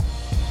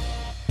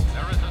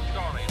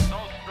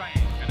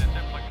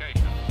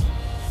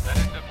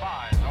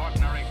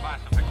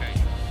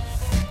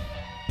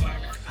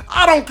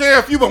don't care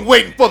if you've been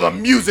waiting for the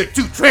music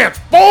to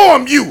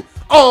transform you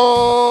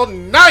all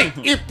night.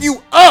 If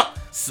you up,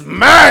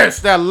 smash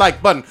that like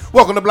button.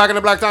 Welcome to Black and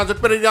the Black Times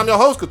Infinity. I'm your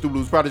host,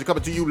 Cthulhu's Prodigy,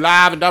 coming to you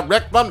live and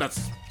direct from the...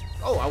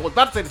 Oh, I was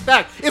about to say the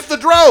stack. It's the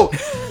Dro.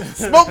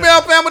 Smoke me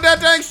out, fam, with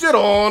that dang shit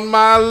on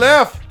my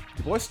left.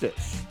 Your boy Stitch.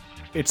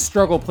 It's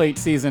struggle plate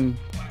season.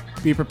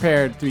 Be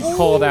prepared to be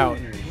called out.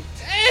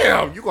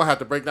 Damn, you're going to have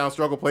to break down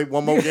struggle plate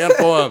one more again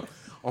for him.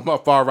 On my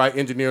far right,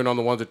 engineering on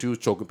the ones and twos,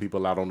 choking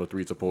people out on the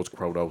threes, opposed to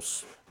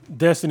Protos.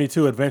 Destiny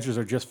 2 adventures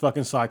are just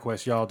fucking side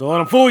quests, y'all. Don't let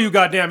them fool you,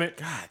 goddammit.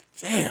 God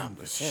damn,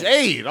 the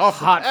shade off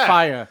the Hot bat.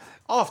 fire.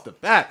 Off the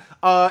bat.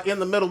 In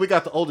the middle, we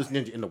got the oldest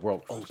ninja in the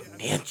world. Old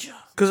Ninja.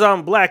 Cause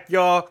I'm black,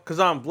 y'all.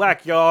 Cause I'm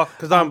black, y'all.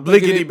 Cause I'm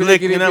blickety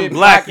blickety and I'm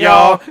black,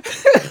 y'all.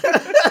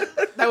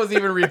 That was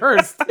even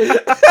rehearsed.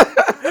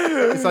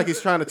 It's like he's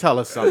trying to tell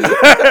us something.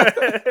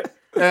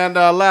 And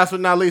last but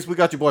not least, we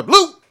got your boy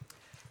Blue.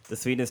 The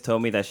sweetness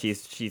told me that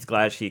she's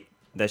glad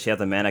that she has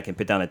a man that can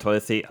put down a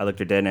toilet seat. I looked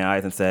her dead in the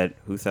eyes and said,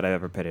 "Who said I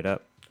ever put it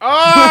up?"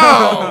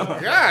 Oh,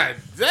 god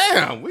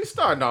damn. We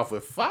starting off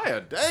with fire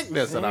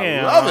dankness, and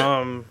I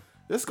love it.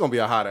 This is going to be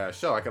a hot-ass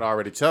show. I can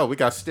already tell. We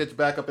got Stitch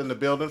back up in the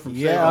building from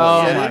Shade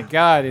Oh City. my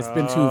god, it's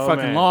been too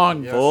fucking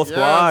long. Yes, Full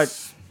squad.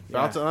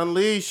 About to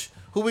unleash.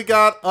 Who we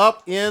got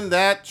up in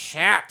that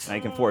chat?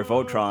 I can afford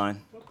Voltron.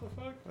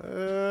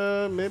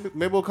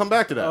 Maybe we'll come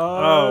back to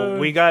that.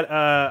 We got,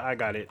 I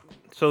got it.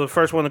 So the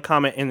first one to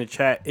comment in the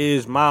chat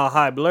is Mile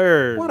High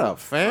Blurred. What up,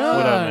 fam?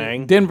 What up,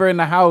 man? Denver in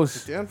the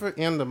house. Denver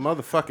in the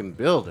motherfucking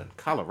building.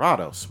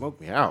 Colorado.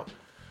 Smoke me out.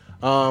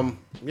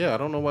 Yeah, I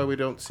don't know why we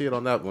don't see it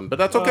on that one, but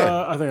that's okay.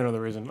 I think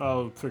another reason.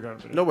 I'll figure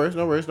out a minute.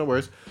 No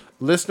worries.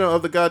 Listener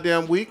of the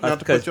goddamn week, not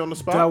to put you on the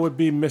spot. That would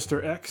be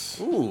Mr.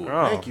 X. Ooh,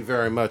 thank you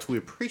very much. We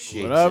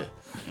appreciate What up? it.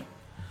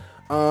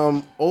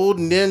 Old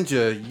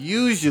Ninja,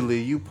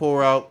 usually you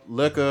pour out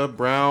liquor,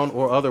 brown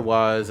or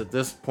otherwise, at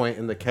this point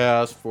in the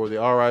cast for the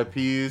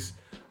RIPs.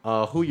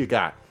 Who you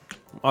got?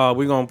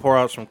 We're going to pour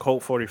out some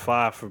Colt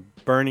 45 for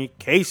Bernie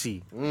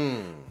Casey.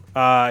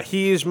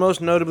 He is most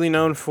notably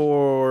known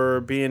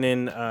for being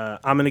in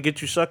I'm Gonna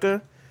Get You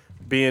Sucker,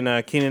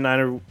 being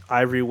Keenan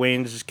Ivory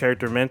Wayne's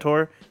character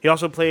mentor. He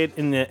also played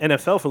in the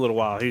NFL for a little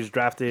while. He was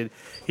drafted.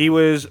 He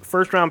was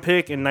first-round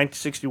pick in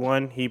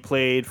 1961. He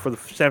played for the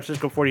San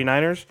Francisco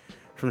 49ers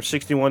from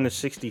 61 to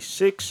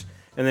 66,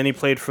 and then he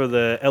played for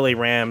the LA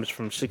Rams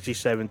from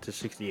 67 to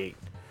 68.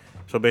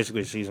 So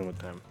basically a season with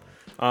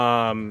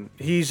them.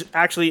 He's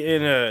actually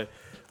in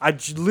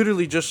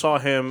literally just saw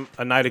him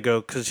a night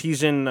ago because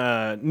he's in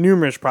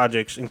numerous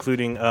projects,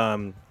 including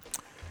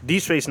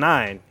Deep Space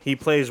Nine. He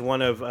plays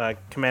one of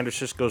Commander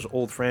Sisko's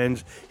old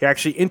friends. He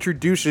actually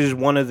introduces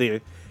one of the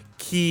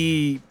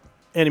key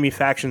enemy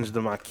factions,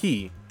 the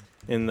Maquis,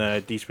 in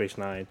Deep Space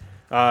Nine.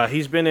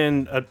 He's been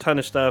in a ton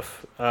of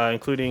stuff,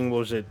 including,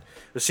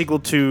 the sequel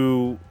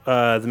to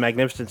The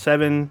Magnificent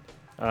Seven,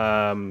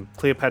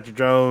 Cleopatra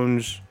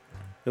Jones.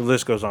 The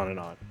list goes on and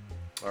on.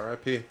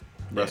 RIP.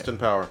 Rest in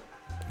power.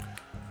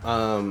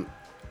 And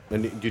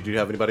did you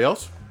have anybody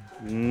else?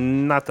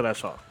 Not that I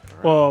saw.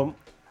 Well,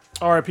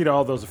 RIP to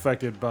all those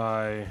affected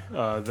by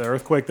the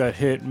earthquake that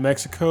hit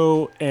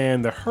Mexico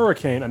and the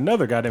hurricane,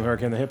 another goddamn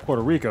hurricane that hit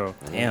Puerto Rico.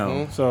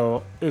 Damn.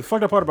 So the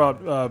fucked up part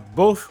about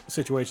both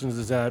situations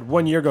is that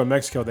 1 year ago in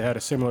Mexico, they had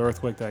a similar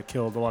earthquake that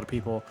killed a lot of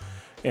people.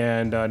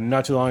 And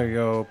not too long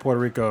ago, Puerto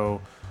Rico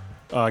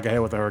got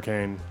hit with a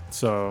hurricane.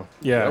 So,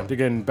 yeah, they're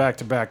getting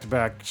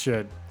back-to-back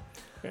shit.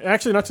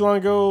 Actually, not too long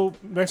ago,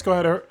 Mexico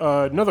had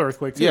another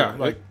earthquake, too. Yeah,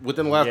 like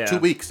within the last 2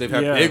 weeks, they've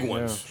had big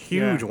ones.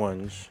 Huge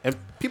ones. And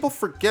people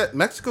forget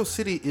Mexico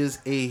City is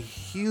a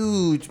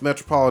huge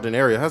metropolitan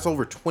area. It has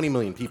over 20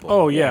 million people.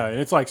 Oh, yeah. And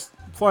it's like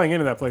flying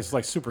into that place is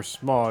like super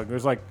smog.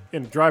 There's like,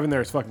 and driving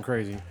there is fucking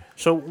crazy.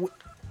 So,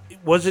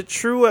 was it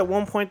true at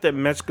one point that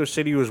Mexico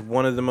City was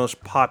one of the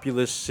most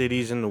populous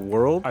cities in the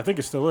world? I think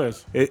it still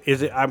is.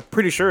 Is it? I'm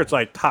pretty sure it's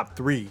like top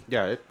 3.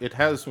 Yeah, it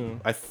has.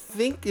 I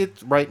think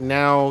it's right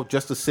now,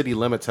 just the city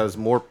limits has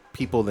more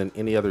people than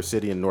any other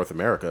city in North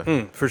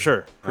America. For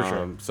sure.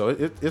 So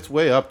it's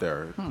way up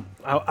there.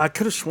 I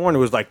could have sworn it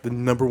was like the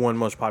number 1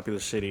 most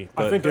populous city.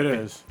 But I think it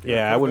is.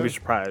 Yeah, I wouldn't be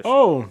surprised.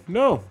 Oh,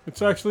 no.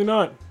 It's actually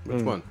not.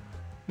 Which one?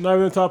 Not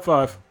even the top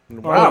 5.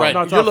 Wow, right.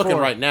 Not You're top looking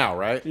 4. right now,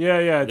 right?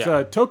 Yeah.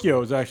 It's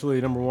Tokyo is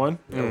actually number 1.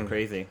 Oh,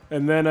 crazy.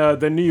 And then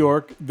New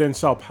York, then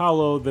Sao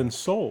Paulo, then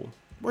Seoul.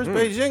 Where's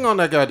Beijing on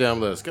that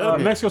goddamn list?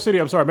 Mexico City,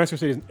 I'm sorry. Mexico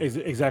City is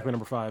exactly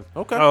number 5.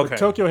 Okay.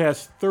 Tokyo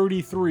has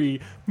 33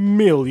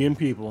 million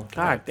people.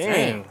 God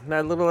damn.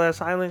 That little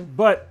ass island.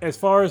 But as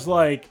far as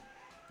like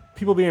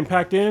people being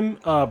packed in,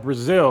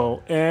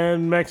 Brazil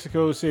and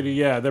Mexico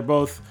City, they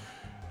both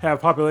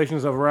have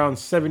populations of around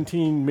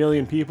 17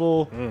 million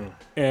people.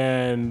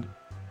 And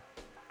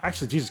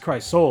actually, Jesus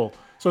Christ, Seoul.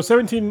 So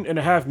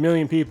 17.5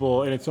 million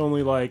people, and it's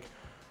only like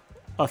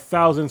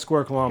 1,000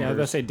 square kilometers. Yeah, I was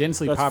gonna say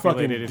densely That's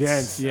populated. fucking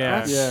dense.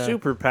 That's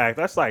super packed.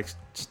 That's like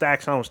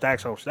stacks on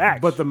stacks on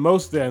stacks. But the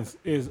most dense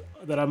is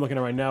that I'm looking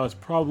at right now is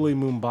probably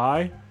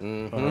Mumbai.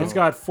 It's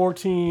got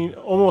 14,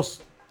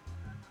 almost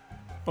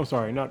Oh,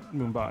 sorry, not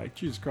Mumbai.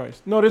 Jesus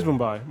Christ. No, it is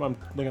Mumbai. I'm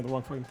looking at the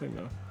wrong fucking thing,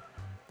 though.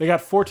 They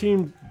got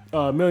 14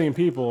 million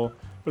people,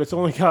 but it's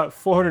only got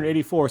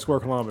 484 square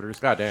kilometers.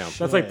 Goddamn.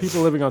 That's like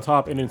people living on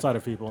top and inside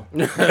of people.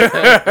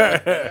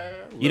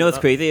 You know what's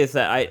crazy is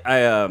that I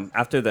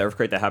after the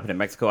earthquake that happened in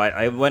Mexico,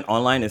 I went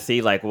online to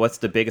see like what's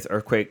the biggest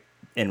earthquake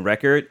in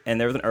record, and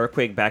there was an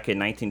earthquake back in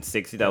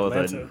 1960 that was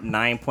a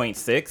Atlanta.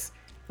 9.6.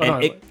 Oh,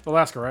 And no,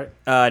 Alaska, right?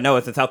 no,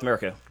 it's in South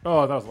America.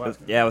 Oh, that was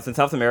Alaska. Yeah, it was in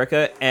South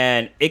America,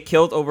 and it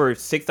killed over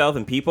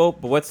 6,000 people.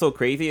 But what's so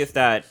crazy is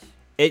that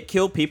it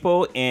killed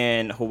people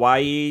in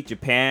Hawaii,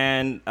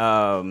 Japan,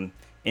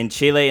 in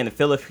Chile, and the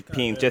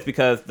Philippines, just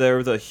because there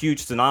was a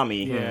huge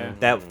tsunami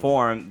that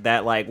formed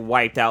that like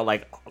wiped out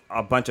like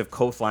a bunch of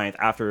coastlines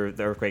after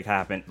the earthquake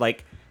happened.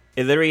 Like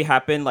it literally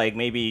happened like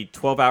maybe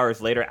 12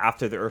 hours later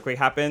after the earthquake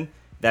happened.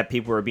 That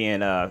people were being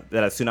that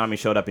a tsunami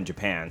showed up in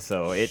Japan,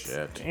 so it's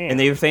Shit. and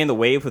they were saying the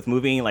wave was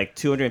moving like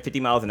 250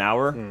 miles an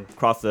hour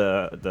across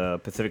the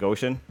Pacific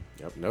Ocean.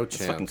 Yep, no It's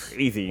fucking chance.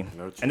 crazy.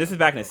 No chance. And this is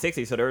back in the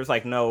 60s, so there was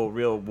like no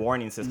real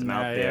warning system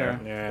out there.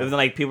 yeah. It wasn't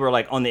like people were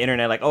like on the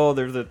internet like, oh,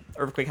 there's an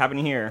earthquake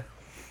happening here.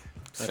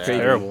 Sad.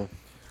 Terrible.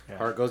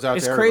 Heart goes out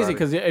It's to crazy everybody.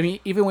 because I mean,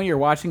 even when you're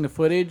watching the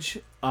footage,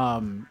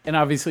 and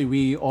obviously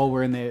we all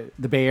were in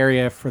the Bay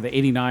Area for the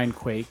 '89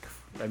 quake.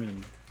 I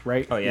mean,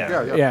 right? Oh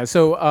yeah. Yeah.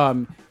 So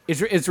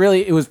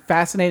it was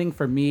fascinating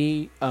for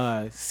me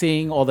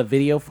seeing all the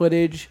video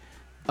footage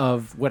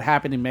of what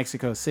happened in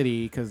Mexico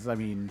City because I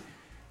mean,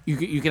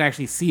 you can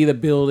actually see the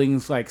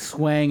buildings like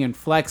swaying and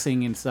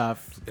flexing and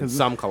stuff. And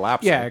some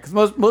collapsing. Yeah, because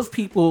most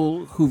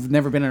people who've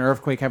never been in an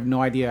earthquake have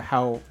no idea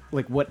how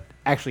like what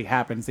actually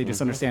happens. They just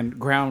understand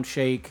ground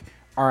shake.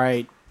 All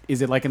right,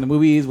 is it like in the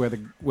movies where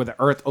the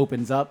earth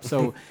opens up?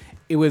 So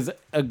it was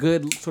a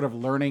good sort of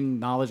learning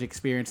knowledge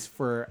experience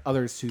for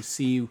others to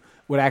see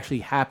what actually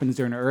happens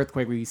during an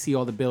earthquake, where you see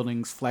all the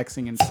buildings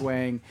flexing and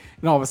swaying,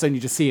 and all of a sudden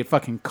you just see it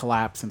fucking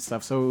collapse and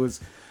stuff. So it was,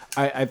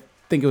 I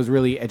think it was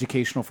really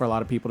educational for a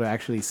lot of people to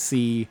actually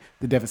see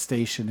the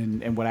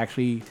devastation and what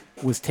actually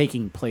was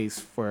taking place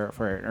for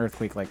an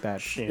earthquake like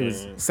that. It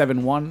was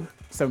 7.1.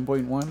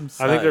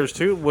 I think there was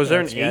two. Was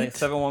there an Yeah, 8?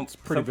 7.1,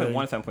 pretty big.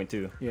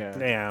 7.2. Yeah.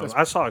 Damn,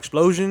 I saw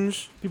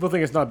explosions. People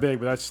think it's not big,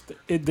 but that's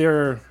it.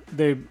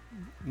 They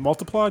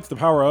multiply to the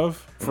power of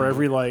for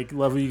every like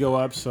level you go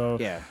up. So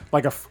Yeah.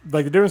 like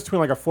the difference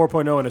between like a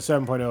 4.0 and a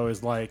 7.0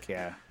 is like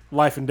Yeah.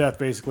 life and death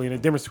basically, and the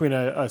difference between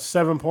a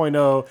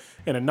 7.0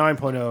 and a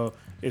 9.0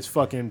 is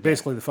fucking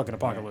basically the fucking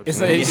apocalypse.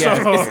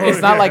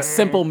 It's not like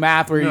simple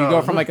math where you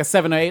go from like a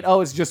 7 to 8.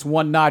 Oh, it's just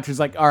one notch. It's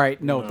like, all right,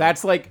 no,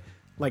 that's like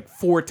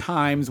 4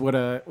 times what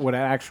an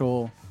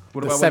actual.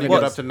 What the about when you 7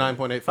 get is. up to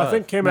 9.85? I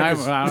think came Nine,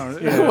 out. I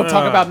don't know. We'll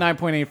talk about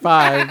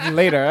 9.85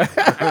 later.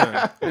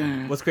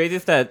 What's crazy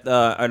is that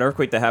an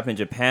earthquake that happened in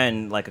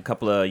Japan like a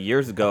couple of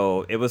years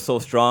ago, it was so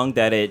strong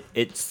that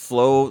it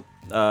slowed.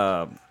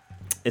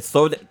 It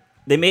slowed.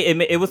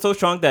 It was so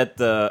strong that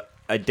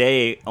a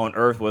day on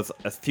Earth was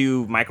a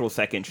few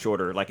microseconds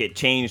shorter. Like it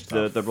changed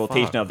the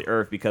rotation of the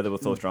Earth because it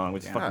was so strong,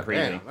 which is fucking God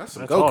crazy. damn, that's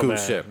some That's all Goku bad.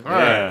 shit. All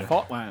Yeah. right.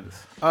 Fault lines.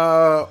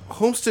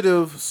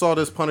 Homestead saw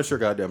this Punisher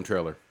goddamn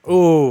trailer.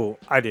 Ooh,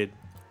 I did.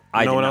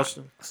 I no did one not. else.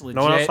 It's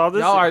No one else saw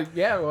this.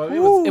 Yeah,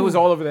 well, it was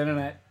all over the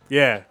internet.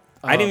 Yeah.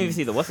 I didn't even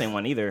see the what's name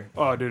one either.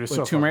 Oh, dude, it's With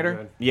so Tomb fucking Raider?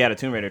 good. Yeah, the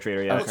Tomb Raider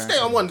trailer. Yeah. Okay. Stay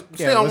on one.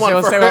 Stay Yeah, on one.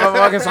 we'll first.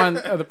 focus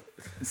on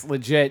it's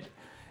legit.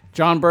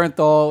 John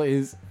Bernthal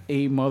is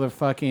a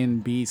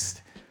motherfucking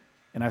beast,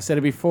 and I've said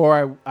it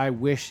before. I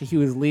wish he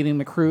was leading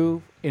the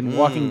crew in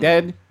Walking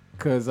Dead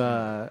because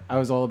I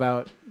was all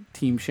about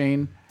Team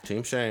Shane.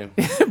 Team Shane.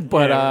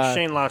 But Yeah,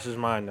 Shane lost his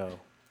mind though.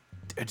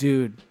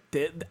 dude,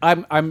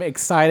 I'm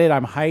excited.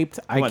 I'm hyped.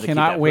 I wanted to keep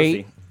cannot that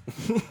wait. pussy.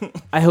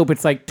 I hope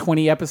it's like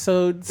 20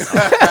 episodes.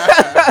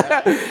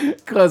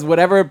 Because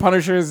whatever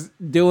Punisher's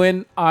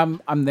doing, I'm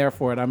there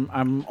for it.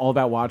 I'm all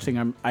about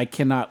watching. I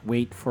cannot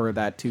wait for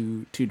that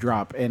to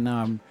drop.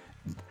 And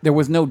there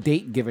was no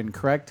date given,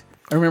 correct?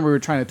 I remember we were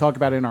trying to talk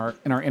about it in our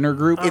inner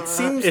group. It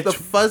seems it's-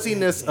 the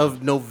fuzziness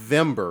of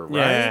November, right?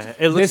 Yeah,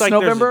 it looks This like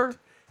there's a- November?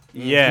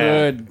 yeah,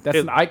 Good. That's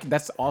It-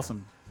 that's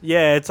awesome.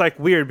 Yeah, it's like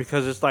weird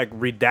because it's like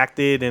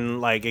redacted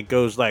and like it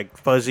goes like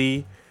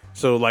fuzzy.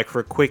 So like for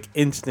a quick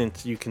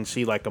instant, you can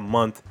see like a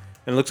month,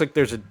 and it looks like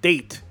there's a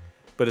date,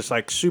 but it's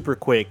like super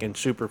quick and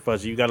super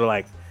fuzzy. You got to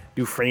like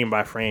do frame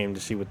by frame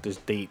to see what this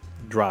date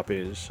drop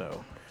is.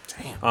 So,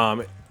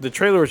 the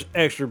trailer is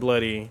extra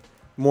bloody,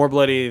 more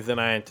bloody than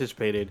I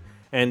anticipated,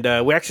 and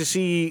we actually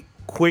see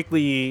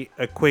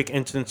a quick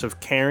instance of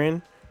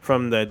Karen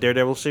from the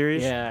Daredevil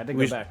series. Yeah, I think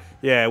we, go back.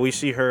 Yeah, we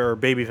see her, or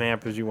Baby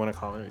Vamp as you want to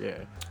call her. Yeah,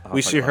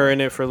 we see fuck her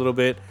in it for a little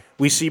bit.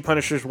 We see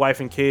Punisher's wife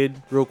and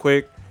kid real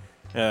quick.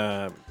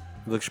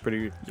 Looks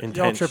pretty intense.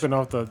 Y'all tripping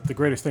off the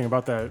greatest thing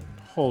about that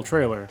whole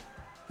trailer.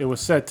 It was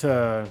set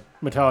to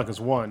Metallica's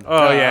One.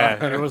 Oh yeah,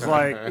 And it was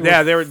like, it Yeah,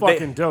 was they were-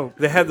 fucking dope.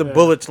 they had the Yeah.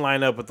 bullets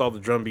line up with all the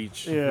drum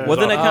beats. Yeah.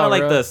 Wasn't it kind Oh, of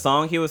like really? the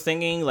song he was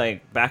singing,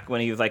 like back when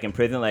he was like in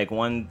prison, like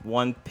one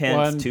pence,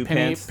 One 2 penny,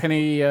 pence?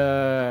 penny, Those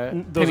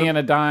penny are- and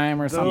a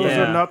dime or something. Those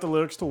Yeah. are not the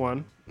lyrics to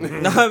One.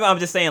 No, I'm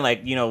just saying,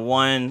 like, you know,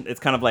 one. It's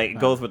kind of like it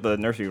goes with the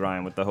nursery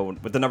rhyme with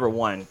the number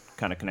one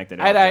kind of connected.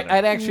 it all together.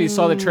 I'd actually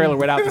saw the trailer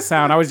without the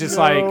sound. I was just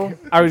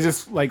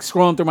like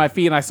scrolling through my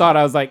feed and I saw it.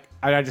 I was like,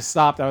 I just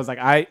stopped. I was like,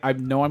 I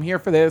know I'm here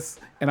for this,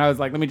 and I was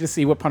like, let me just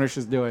see what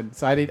Punisher's doing.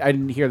 So I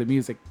didn't hear the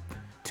music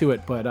to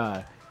it,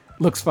 but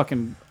looks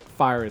fucking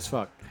fire as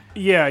fuck.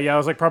 Yeah, it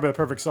was like probably the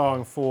perfect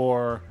song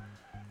for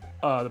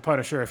the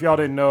Punisher. If y'all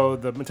didn't know,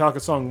 the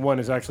Metallica song One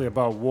is actually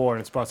about war,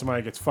 and it's about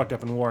somebody who gets fucked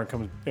up in war and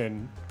comes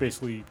and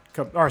basically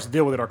or has to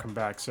deal with it or come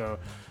back. So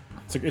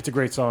it's a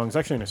great song. It's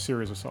actually in a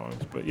series of songs,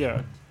 but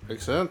yeah,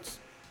 Makes sense.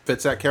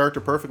 Fits that character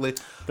perfectly.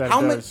 That how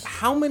it many? does.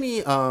 How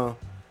many?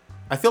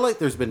 I feel like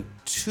there's been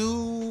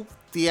 2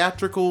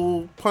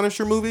 theatrical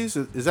Punisher movies.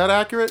 Is that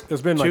accurate?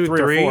 there's been like 2,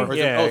 3 or 4. Or is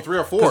it- Yeah. oh, 3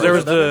 or 4. Because there Is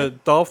was that many? the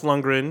Dolph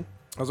Lundgren,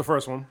 That was the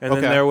first one. and then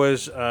Okay. there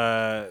was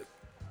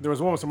There was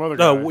one with some other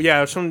guy. no,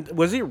 yeah,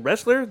 was he a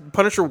wrestler?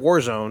 Punisher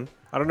Warzone.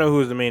 I don't know who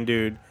was the main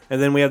dude.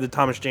 And then we had the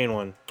Thomas Jane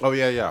one. Oh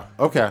yeah.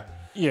 Okay.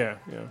 Yeah.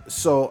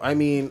 So I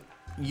mean,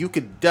 you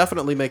could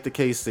definitely make the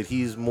case that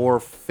he's more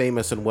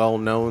famous and well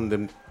known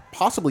than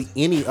possibly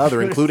any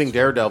other, including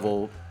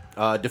Daredevil,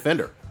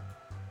 Defender.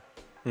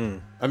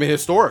 I mean,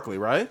 historically,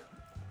 right?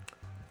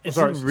 Is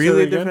Sorry, he say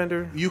really a that again?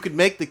 defender? You could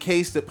make the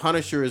case that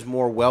Punisher is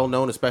more well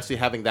known, especially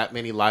having that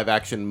many live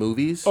action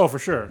movies, Oh, for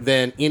sure.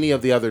 than any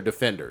of the other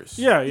Defenders.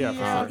 Yeah, for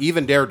sure.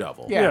 Even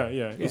Daredevil. Yeah.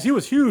 Yeah. 'Cause he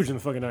was huge in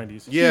the fucking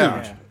 90s.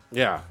 Yeah. Huge.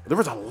 Yeah. There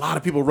was a lot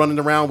of people running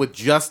around with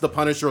just the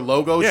Punisher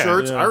logo Yeah,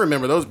 shirts. yeah. I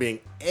remember those being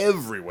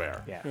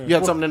everywhere. Yeah. You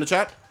had something in the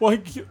chat? Well,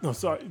 no,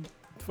 sorry.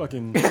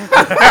 Fucking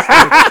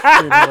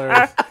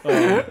hilarious.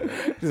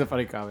 This is a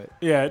funny comment.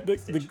 Yeah,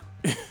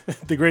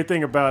 the great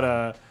thing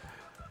about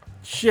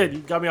shit, you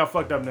got me all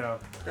fucked up now.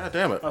 God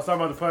damn it. I was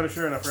talking about the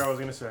Punisher and I forgot what I was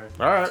gonna say.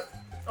 All right.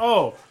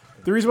 Oh,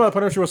 the reason why the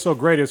Punisher was so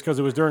great is because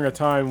it was during a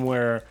time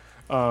where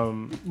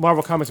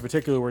Marvel Comics in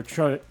particular were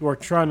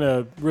trying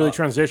to really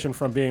transition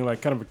from being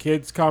like kind of a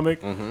kids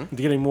comic to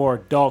getting more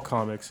adult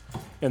comics,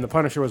 and the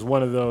Punisher was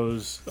one of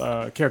those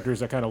characters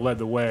that kind of led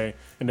the way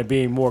into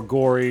being more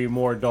gory,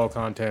 more adult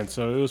content.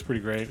 So it was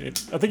pretty great.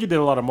 I think he did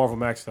a lot of Marvel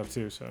Max stuff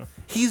too. So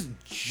He's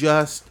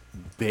just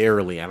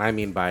barely, and I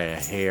mean by a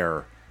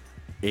hair,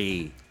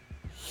 a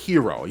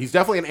hero. He's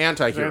definitely an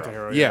anti-hero.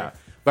 Anti-hero, yeah. yeah.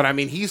 But I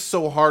mean, he's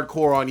so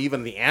hardcore on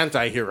even the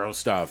anti-hero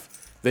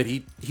stuff that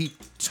he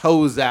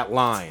toes that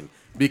line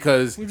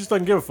because he just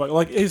doesn't give a fuck.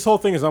 Like his whole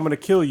thing is, I'm gonna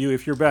kill you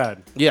if you're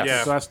bad. yes.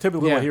 Yeah. So that's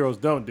typically Yeah. what heroes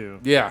don't do.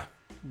 Yeah.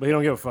 But he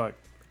don't give a fuck.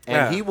 And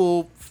Yeah. he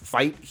will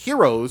fight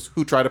heroes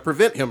who try to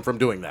prevent him from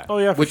doing that. Oh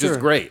yeah, for which sure. is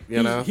great.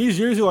 You know. He's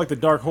usually like the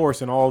dark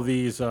horse in all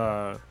these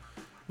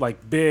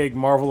like big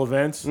Marvel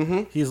events.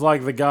 He's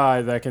like the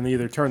guy that can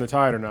either turn the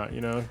tide or not. You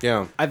know.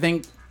 Yeah. I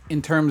think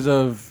in terms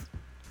of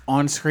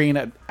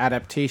on-screen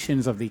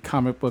adaptations of the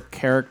comic book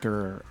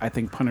character, I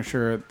think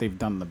Punisher they've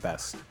done the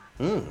best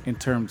in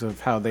terms of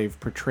how they've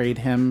portrayed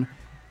him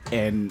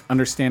and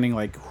understanding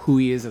like who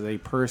he is as a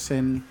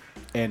person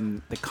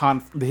and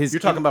his.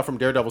 You're talking about from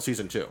Daredevil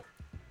season 2.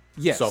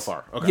 yes. so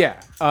far. Okay.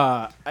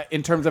 Yeah.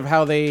 In terms of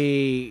how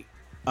they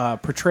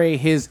portray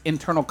his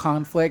internal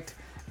conflict,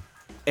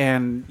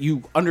 and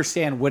you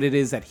understand what it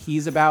is that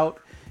he's about,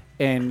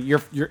 and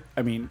you're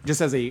I mean,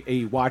 just as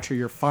a watcher,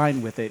 you're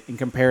fine with it in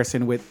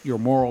comparison with your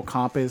moral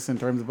compass in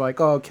terms of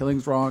like, oh,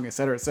 killing's wrong, et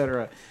cetera, et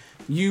cetera.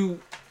 You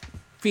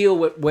feel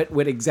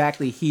what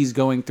exactly he's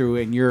going through,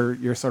 and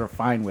you're sort of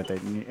fine with it,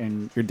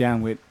 and you're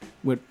down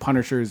with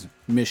Punisher's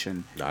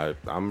mission.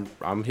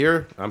 I'm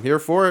here. I'm here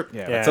for it.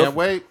 Yeah. I can't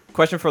wait.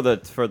 Question for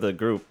the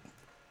group: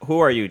 who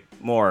are you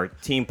more,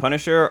 Team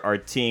Punisher or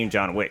Team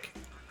John Wick?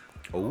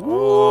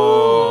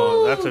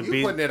 Oh, that's a You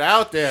beat. putting it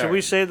out there. Should we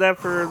save that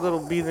for a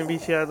little B's and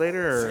BTI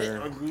later?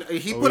 Or?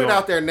 He put it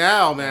out there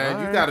now,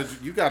 man.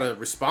 You gotta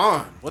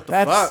respond. What the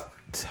That's fuck?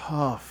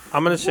 tough.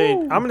 I'm gonna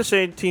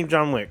say Team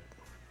John Wick.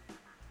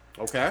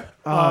 Okay.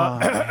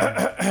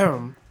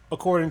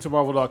 According to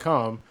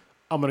Marvel.com,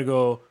 I'm gonna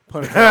go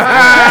Punisher.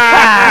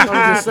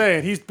 I'm just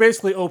saying, he's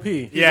basically OP.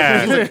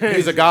 Yeah,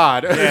 He's a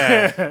god.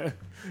 yeah.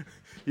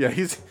 Yeah,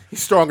 he's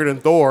stronger than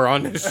Thor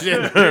on this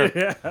shit.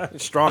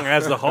 Strong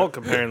as the Hulk,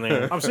 apparently.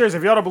 I'm serious.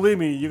 If y'all don't believe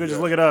me, you can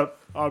just look it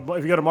up.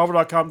 If you go to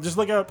Marvel.com, just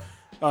look up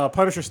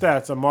Punisher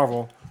stats on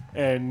Marvel,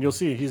 and you'll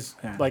see he's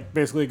like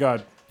basically a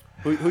god.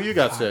 Who you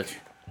got, Stitch?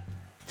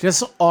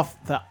 Just off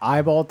the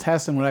eyeball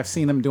test and what I've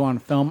seen him do on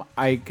film,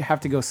 I have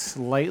to go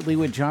slightly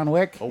with John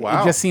Wick. Oh,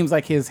 wow. It just seems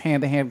like his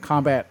hand-to-hand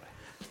combat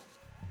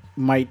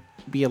might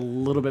be a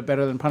little bit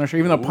better than Punisher,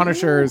 even though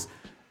Punisher's,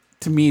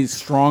 to me,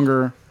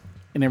 stronger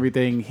and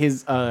everything.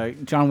 His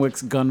John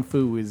Wick's gun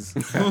fu is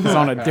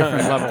on a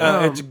different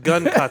level. It's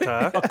gun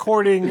kata.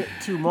 According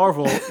to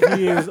Marvel,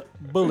 he is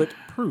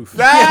bulletproof.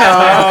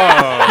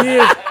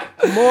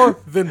 more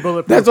than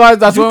bulletproof.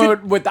 That's You what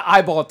could- with the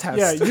eyeball test.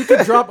 Yeah, you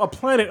could drop a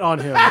planet on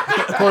him,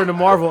 according to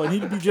Marvel, and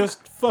he'd be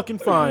just fucking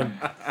fine.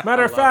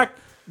 Matter of fact,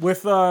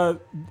 with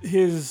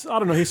his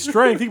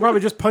strength, he could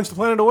probably just punch the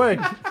planet away.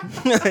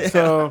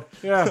 So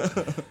yeah.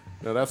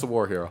 No, that's a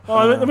war hero.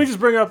 Oh, let me just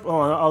bring up. Oh,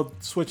 I'll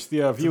switch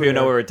the view. You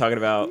know what here. we're talking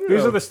about.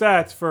 These are the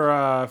stats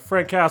for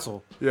Frank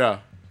Castle. Yeah,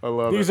 I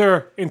love These it.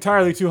 are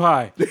entirely too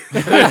high.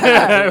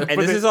 And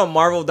this is on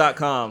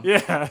Marvel.com.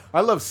 Yeah. I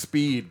love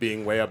Speed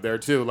being way up there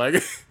too. Like,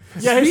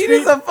 Yeah, his Speed speed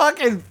is a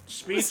fucking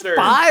Speedster.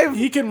 5.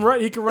 he can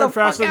run. He can run The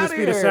faster fuck than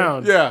the outta speed of here.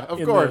 sound. yeah, of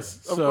in course,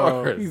 this, of so-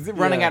 course. He's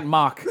running Yeah. at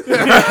Mach.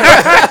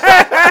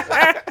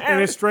 And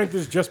his strength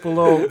is just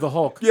below the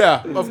Hulk.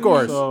 Yeah, of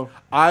course. So-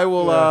 I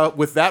will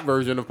with that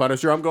version of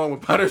Punisher. I'm going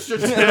with Punisher.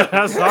 Too.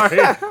 Sorry.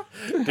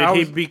 Did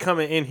he become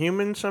an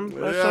Inhuman at some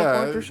point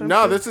or something?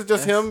 No, this is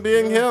just him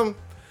being him.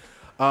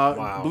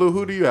 Blue,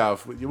 who do you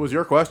have? It was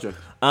your question.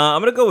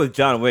 I'm gonna go with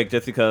John Wick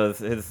just because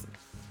his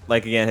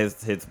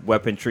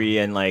weaponry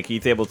and like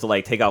he's able to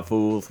like take out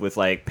fools with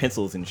like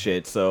pencils and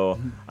shit. So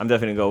I'm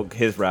definitely gonna go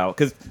his route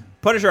because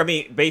Punisher. I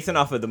mean, basing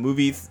off of the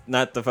movies,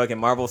 not the fucking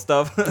Marvel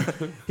stuff,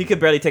 he could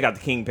barely take out the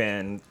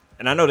Kingpin.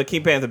 And I know the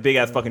Kingpin's a big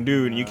ass fucking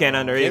dude, and you can't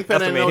Kingpin ain't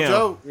underestimate no him.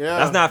 joke. Yeah.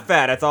 That's not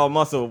fat. That's all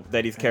muscle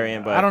that he's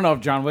carrying. But I don't know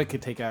if John Wick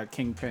could take out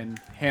Kingpin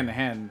hand to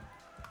hand.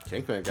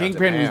 Kingpin.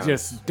 Kingpin was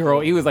just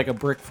he was like a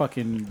brick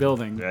fucking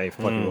building. Yeah, he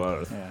fucking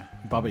was. Yeah,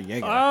 Baba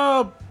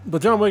Yaga.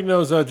 But John Wick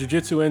knows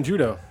jiu-jitsu and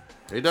judo.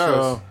 He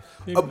does.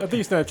 So I think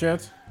he's not a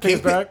chance. Take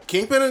it back.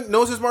 Kingpin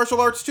knows his martial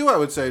arts too. I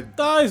would say.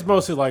 He's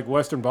mostly like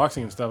Western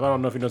boxing and stuff. I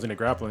don't know if he knows any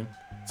grappling,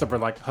 except for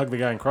like hug the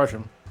guy and crush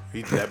him.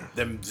 He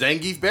them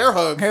Zangief bear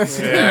hugs.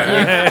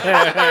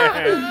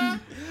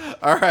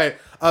 All right.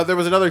 There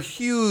was another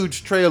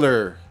huge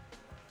trailer,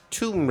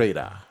 Tomb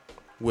Raider,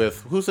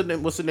 with who's the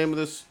name? What's the name of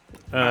this?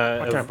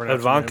 can't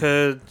pronounce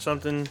Ivanka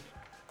something.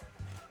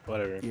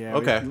 Whatever. Yeah.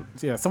 Okay.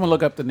 Someone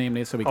look up the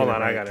name so we Hold get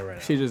on, it right. I got it right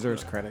now. She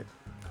deserves credit.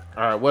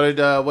 All right. What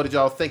did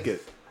y'all think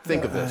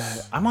of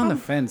this? I'm on the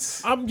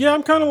fence. I'm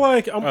kind of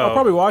like I'll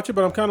probably watch it,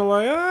 but I'm kind of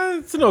like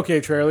it's an okay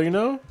trailer, you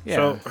know. Yeah.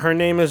 So her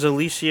name is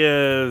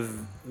Alicia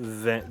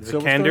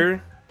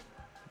Vikander.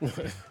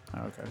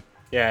 Okay.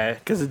 Yeah,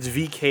 because it's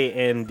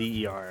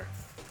VKNDER.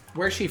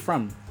 Where's she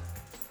from?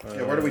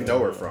 Yeah, where do we know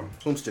her from?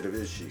 Homestead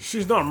is she?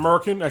 She's not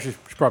American. Actually,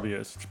 she probably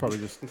is. She's probably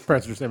just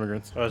parents are just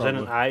immigrants. Oh, is that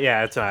an probably. I?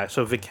 Yeah, it's an I.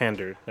 So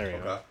Vikander. There you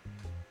go.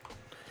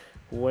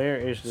 Where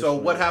is this? So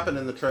one? what happened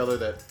in the trailer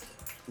that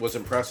was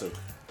impressive?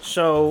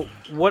 So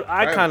what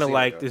I haven't kind of seen it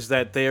liked yet. is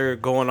that they're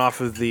going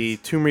off of the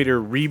Tomb Raider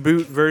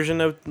reboot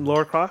version of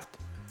Lara Croft,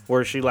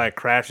 where she like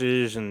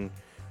crashes and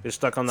is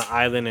stuck on the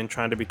island and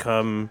trying to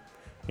become,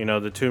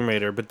 the Tomb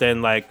Raider. But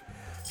then like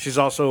she's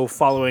also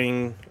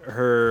following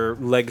her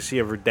legacy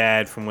of her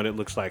dad from what it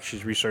looks like.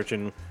 She's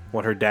researching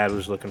what her dad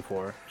was looking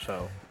for.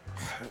 So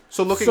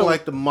Looking So-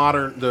 like the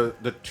modern the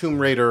Tomb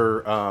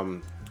Raider.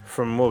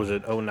 from what was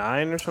it,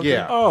 09 or something?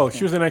 Yeah. Oh,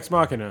 she was an ex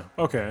machina.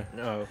 Okay.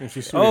 Oh, And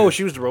she's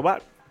she was the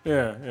robot.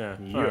 yeah. Yeah.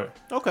 All right.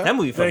 Okay. That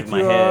movie fucked Thank with my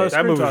you, head.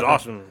 That movie was Talker.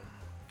 awesome.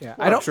 Yeah.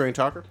 I don't. Shane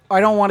Talker. I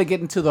don't want to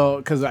get into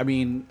because I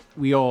mean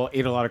we all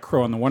ate a lot of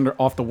crow on the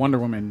Wonder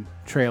Woman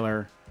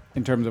trailer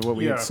in terms of what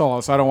we Yeah.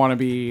 saw, so I don't want to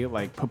be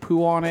like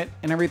poo on it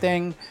and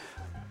everything.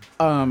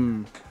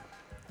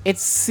 It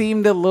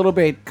seemed a little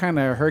bit kind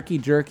of herky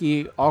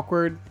jerky,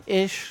 awkward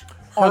ish.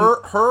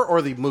 Her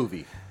or the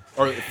movie,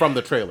 or from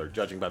the trailer,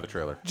 judging by the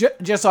trailer.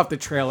 Just off the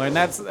trailer,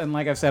 and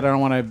like I said, I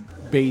don't want to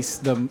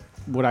base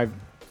what I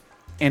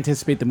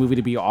anticipate the movie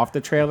to be off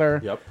the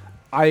trailer. Yep.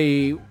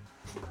 I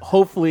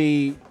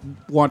hopefully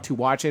want to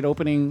watch it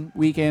opening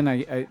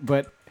weekend.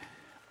 But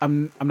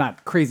I'm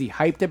not crazy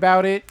hyped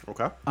about it.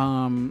 Okay.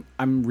 I'm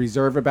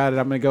reserved about it.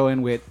 I'm gonna go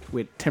in with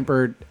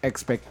tempered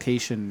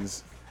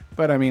expectations.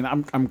 But I mean,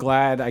 I'm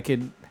glad I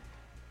could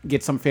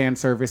get some fan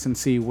service and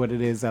see what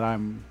it is that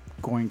I'm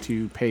going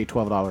to pay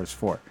 $12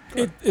 for.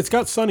 It's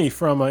got Sonny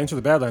from Into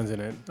the Badlands in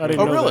it. I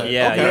didn't know really? that.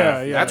 Yeah,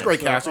 Okay. yeah. That's great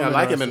So casting. I I'm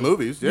like him in interested.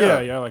 movies.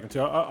 Yeah, Yeah. I like him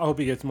too. I hope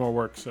he gets more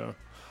work. So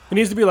he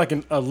needs to be like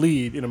a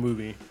lead in a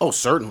movie. Oh,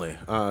 certainly,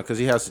 because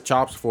he has the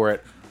chops for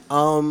it.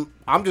 I'm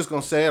just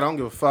gonna say it. I don't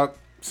give a fuck.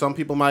 Some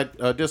people might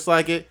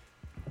dislike it.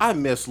 I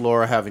miss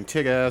Laura having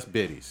tig ass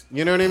bitties.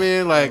 You know what I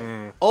mean? Like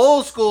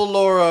old school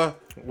Laura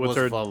was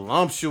her-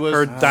 voluptuous.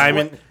 her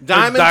diamond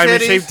titties.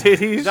 shaped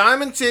titties.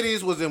 Diamond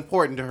titties was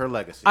important to her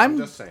legacy. I'm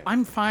just saying.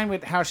 I'm fine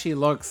with how she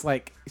looks.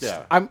 Like,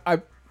 Yeah.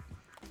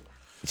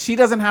 she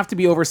doesn't have to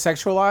be over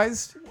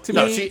sexualized to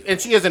No, me.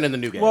 she isn't in the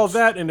new games. Well,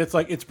 that and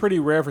it's pretty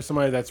rare for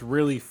somebody that's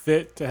really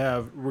fit to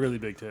have really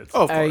big tits.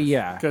 oh, of course.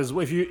 Yeah. Because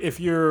if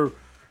you're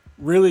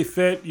really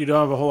fit, you don't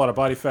have a whole lot of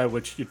body fat,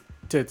 which your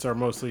tits are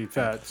mostly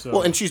fat. So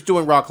Well, and she's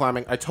doing rock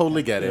climbing. I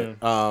totally get it.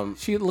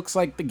 She looks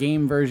like the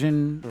game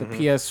version, the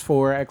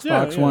PS4,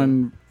 Xbox yeah.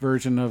 One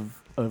version of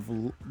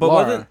But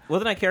Lara.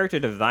 wasn't that character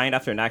designed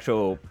after an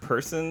actual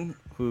person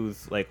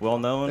who's like well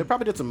known? They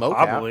probably did some mocap.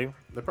 Probably.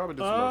 They probably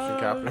did some motion I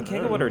capture. can't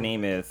remember what her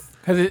name is.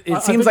 Because it I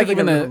seems think like I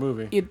even remember the the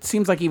movie. it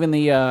seems like even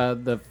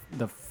the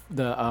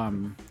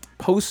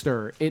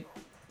poster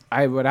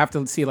I would have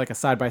to see like a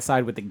side by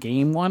side with the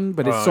game one,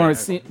 but it Oh,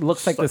 sort yeah. of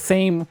looks like the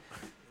same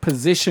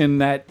position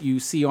that you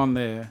see on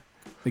the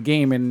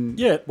game. And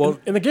Yeah, well,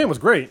 and the game was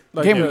great.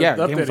 Like, Game- the yeah,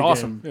 the game updated was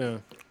awesome. Yeah.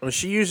 Well,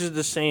 she uses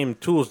the same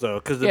tools though,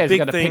 because the Yeah, she's big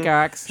got a thing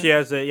pickaxe. she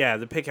has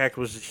the pickaxe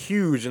was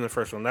huge in the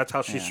first one. That's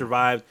how she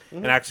survived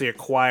and actually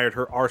acquired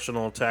her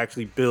arsenal to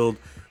actually build,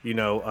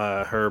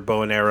 her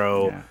bow and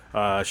arrow.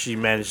 She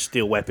managed to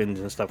steal weapons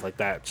and stuff like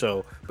that.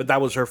 So, but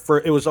that was her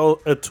first. It was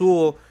a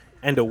tool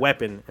and a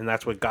weapon, and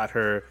that's what got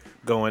her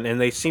going.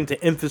 And they seem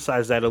to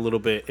emphasize that a little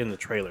bit in the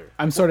trailer.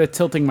 I'm sort of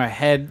tilting my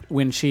head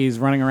when she's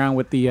running around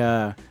with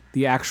the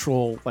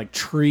actual like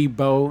tree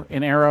bow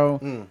and arrow,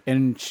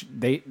 and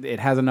it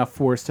has enough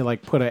force to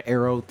like put an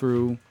arrow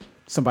through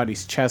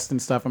somebody's chest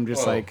and stuff. I'm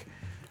just like,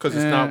 Because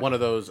it's not one of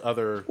those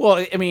other.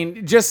 well, I mean,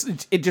 it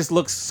just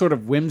looks sort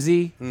of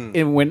whimsy,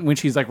 and when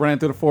she's like running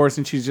through the forest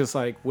and she's just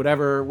like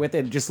whatever with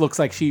it, it just looks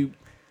like she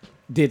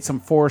did some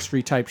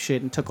forestry type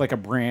shit and took like a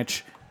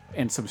branch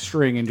and some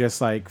string and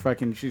just like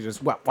fucking she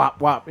just whop whop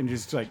whop and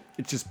just like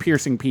it's just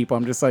piercing people.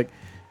 I'm just like,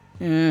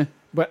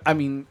 but I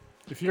mean.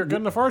 If you're a good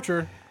enough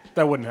archer,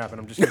 that wouldn't happen.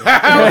 I'm just kidding.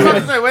 I was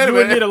going to say, wait a You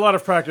would need minute. a lot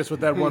of practice with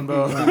that one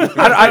bow.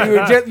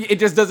 It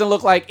just doesn't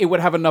look like it would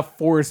have enough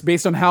force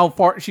based on how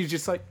far she's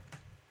just like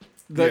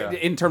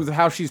in terms of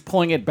how she's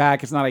pulling it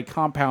back. It's not a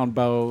compound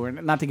bow,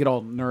 and not to get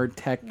all nerd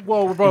tech.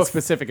 Well, we're and both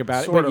specific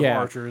about it, sort but of yeah,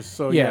 archers,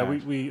 so Yeah.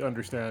 we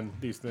understand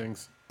these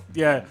things.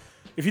 Yeah,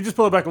 if you just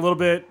pull it back a little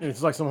bit, and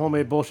it's like some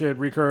homemade bullshit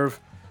recurve.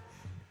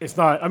 It's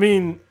not. I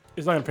mean,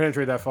 it's not gonna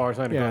penetrate that far. It's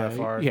not gonna Yeah, go that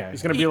far. yeah.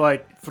 It's gonna be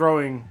like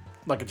throwing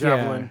like a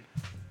javelin.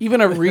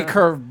 Even a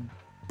recurve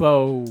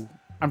bow,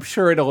 I'm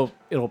sure it'll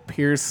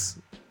pierce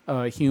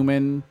a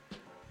human,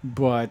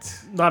 but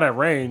Not at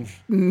range.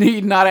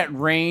 not at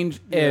range.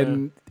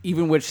 And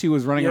even what she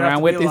was running You'd have around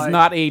to with be is like-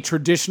 not a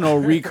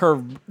traditional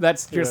recurve.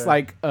 That's just Yeah.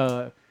 like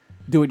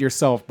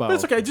do-it-yourself bow. But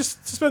it's okay.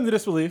 Just suspend the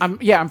disbelief.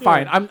 I'm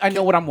fine. I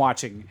know what I'm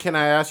watching. Can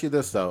I ask you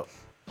this, though?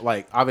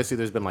 Like, obviously,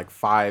 there's been like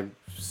 5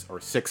 or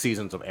 6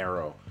 seasons of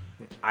Arrow.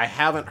 I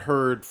haven't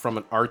heard from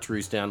an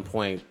archery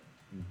standpoint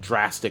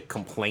drastic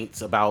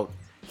complaints about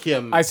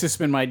him. I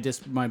suspend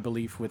my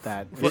belief with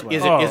that. As well.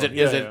 Is Oh, it?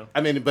 yeah.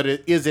 I mean, but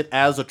is it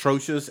as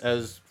atrocious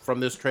as from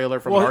this trailer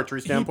from well, an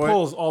archery standpoint? he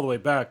pulls all the way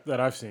back that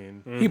I've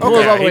seen. He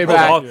pulls all the way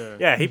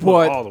back. He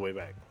pulls But- all the way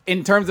back.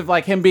 In terms of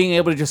like him being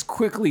able to just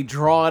quickly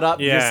draw it up,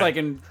 Yeah. just like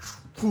in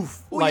poof,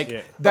 like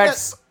yeah.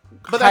 that's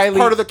but that's highly-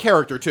 part of the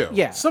character too.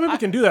 yeah. Some people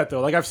can do that though.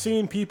 Like I've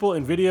seen people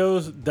in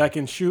videos that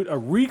can shoot a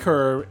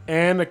recurve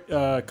and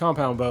a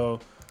compound bow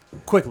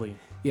quickly.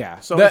 Yeah.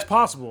 So the, it's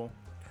possible.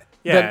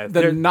 Yeah, the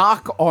they're-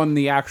 knock on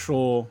the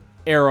actual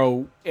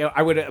arrow,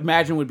 I would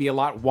imagine, would be a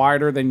lot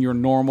wider than your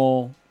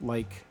normal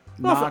like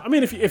Well, knock. I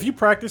mean, if you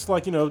practice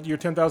like your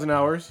 10,000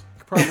 hours, you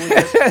could probably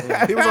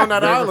get He was on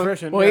that very island.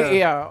 proficient. well,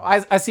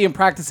 yeah. I see him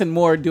practicing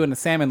more doing the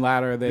salmon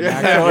ladder than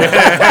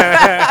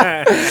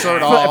actually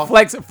Shirt off.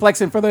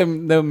 flexing for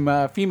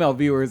them female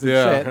viewers and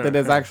Yeah. shit than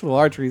his actual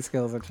archery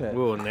skills and shit.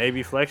 Ooh,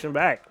 Navy flexing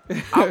back.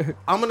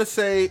 I'm gonna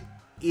say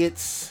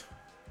it's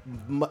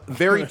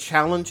very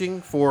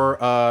challenging for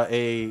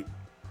a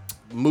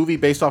movie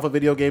based off a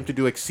video game to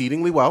do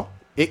exceedingly well.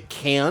 It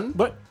can.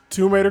 But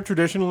Tomb Raider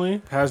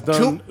traditionally has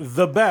done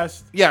the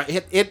best. Yeah,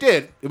 it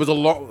did. It was a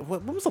long.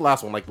 What was the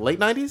last one? Like late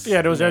 90s?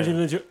 Yeah, there was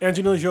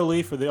Angelina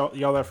Jolie for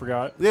y'all that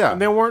forgot. Yeah.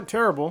 and they weren't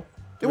terrible.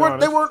 They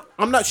weren't.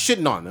 I'm not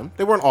shitting on them.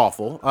 They weren't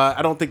awful.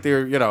 I don't think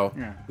they're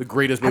the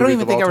greatest I movies don't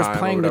even of think all I was time or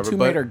playing the whatever, Tomb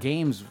but- Raider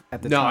games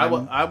at the No,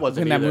 time. I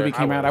wasn't when that either. movie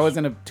came out. I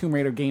wasn't a Tomb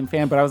Raider game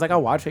fan, but I was like,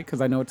 I'll watch it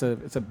because I know it's a.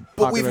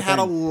 But we've popular had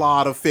a thing.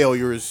 lot of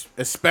failures,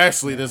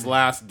 especially this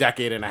last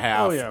decade and a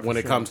half, Oh, yeah, for when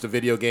it sure. comes to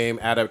video game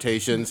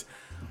adaptations.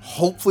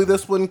 Hopefully,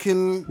 this one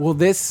can. Will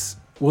this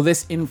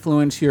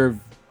influence your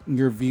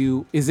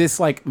view? Is this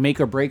like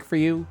make or break for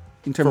you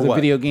in terms For of what?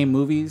 video game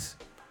movies?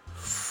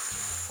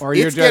 Or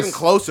It's getting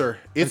closer.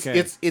 It's Okay.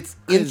 it's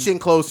inching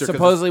closer. 'cause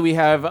Supposedly we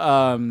have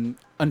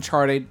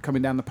Uncharted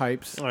coming down the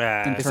pipes.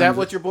 Yeah. in is terms that of-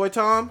 what your boy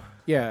Tom?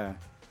 Yeah,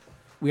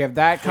 we have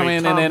that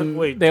coming, Tom- and then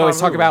wait, they always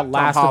Tom talk who? about Tom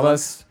Last of Holland.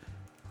 Us.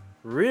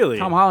 Really?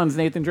 Tom Holland's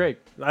Nathan Drake.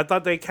 I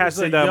thought they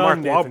casted young Mark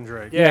Nathan Wahlberg.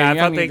 Drake. Yeah, Yeah, I young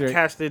thought they Nathan Drake.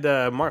 casted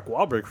Mark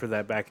Wahlberg for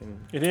that back in.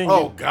 It didn't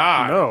Oh, get-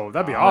 God. no,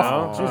 that'd be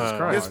awful. Jesus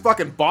Christ! His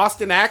fucking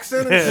Boston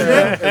accent and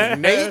shit. As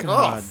Nate.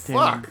 God Oh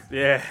damn. fuck.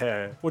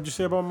 Yeah. What'd you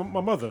say about my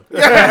mother?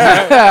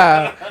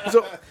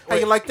 So how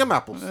you like them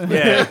apples?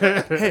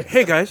 Yeah.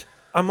 hey guys,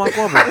 I'm Mark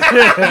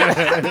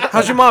Wahlberg.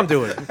 How's your mom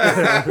doing?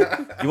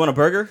 You want a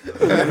burger?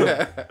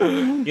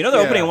 You know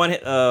they're opening one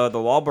the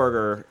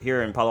Wahlburger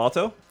here in Palo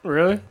Alto.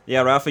 Really?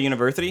 Yeah, right off of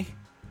University.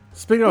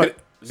 Speaking of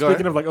Go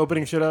ahead. like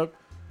opening shit up,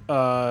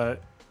 I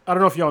don't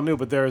know if y'all knew,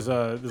 but there's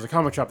a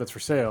comic shop that's for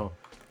sale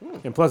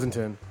in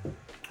Pleasanton,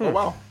 Oh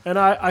wow. and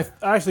I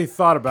actually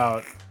thought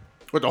about.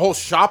 But the whole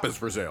shop is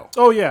for sale.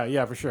 Oh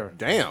yeah, for sure.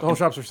 Damn. The whole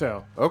shop's for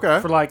sale Okay.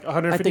 for like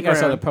 150 I think grand,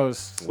 I saw the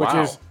post. which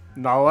Wow. is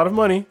not a lot of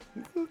money.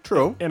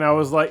 True. And I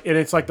was like, and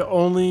it's like the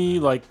only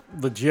like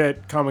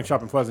legit comic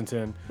shop in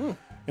Pleasanton.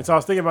 And so I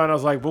was thinking about it, and I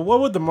was like, but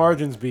what would the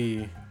margins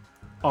be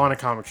on a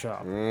comic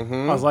shop.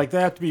 I was like, they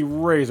have to be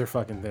razor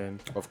fucking thin.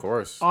 Of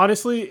course.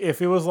 Honestly,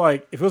 if it was a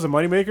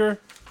moneymaker,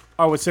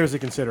 I would seriously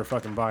consider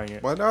fucking buying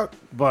it. Why not?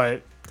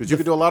 But Because you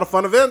can do a lot of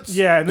fun events.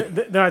 yeah, and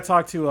then I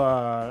talked to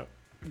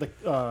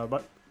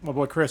my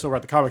boy Chris over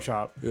at the comic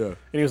shop. Yeah. And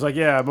he was like,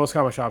 yeah, most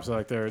comic shops are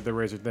like they're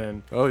razor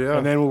thin. Oh, yeah.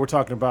 And then we were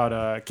talking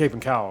about Cape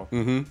and Cowl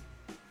and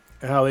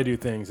how they do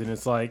things, and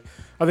it's like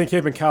I think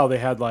Cape and Cowl they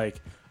had like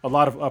a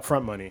lot of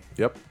upfront money,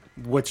 Yep.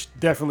 which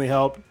definitely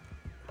helped.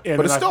 And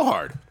But it's then still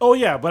hard. Oh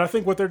yeah, but I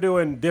think what they're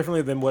doing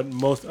differently than what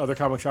most other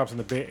comic shops in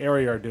the Bay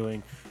Area are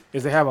doing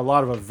is they have a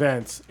lot of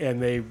events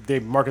and they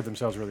market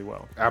themselves really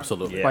well.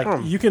 Absolutely. Yeah.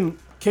 Like you can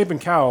Cape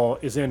and Cowl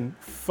is in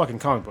fucking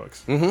comic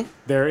books.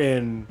 They're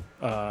in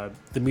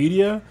the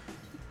media.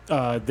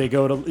 They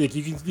go to like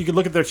you can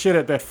look at their shit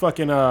at that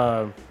fucking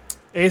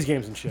A's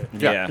games and shit.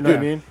 Yeah. You know what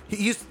I mean?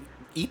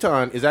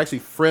 Eton is actually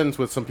friends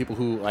with some people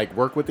who like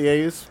work with the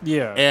A's.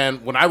 Yeah.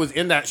 And when I was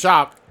in that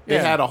shop, they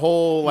Yeah. had a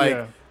whole like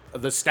Yeah.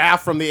 the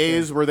staff from the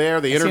A's were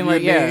there. They I've seen,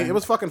 interviewed like, me. It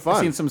was fucking fun.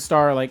 I've seen some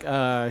star like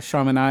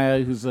Sean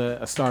Mania, who's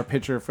a star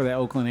pitcher for the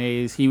Oakland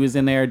A's. He was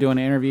in there doing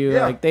an interview.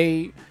 Yeah. Like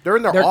They're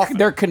in there often.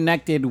 they're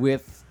connected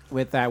with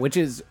that, which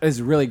is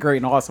really great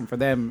and awesome for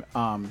them.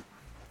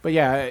 But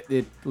yeah,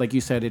 it like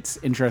you said, it's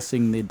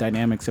interesting the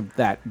dynamics of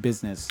that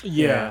business.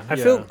 Yeah. I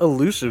feel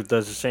Elusive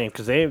does the same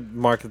because they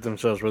market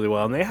themselves really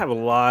well, and they have a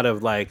lot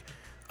of like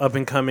up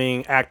and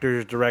coming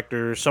actors,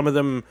 directors. Some of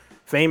them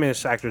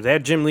famous actors. They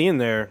had Jim Lee in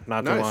there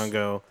not too Nice. long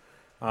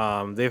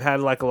ago. They've had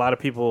like a lot of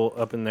people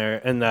up in there,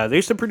 and they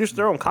used to produce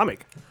their own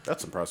comic.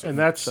 That's impressive. And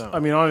that's, I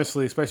mean,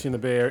 honestly, especially in the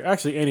Bay Area,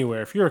 actually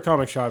anywhere, if you're a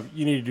comic shop,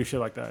 you need to do shit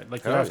like that.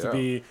 Like, you Hell have to yeah.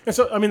 be. And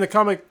so, I mean, the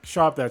comic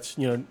shop that's,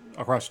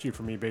 across the street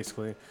from me,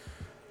 basically,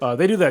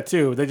 they do that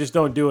too. They just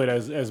don't do it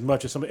as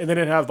much as some. And they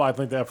didn't have, I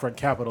think, the upfront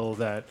capital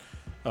that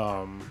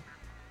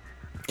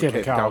Cape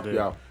and Cowl did.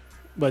 Yeah.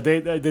 But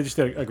they just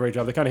did a great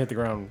job. They kind of hit the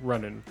ground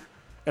running.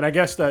 And I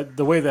guess that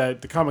the way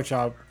that the comic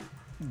shop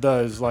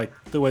does, like,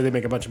 the way they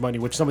make a bunch of money,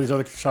 which some of these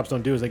other shops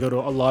don't do, is they go to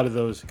a lot of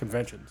those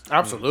conventions.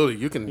 Absolutely.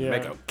 You can Yeah.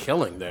 make a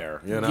killing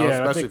there, Yeah, I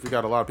especially think- if you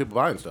got a lot of people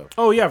buying stuff.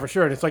 Oh yeah, for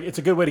sure. And it's like it's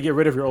a good way to get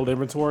rid of your old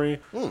inventory,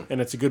 and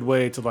it's a good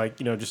way to like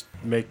just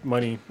make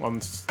money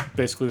on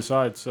basically the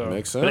side. So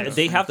Makes But sense.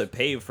 they have to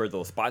pay for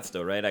those spots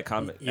though, right? At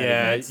comic. at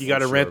Yeah, events. you got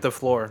to Sure. rent the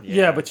floor.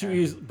 yeah, but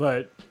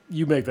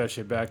you make that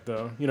shit back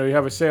though. You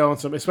have a sale on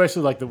some,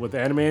 especially like with the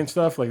anime and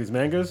stuff, like these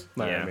mangas.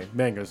 Not Yeah. anime,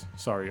 mangas.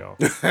 Sorry, y'all.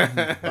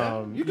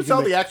 You can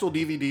sell the actual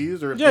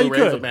DVDs or Yeah, you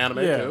Blu-rays could. of anime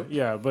Yeah, too.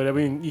 yeah. But I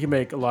mean, you can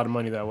make a lot of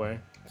money that way.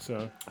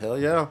 So Hell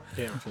yeah.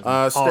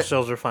 All Sta-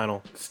 sales are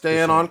final.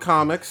 staying on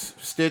comics,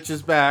 Stitch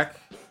is back.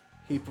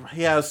 He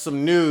has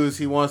some news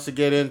he wants to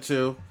get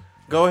into.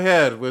 Go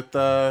ahead with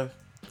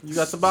you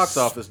got some box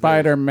office news.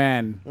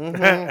 Spider-Man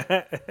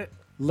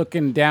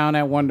looking down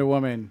at Wonder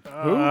Woman.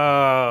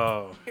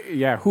 Oh,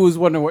 Yeah, who's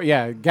Wonder Woman?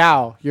 Yeah,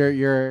 Gal,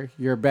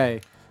 your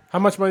bae. how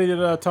much money did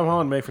Tom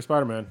Holland make for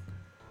Spider-Man?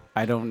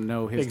 I don't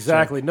know his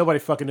Exactly. Nobody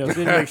fucking knows.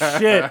 He didn't make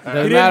shit. He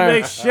didn't matter.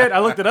 make shit. I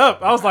looked it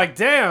up. I was like,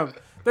 damn.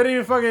 They didn't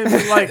even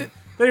fucking like.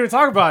 They didn't even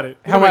talk about it.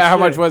 He How didn't make much? How shit.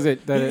 much was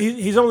it? That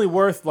He's only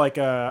worth like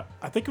I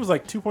think it was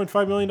like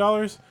 $2.5 million.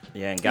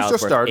 Yeah, and just Gal's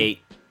worth started.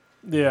 eight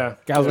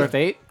Gal's worth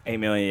 8?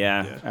 million.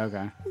 Yeah.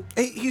 Okay.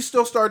 Hey, he's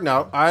still starting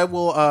out. I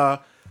will. I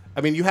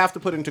mean, you have to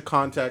put into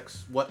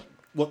context what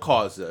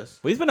caused this.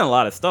 Well, he's been in a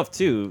lot of stuff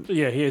too.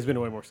 Yeah, he has been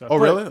doing more stuff. Oh,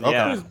 But- really? Okay.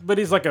 Yeah. But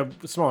he's like a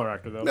smaller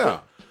actor though. Yeah.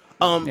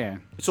 Yeah.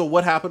 So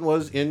what happened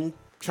was in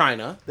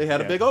China they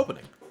had a Yeah. big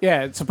opening.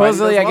 Yeah,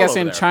 supposedly, does I well guess over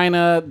in there.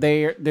 China,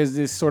 there's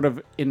this sort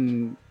of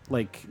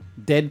like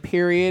dead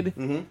period,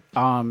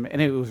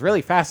 and it was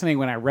really fascinating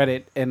when I read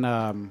it. And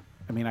I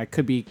mean, I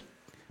could be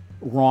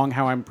wrong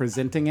how I'm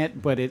presenting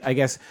it, but I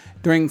guess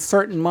during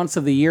certain months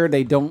of the year,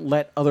 they don't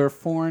let other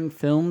foreign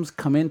films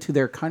come into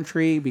their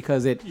country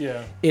because it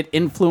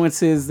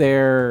influences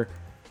their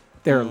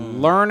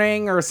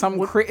learning or some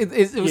it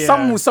was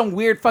Yeah. some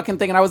weird fucking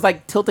thing, and I was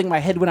like tilting my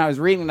head when I was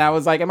reading, and I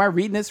was like, "Am I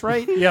reading this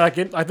right?" Yeah,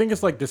 like I think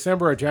it's like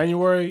December or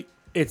January.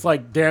 It's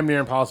like damn near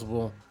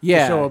impossible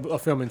Yeah. to show a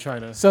film in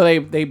China. So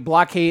they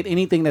blockade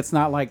anything that's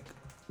not like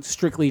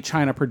strictly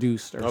China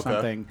produced or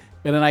something.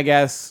 And then I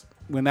guess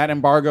when that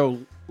embargo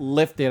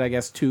lifted, I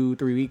guess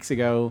 2-3 weeks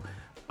ago,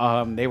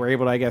 they were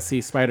able to, I guess,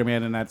 see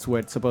Spider-Man, and that's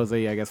what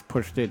supposedly, I guess,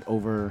 pushed it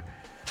over.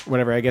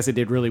 Whatever, I guess it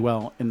did really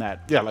well in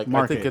that Yeah, like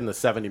market. I think in the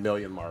 70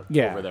 million mark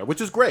Yeah. over there,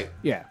 which is great.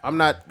 Yeah. I'm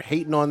not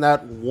hating on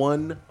that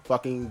one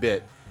fucking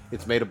bit.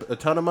 It's made a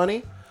ton of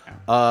money.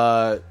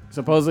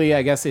 Supposedly,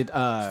 I guess it Still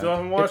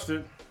haven't watched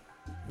it.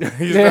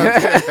 He's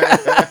not-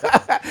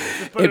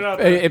 Just put it out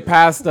there. it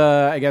passed,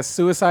 I guess,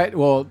 Suicide.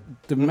 Well,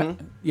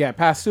 yeah,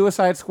 passed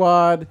Suicide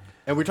Squad.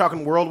 and we're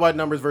talking worldwide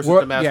numbers versus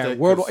Wor- domestic.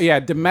 yeah,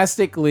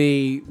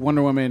 domestically,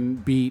 Wonder Woman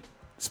beat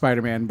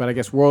Spider-Man, but I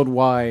guess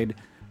worldwide,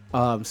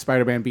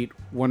 Spider-Man beat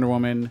Wonder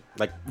Woman.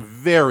 like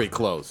very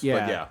close. Yeah.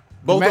 But yeah.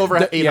 Both over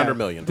Yeah. 800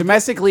 million.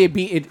 Domestically, it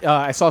beat.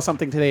 I saw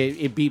something today.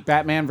 It beat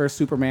Batman vs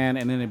Superman,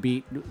 and then it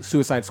beat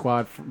Suicide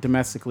Squad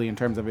domestically in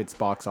terms of its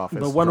box office.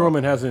 But Wonder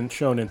Woman hasn't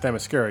shown in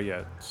Themyscira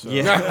yet. So.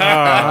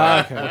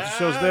 Yeah. It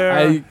shows there.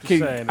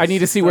 I need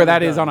to see where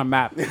that is on a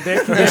map. They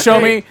Can you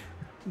show me?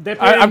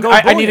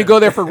 I need to go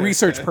there for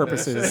research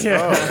purposes.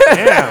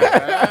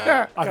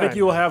 Damn. I think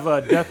you will have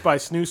Death by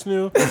Snoo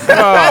Snoo.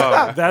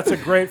 That's a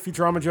great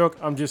Futurama joke.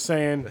 I'm just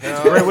saying. It's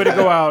a great way to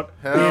go out.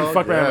 Being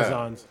fucked by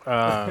Amazons.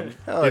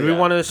 Did we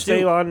want to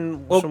stay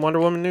on some Wonder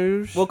Woman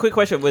news? Well, quick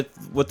question: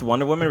 with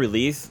Wonder Woman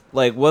release,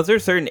 like, was there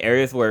certain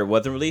areas where it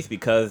wasn't released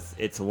because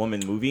it's a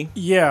woman movie?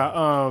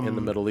 Yeah. In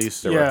the Middle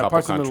East, there were a couple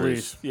parts of the Middle countries.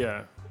 East.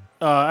 Yeah.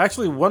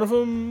 Actually, one of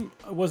them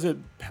was it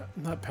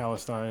not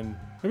Palestine.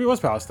 Maybe it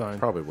was Palestine.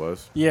 Probably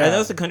was. Yeah. I know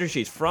it's the country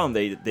she's from.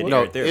 They did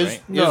No, it there, is-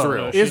 right? No,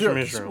 Israel. no, She's Israel.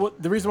 from Israel. Well,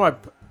 the reason why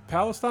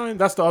Palestine,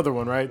 that's the other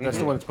one, right? That's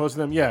the one that's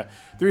posted them. Yeah.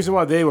 The reason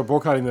why they were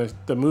boycotting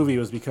the movie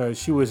was because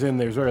she was in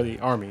the Israeli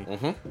army,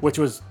 which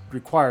was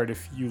required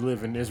if you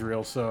live in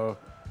Israel. So,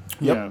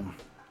 yeah.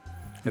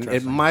 And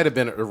it might have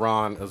been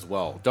Iran as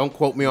well. Don't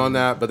quote me on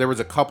that, but there was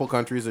a couple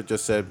countries that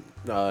just said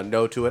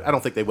no to it. I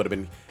don't think they would have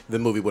been. The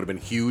movie would have been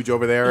huge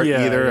over there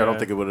Yeah, either. I yeah. don't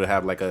think it would have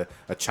had like a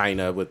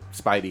China with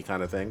Spidey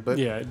kind of thing. But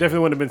Yeah, it definitely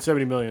wouldn't have been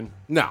 70 million.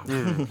 no,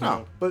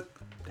 no. But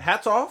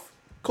hats off,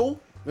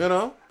 cool. You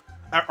know,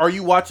 are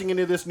you watching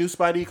any of this new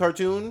Spidey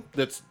cartoon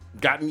that's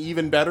gotten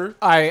even better?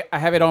 I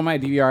have it on my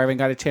DVR. I haven't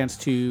got a chance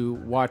to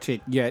watch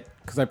it yet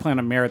because I plan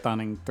on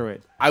marathoning through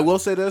it. I will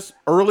say this: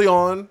 early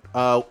on,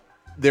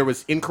 there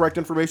was incorrect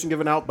information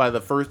given out by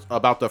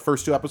about the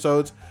first two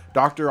episodes.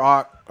 Dr.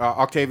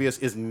 Octavius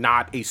is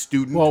not a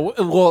student.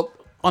 Well,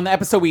 on the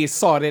episode we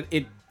saw it,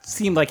 it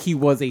seemed like he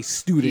was a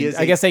student. He is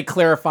I guess they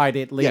clarified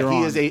it later on.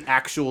 he is a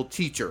actual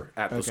teacher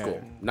at the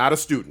school, not a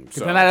student.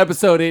 So In that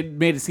episode, it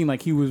made it seem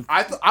like he was.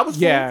 I was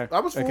Yeah. fooled. I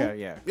was fooled. Okay,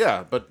 yeah.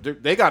 Yeah, but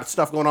they got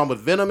stuff going on with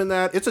Venom in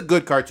that. It's a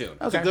good cartoon.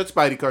 It's a Okay. good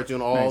Spidey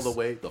cartoon all Nice. the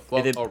way the fuck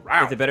Is it,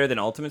 around. is it better than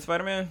Ultimate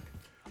Spider-Man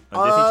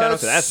on Disney Channel?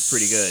 Because that's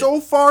pretty good.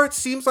 So far, it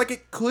seems like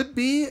it could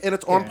be, and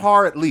it's on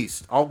par at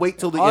least. I'll wait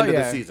till the end of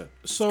the season.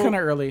 So, Kind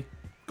of early.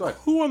 Go ahead.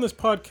 who on this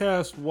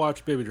podcast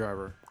watched Baby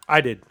Driver? I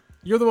did.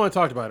 You're the one that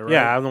talked about it, right?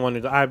 Yeah, I'm the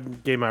one I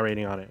gave my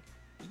rating on it.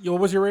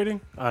 What was your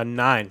rating?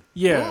 9.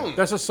 Yeah,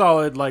 that's a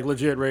solid, like,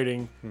 legit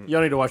rating.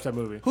 Y'all need to watch that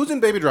movie. Who's in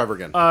Baby Driver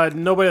again?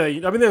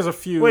 Nobody. I mean, there's a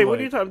few. Wait, like, what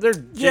are you talking? They're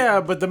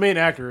Yeah, but the main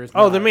actor is.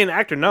 Oh, not. the main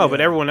actor, no,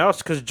 but everyone else,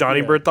 because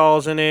Johnny Yeah.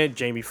 Berthal's in it,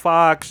 Jamie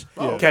Foxx,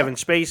 Oh, Kevin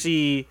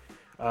Spacey.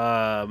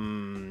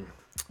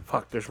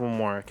 Fuck, there's one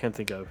more I can't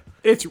think of.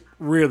 It's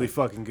really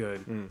fucking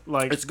good.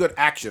 Like, It's good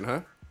action,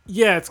 huh?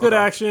 yeah, it's good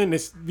action.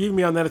 It's even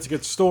beyond that, it's a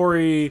good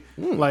story.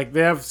 Like,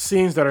 they have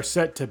scenes that are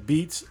set to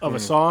beats of a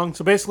song.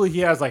 So basically, he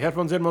has like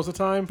headphones in most of the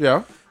time.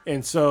 Yeah.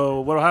 And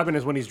so what'll happen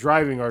is when he's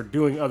driving or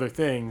doing other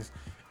things,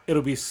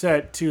 it'll be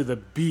set to the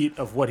beat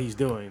of what he's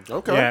doing.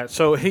 Okay. Yeah,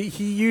 so he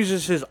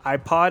uses his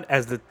iPod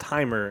as the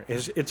timer.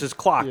 It's his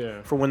clock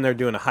Yeah. for when they're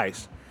doing a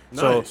heist.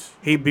 Nice.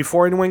 So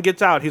before anyone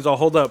gets out, he's all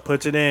hold up,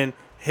 puts it in,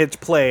 hits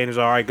play, and he's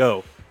all right,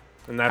 go.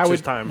 And that's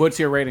his time. What's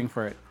your rating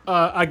for it?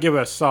 I give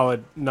it a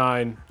solid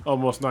 9,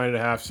 almost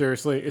 9.5.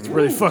 Seriously, it's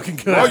really fucking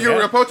good. Oh,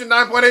 you're approaching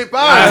 9.85.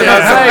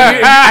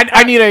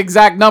 I need an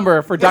exact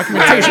number for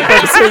documentation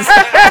purposes.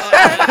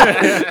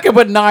 You can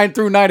put 9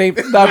 through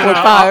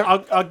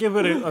 9.5. I'll give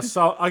it a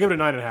solid. I'll give it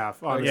a 9.5.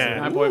 Honestly.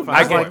 Yeah. 9.5.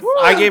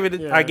 I gave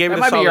it. I gave it. That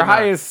a might be solid your 9.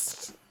 highest.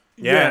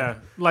 Yeah.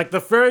 Like the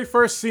very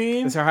first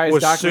scene It's your highest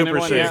Was documented super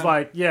one. sick. is Yeah.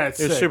 like, yeah, it's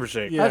It's sick. super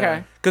sick. Yeah.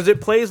 Okay. Because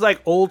it plays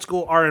like old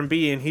school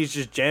R&B, and he's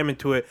just jamming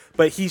to it.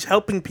 But he's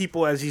helping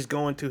people as he's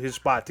going to his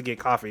spot to get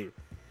coffee.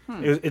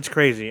 It's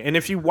crazy. And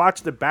if you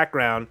watch the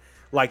background,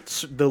 like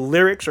the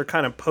lyrics are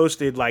kind of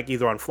posted like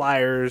either on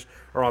flyers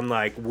or on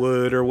like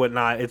wood or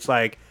whatnot. It's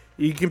like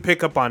you can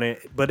pick up on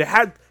it. But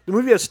the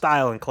movie has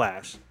style and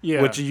class,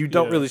 Yeah, which you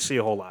don't yeah. really see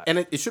a whole lot. And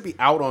it should be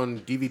out on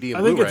DVD and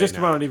I think Blu-ray it just now.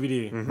 came out on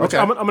DVD. Which Okay.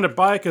 I'm gonna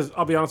buy it because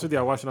I'll be honest with you,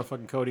 I watched it on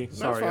fucking Cody.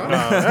 Sorry,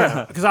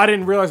 fine. because I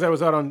didn't realize that it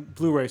was out on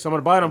Blu-ray, so I'm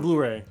gonna buy it on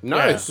Blu-ray.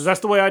 Nice. Because that's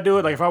the way I do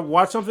it. Like if I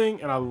watch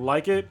something and I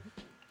like it,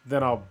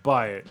 then I'll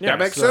buy it. That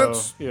makes So,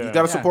 sense. Yeah. You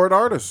got to support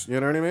artists. You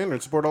know what I mean?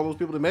 And support all those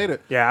people that made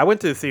it. Yeah, I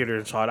went to the theater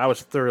and saw it. I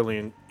was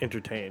thoroughly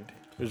entertained.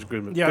 It was a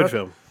good Yeah, good that-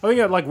 film. I think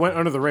it like went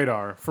under the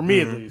radar for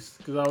me at least.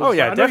 'Cause I was, Oh,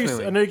 yeah, I know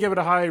definitely. I know you gave it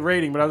a high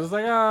rating, but I was just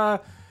like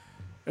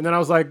and then I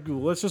was like,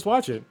 let's just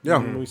watch it. Yeah.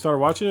 And we started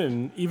watching it,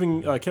 and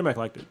even Kemek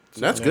liked it.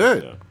 So, That's yeah,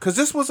 good. yeah. Because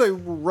this was a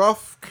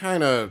rough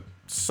kind of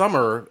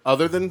summer,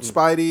 other than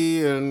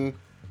Spidey and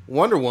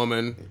Wonder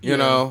Woman, you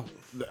know,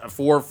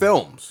 for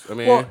films. I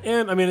mean, Well,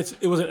 and I mean,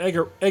 it was an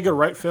Edgar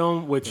Wright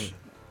film, which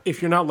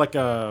if you're not like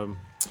a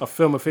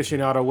film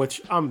aficionado,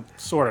 which I'm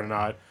sort of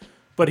not,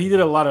 but he did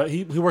a lot of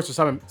he works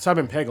with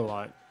Simon Pegg a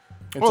lot,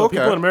 and so okay.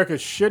 people in America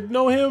should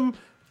know him,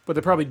 but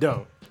they probably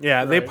don't.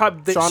 Yeah, they Right.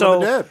 probably Shaun of so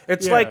the Dead.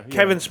 it's Yeah, like yeah.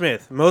 Kevin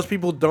Smith. Most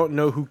people don't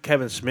know who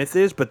Kevin Smith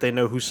is, but they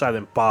know who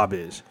Silent Bob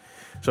is.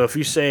 So if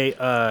you say,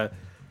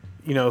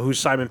 who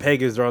Simon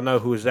Pegg is, they'll know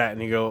who is that,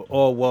 and you go,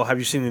 oh well, have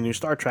you seen the new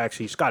Star Trek?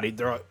 See Scotty.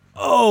 They're like,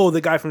 oh,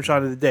 the guy from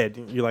Shaun of the Dead.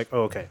 You're like,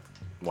 oh okay.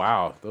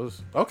 Wow,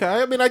 those. Okay,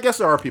 I mean, I guess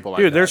there are people like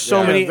Dude, that. there's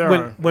so Yeah. many. there When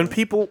are. when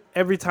people,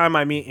 every time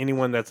I meet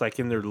anyone that's like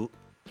in their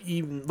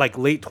even like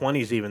late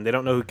 20s, even they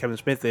don't know who Kevin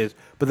Smith is,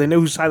 but they know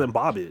who Silent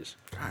Bob is.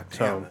 God damn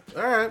So- it.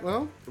 All right,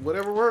 well,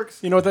 whatever works.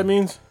 You know what that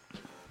means?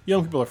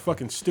 Young people are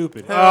fucking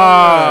stupid.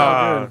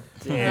 Ah,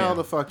 Hell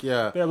the fuck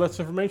yeah. Yeah, less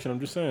information. I'm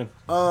just saying.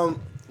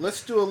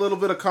 Let's do a little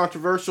bit of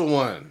controversial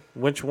one.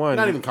 which one?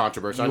 Not even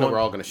controversial. I know want- we're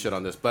all going to shit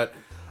on this, but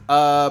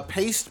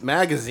Paste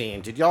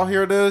Magazine. Did y'all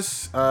hear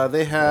this?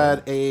 They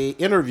had a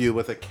interview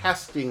with a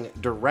casting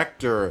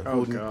director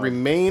who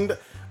remained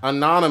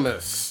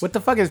anonymous. What the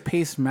fuck is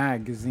Paste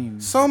Magazine?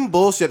 Some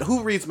bullshit.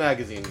 Who reads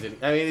magazines?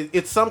 I mean,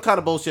 it's some kind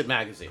of bullshit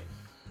magazine.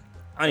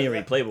 I don't even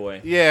read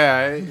Playboy.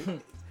 Yeah.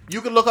 You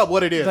can look up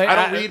what it is. Like, I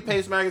don't I- read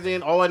Paste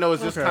Magazine. All I know is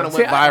this Okay. kind of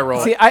went See,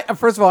 viral.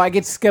 First of all, I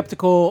get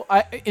skeptical.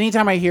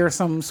 Anytime I hear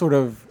some sort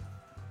of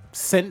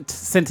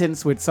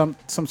sentence with some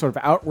sort of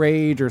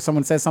outrage or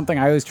someone says something,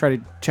 I always try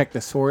to check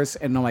the source,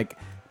 and I'm like,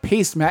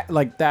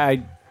 like that.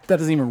 That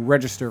doesn't even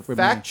register with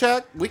Fact me.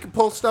 check. We can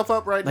pull stuff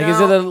up right Like, now. is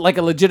it like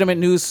a legitimate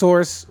news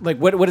source? Like,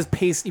 what does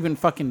Paste even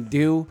fucking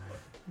do?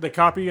 They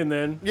copy and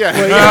then. Yeah.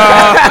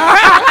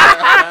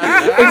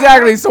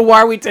 Exactly. So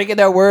why are we taking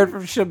that word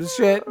from some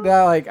shit?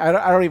 No, like I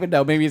don't even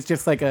know. Maybe it's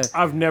just like a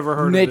I've never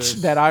heard niche of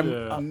this. that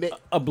I'm Yeah.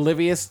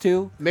 oblivious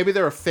to. Maybe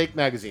they're a fake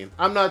magazine.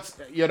 I'm not.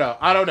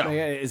 I don't know.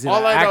 Is it All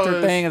an I know actor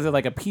is thing? Is it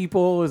like a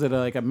People? Is it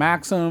like a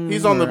Maxim?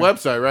 He's on the Or-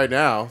 website right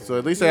now, so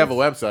at least they have a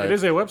website. It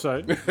is a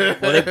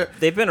website. Well,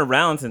 they've been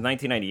around since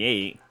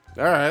 1998.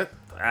 All right.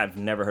 I've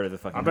never heard of the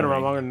fucking. I've been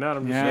around company. longer than that.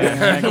 I'm just Yeah, saying.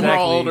 yeah, exactly. We're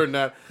all older than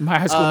that. My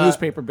high school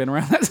newspaper been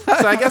around that time.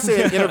 So I guess they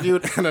had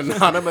interviewed an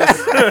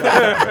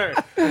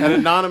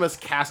anonymous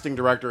casting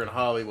director in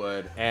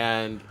Hollywood,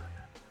 and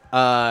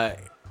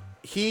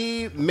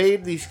he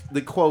made the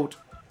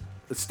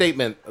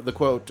statement,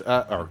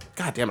 or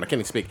God damn it, I can't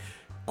even speak.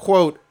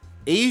 Quote: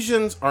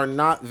 Asians are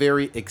not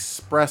very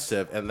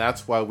expressive, and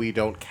that's why we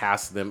don't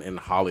cast them in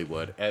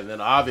Hollywood. And then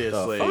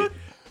obviously,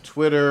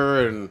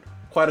 Twitter and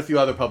quite a few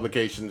other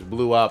publications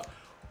blew up.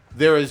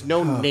 There is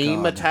no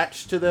name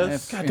attached to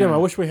this. That's- Damn, I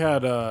wish we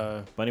had.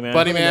 Bunny Man.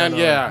 Bunny Man,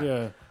 yeah.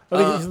 Yeah. I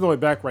think he's on the way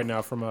back right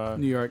now from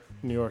New York.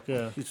 New York.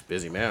 Yeah. He's a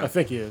busy man. I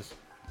think he is.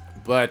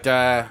 But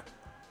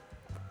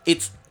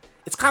it's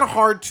kind of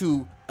hard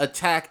to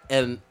attack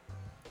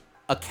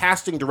a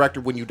casting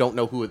director when you don't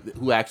know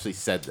who actually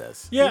said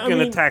this. Yeah, You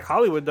can attack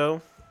Hollywood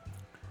though.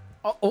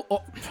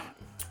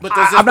 But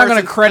I'm not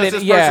gonna credit-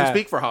 Does this yeah. person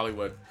speak for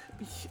Hollywood?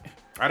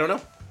 I don't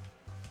know.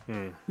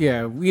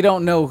 Yeah, we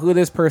don't know who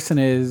this person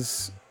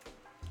is,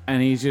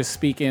 and he's just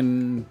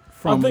speaking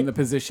from think- the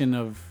position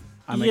of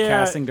I'm a Yeah.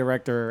 casting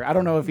director. I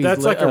don't know if he's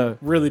That's like a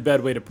really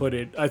bad way to put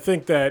it. I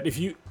think that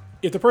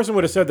if the person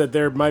would have said that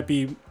there might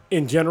be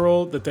in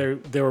general that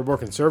they were more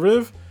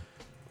conservative,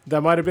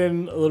 that might have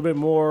been a little bit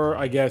more,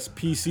 I guess,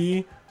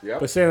 PC. Yep.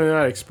 But saying they're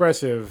not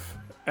expressive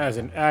as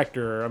an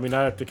actor, I mean,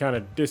 I have to kind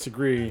of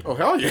disagree. Oh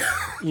hell yeah!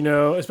 You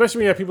know, especially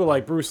when you have people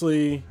like Bruce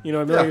Lee. You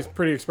know, I mean, Yeah. he's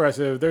pretty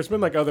expressive. There's been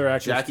like other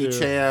actors Jackie too.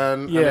 Chan. I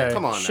mean, Yeah.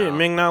 come on Shit, now.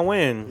 Ming Na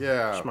Wen.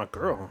 Yeah. That's my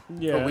girl.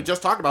 Yeah, But we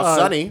just talked about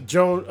Sunny. not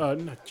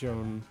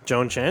Joan.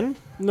 Joan Chen.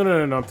 No.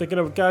 I'm thinking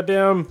of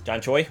goddamn.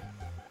 John Choi.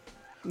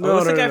 No,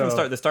 What's no, the guy no, from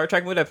no. the Star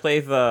Trek movie that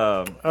plays?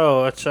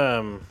 Oh, it's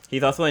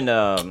He's also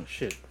in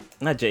shit.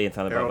 not Jay and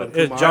Silent Bob, Harold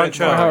but and It's John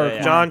Cho. Howard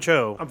Kumar. John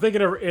Cho. I'm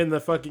thinking of in the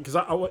fucking because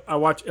I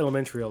watch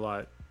Elementary a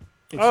lot.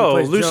 And she Oh,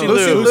 plays Lucy Joan.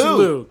 Liu. Lucy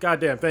Liu.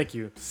 Goddamn, thank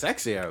you.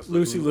 Sexy ass.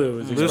 Lucy Liu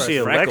is Lucy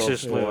expressive.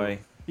 Alexis Freckles, Liu. boy.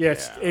 Yeah,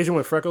 it's Asian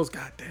with freckles.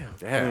 Goddamn.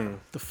 Yeah.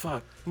 The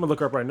fuck. I'm gonna look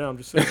her up right now. I'm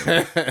just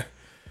saying.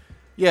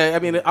 Yeah, I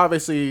mean,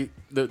 obviously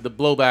the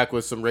blowback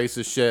was some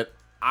racist shit.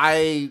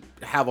 I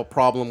have a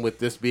problem with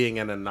this being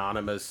an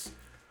anonymous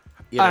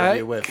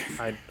interview with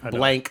I don't.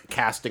 blank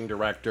casting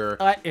director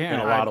yeah, in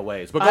a lot of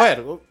ways. But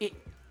go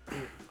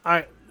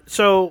ahead.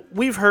 So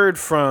we've heard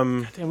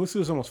from. Damn, Lucy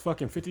was almost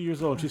fucking 50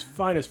 years old. She's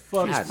fine as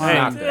fuck. God, fine.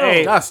 stop that.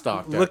 Hey, Just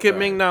stop that Look at crap.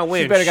 Ming Na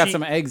Wen. She better got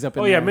some eggs up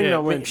in Oh, yeah, there. Ming Na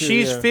Wen. too,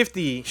 She's yeah.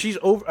 50. She's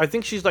over. I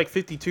think she's like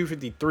 52,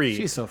 53.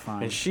 She's so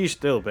fine. And she's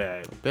still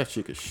bad. Bet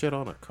she could shit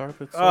on a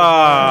carpet.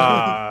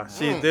 Ah,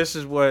 see, this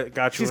is what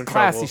got you She's in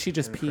classy. trouble. She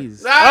just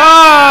pees.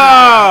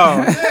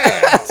 Oh,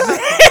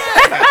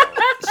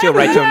 she'll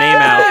write your name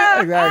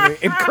out. Exactly.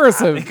 In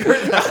cursive.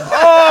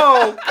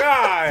 oh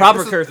God!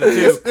 Proper cursive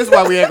too. This is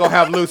why we ain't gonna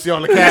have Lucy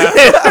on the cast.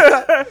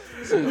 Like,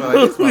 these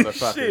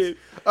motherfuckers. Shit.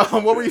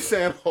 What were you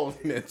saying, Holy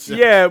Ninja?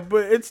 Yeah,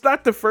 but it's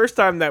not the first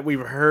time that we've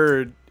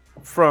heard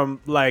from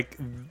like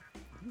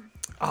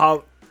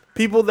how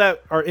people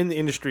that are in the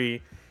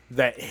industry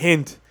that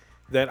hint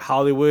that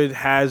Hollywood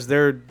has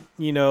their,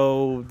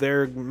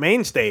 their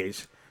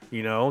mainstays.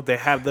 They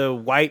have the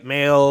white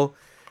male,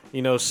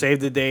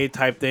 save the day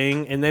type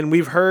thing. And then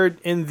we've heard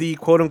in the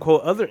quote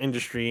unquote other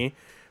industry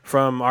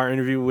from our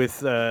interview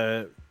with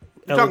Ella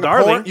Talking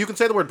Darling. porn? You can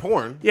say the word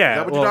porn. Yeah, Is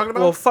that what well, you're talking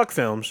about? well, fuck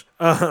films.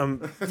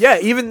 Yeah,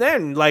 even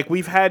then, like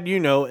we've had,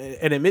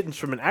 an admittance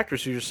from an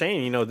actress who's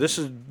saying, this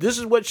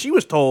is what she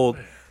was told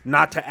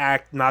not to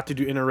act, not to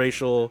do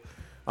interracial.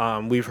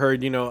 We've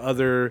heard,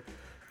 other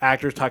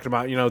actors talking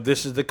about,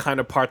 this is the kind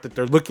of part that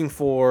they're looking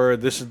for.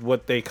 This is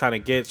what they kind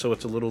of get, so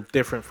it's a little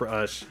different for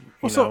us.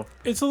 So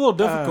it's a little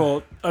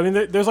difficult. I mean,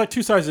 there's like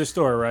two sides of the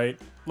story, right?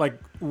 Like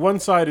one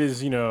side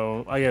is,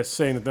 I guess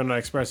saying that they're not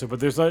expressive, but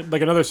there's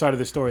like another side of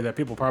the story that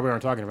people probably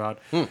aren't talking about.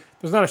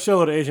 There's not a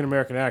shitload of Asian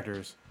American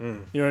actors. You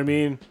know what I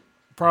mean?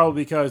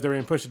 Probably because they're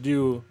being pushed to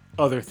do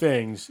other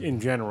things in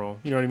general.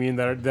 You know what I mean?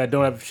 That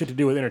don't have shit to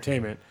do with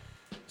entertainment.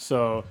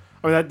 So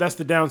I mean, that's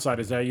the downside,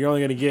 is that you're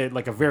only going to get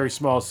like a very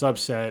small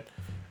subset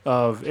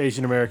of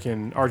Asian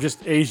American or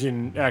just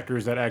Asian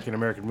actors that act in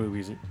American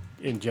movies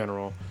in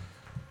general,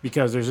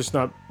 because there's just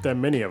not that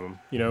many of them,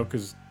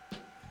 because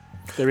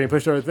they're being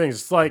pushed to other things.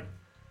 It's like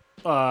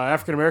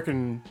African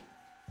American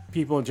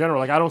people in general.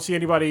 Like I don't see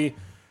like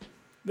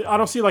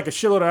a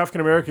shitload of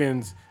African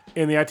Americans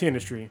in the IT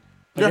industry.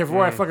 Like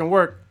everywhere I fucking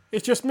work,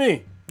 it's just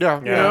me. Yeah.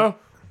 You know?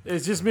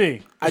 It's just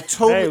me. I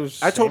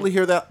totally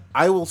hear that.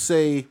 I will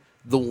say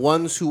the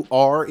ones who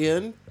are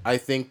in, I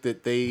think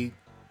that they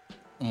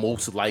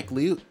most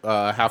likely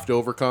have to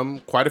overcome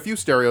quite a few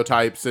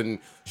stereotypes and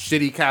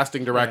shitty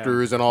casting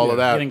directors and all of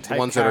that. Getting The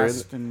ones that are in.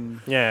 typecast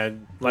and Yeah,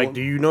 like,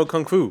 do you know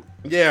Kung Fu?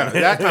 Yeah,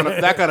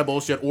 that kind of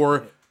bullshit.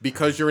 Or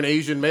because you're an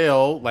Asian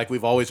male, like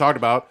we've always talked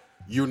about,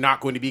 you're not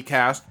going to be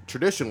cast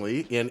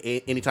traditionally in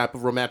any type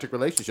of romantic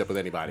relationship with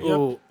anybody.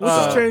 Oh, Which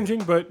is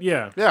changing, but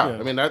yeah.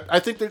 I mean, I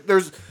think that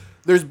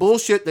there's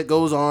bullshit that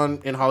goes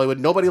on in Hollywood.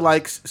 Nobody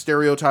likes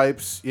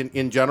stereotypes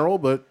in general,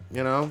 but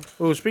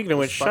Oh, speaking of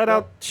which, shout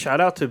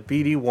out to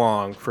B.D.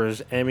 Wong for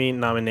his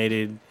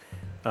Emmy-nominated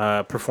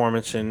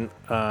performance in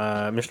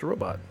Mr.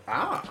 Robot.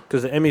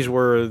 Because the Emmys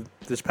were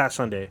this past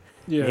Sunday.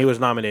 Yeah. And he was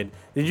nominated.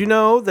 Did you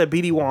know that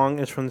B.D. Wong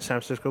is from the San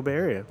Francisco Bay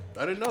Area?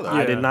 I didn't know that.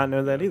 I did not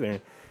know that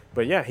either.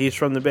 But yeah, he's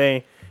from the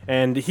Bay.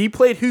 And he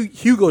played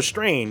Hugo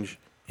Strange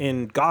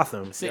in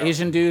Gotham. the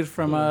Asian dude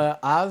from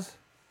Oz.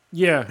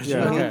 Yeah.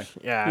 Okay.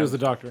 Yeah. He was the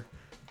doctor.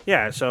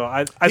 Yeah, so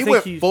I He think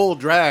went he's... full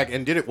drag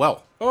and did it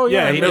well. Oh,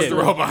 yeah. Yeah, he did.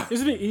 Mr. Robot.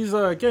 Isn't he? He's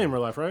gay in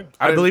real life, right?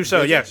 I believe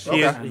so, Is he? yes.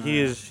 Okay. He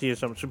is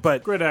something.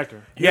 But Great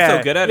actor. He's yeah,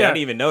 so good at it, yeah. I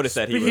didn't even notice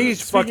that he was.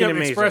 he's Speaking fucking of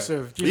amazing.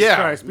 expressive, Jesus Yeah.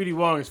 Christ, B.D.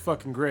 Wong is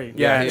fucking great.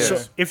 Yeah, he So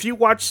is. if you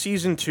watch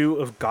season 2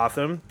 of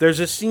Gotham,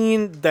 there's a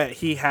scene that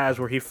he has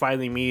where he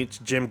finally meets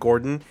Jim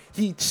Gordon.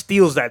 He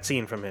steals that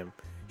scene from him.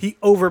 He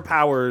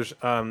overpowers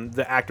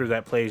the actor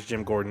that plays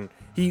Jim Gordon.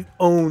 He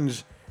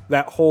owns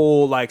that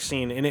whole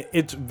scene, and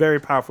it's very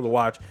powerful to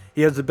watch.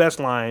 He has the best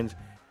lines.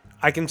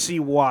 I can see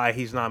why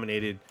he's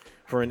nominated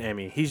for an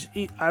Emmy.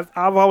 I've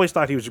always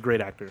thought he was a great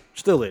actor.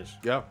 Still is.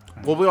 Yeah.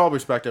 Well, we all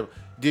respect him.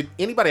 Did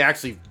anybody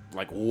actually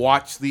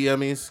watch the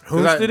Emmys? 'Cause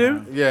Who's to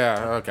do?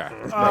 Yeah. Okay.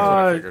 That's what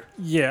I figured.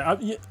 Yeah,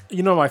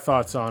 you know my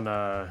thoughts on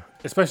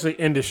especially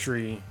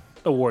industry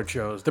award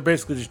shows. They're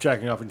basically just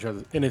jacking off each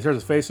other in each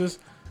other's faces,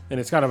 and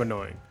it's kind of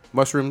annoying.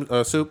 Mushroom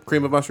soup,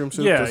 cream of mushroom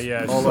soup. Yeah, just yeah.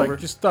 all Just, over.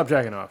 just stop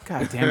jacking off.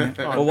 God damn it!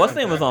 Well, what's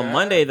name was on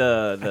Monday?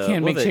 The Can't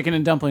what make was it? chicken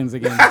and dumplings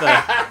again.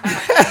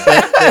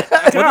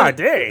 God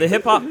dang. The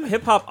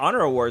hip hop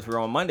honor awards were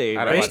on Monday.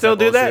 I don't Right? They like still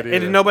that do that, bullshit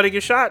either. and nobody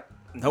get shot.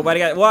 Nobody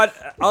got. Well,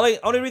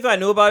 only reason I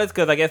knew about it is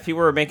because I guess people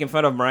were making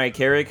fun of Mariah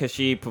Carey because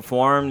she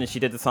performed and she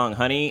did the song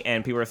 "Honey,"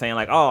 and people were saying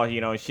oh,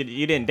 you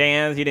didn't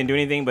dance, you didn't do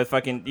anything, but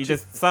fucking you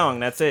just sung.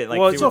 That's it.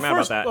 Well, people were so mad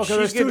about that. okay, She's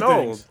there's two getting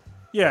things. old.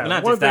 Yeah, Well,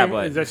 not one just that, thing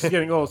but- is that she's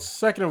getting old.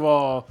 Second of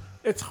all,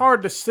 it's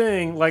hard to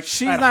sing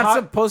She's at not high-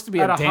 supposed to be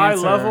a at a high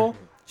dancer. level.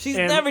 She's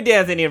and- never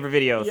danced any of her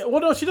videos. Yeah,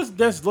 well, no, she just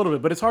dances a little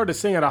bit, but it's hard to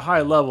sing at a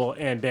high level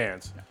and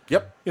dance.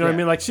 Yep. You know what I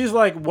mean? Like she's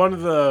like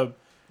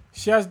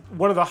she has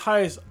one of the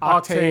highest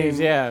Octaves,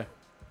 octane yeah.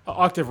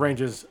 octave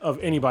ranges of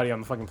anybody on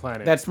the fucking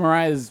planet. That's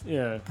Mariah's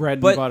yeah. bread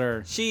and But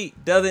butter. she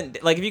doesn't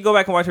if you go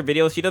back and watch her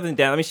videos, she doesn't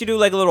dance. I mean, she do a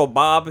little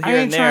bob I here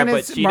ain't and there, trying to but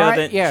s- she Mariah-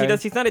 doesn't. yeah.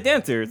 She's not a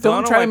dancer. So I Don't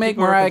don't know try why to make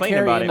people are Mariah complaining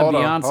Carey about into it.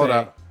 Hold Beyonce.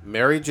 on.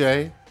 Mary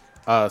J,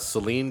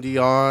 Celine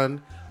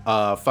Dion,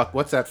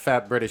 what's that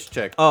fat British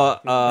chick?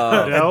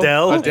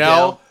 Adele.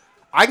 Adele.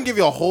 I can give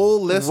you a whole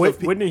list of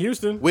people. Whitney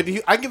Houston.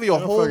 I can give you a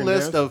whole fucking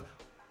list dance. of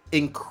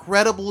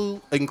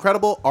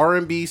incredible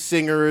R&B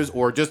singers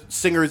or just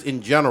singers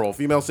in general,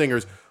 female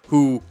singers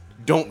who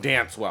don't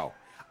dance well.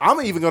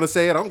 I'm even going to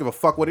say it. I don't give a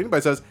fuck what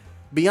anybody says.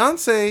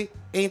 Beyonce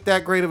ain't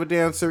that great of a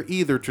dancer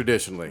either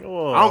traditionally. I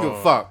don't give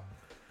a fuck.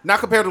 Not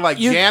compared to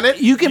Janet.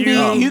 You can be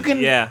Yeah.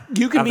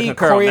 you can I be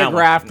concur on that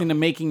one. choreographed into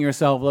making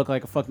yourself look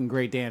like a fucking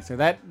great dancer.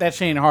 That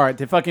shit ain't hard.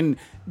 To fucking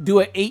do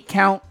an 8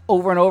 count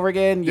over and over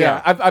again.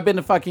 Yeah. Yeah. I've been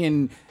to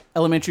fucking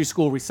elementary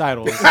school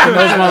recitals. And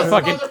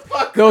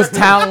those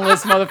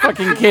talentless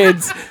motherfucking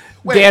kids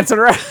dancing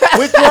around.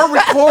 With your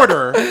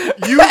recorder,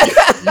 you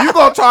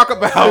gonna talk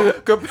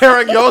about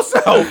comparing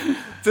yourself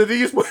to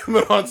these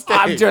women on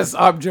stage.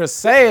 I'm just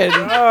saying.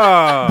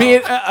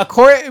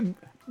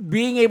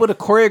 Being able to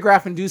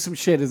choreograph and do some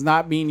shit does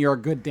not mean you're a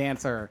good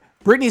dancer.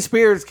 Britney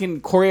Spears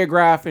can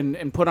choreograph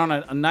and put on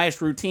a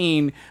nice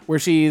routine where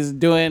she's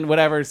doing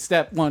whatever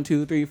step 1,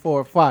 2, 3,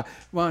 4, 5,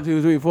 1,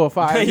 2, 3, 4,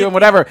 5, doing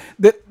whatever.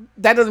 That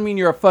doesn't mean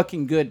you're a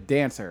fucking good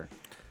dancer.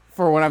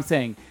 For what I'm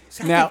saying.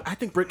 Now, I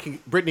think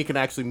Britney can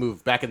actually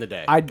move back in the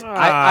day.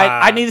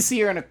 I need to see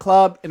her in a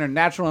club in a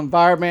natural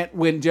environment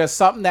when just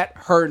something that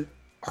her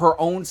her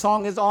own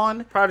song is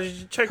on,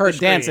 Prodigy, check her the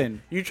screen.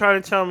 dancing. You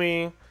trying to tell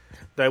me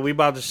that we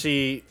about to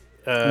see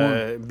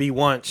Be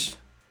Once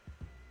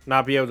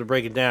not be able to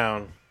break it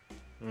down?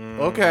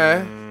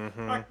 Okay.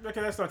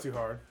 Okay, that's not too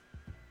hard.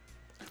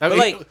 I mean,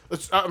 like-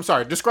 I'm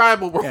sorry. Describe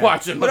what we're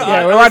watching. But,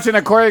 Yeah, we're watching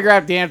a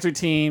choreographed dance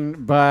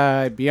routine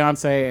by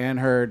Beyonce and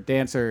her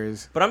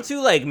dancers. But I'm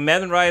too like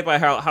mesmerized by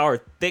how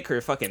her thick her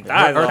fucking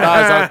thighs her are.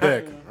 thighs are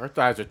thick. Her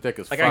thighs are thick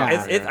as Like fuck.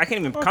 I can't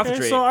even Okay,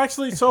 concentrate. so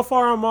actually, so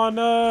far I'm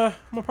on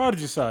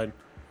Prodigy side.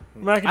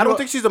 I don't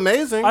think she's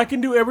amazing. I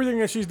can do everything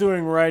that she's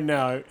doing right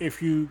now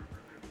if you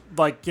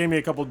like gave me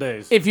a couple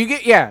days. If you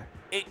get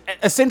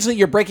essentially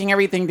you're breaking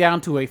everything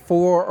down to a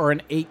 4 or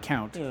an 8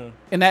 count,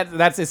 and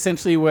that's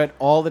essentially what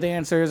all the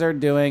dancers are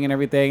doing and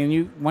everything.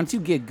 And once you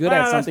get good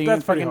at something, you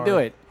can pretty fucking hard. do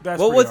it. That's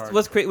Well, pretty hard.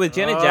 what's great with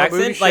Janet booty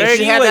Jackson? shake. Like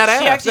She had that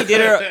she ass. actually did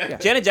her.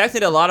 Janet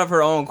Jackson did a lot of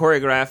her own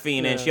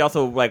choreographing, and she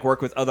also like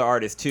worked with other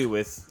artists too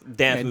with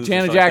dance And moves.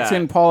 Janet and stuff like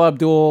Jackson, that. Paul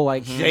Abdul,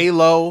 like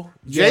J-Lo.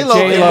 Yeah, J-Lo.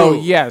 J-Lo, can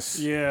move. yes,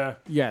 Yeah.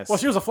 yes. Well,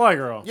 she was a fly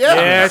girl. Yeah,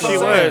 Yeah, that's what she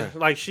I'm was. saying.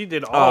 Like she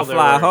did all the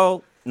Fly work.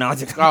 hoe. No, I'm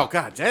just, Oh,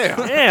 god damn.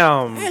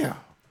 Damn. Damn.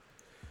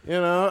 You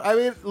know, I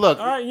mean, look,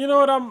 All right, you know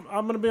what? I'm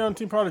gonna be on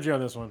Team Prodigy on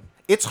this one.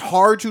 it's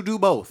hard to do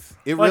both.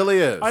 It Like, really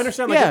is. I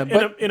understand. Like, Yeah, in,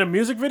 but- in a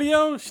music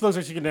video, she looks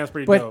like she can dance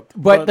pretty But- dope.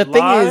 but the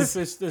thing live, is-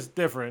 it's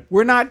different.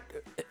 We're not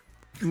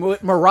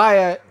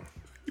Mariah.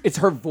 It's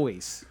her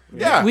voice.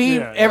 Yeah.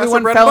 Yeah.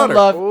 Everyone That's her bread fell and in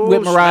love Ooh,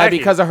 with Mariah smack it.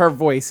 because of her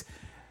voice.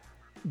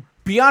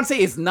 Beyonce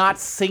is not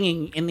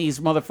singing in these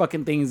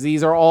motherfucking things.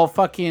 These are all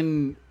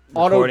fucking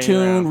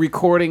auto-tune around.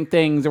 recording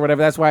things or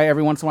whatever. That's why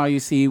every once in a while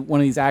you see one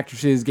of these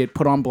actresses get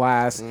put on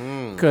blast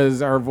because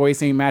her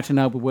voice ain't matching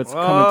up with what's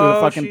coming through the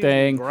Oh, fucking she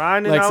thing.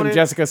 grinding Like on some it.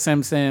 Jessica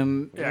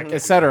Simpson,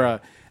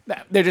 etc.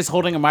 They're just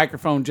holding a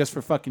microphone just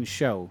for fucking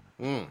show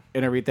and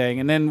everything.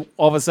 And then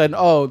all of a sudden,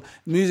 oh,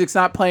 music's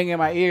not playing in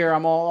my ear.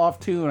 I'm all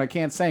off tune. I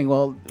can't sing.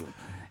 Well,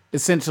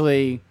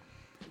 essentially,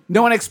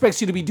 no one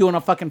expects you to be doing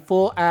a fucking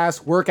full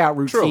ass workout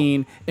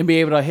routine and be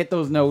able to hit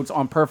those notes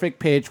on perfect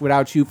pitch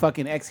without you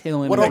fucking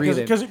exhaling and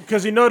breathing.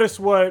 Because you notice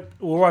what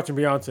we're watching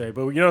Beyonce,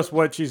 but you notice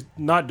what she's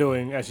not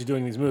doing as she's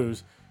doing these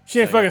moves. She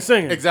ain't fucking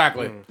singing.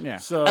 Exactly. Yeah.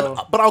 So,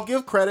 But I'll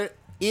give credit.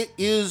 It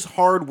is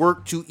hard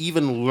work to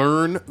even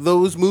learn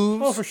those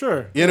moves. oh, for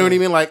sure. You know what I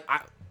mean? Like,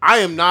 I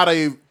am not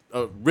a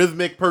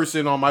rhythmic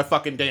person on my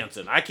fucking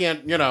dancing. I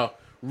can't,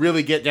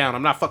 really get down.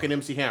 I'm not fucking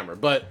MC Hammer.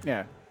 But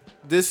Yeah.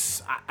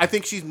 I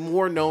think she's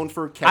more known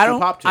for catching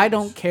pop tunes. I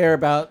don't care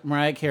about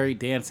Mariah Carey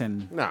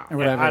dancing. No. or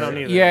whatever. I don't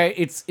either. Yeah,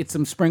 it's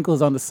some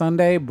sprinkles on the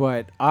Sunday,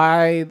 but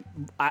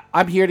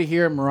I'm here to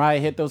hear Mariah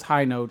hit those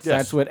high notes. Yes.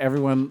 That's what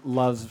everyone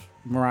loves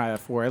Mariah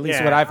for. At least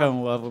Yeah. what I fell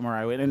in love with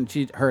Mariah with,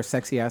 and her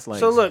sexy ass legs.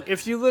 So look,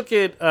 if you look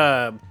at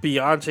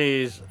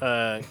Beyonce's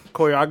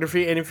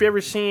choreography, and if you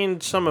ever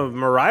seen some of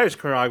Mariah's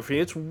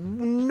choreography, it's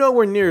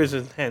nowhere near as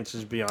intense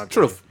as Beyonce.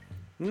 Truth.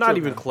 Not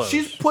even close.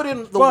 She's put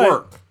in the But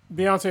work.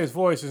 Beyonce's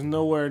voice is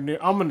nowhere near.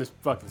 I'm gonna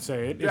fucking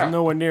say it. Yeah. It's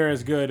nowhere near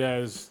as good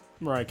as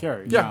Mariah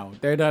Carey. No,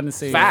 they're done to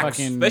see Facts.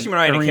 fucking especially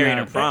Mariah arena. Carey in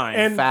her prime.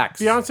 And Facts.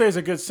 Beyonce is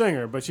a good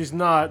singer, but she's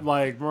not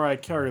like Mariah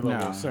Carey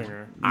level No.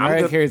 singer.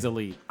 Mariah good- Carey's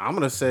elite. I'm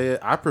going to say it.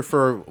 I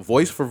prefer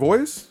voice for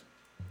voice.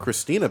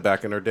 Christina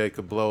back in her day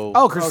could blow.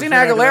 Oh, Christina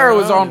Christina Aguilera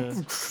was Aguilera,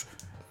 on.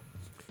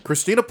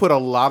 Christina put a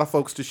lot of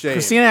folks to shame.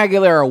 Christina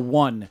Aguilera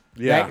won.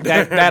 Yeah.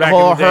 that Back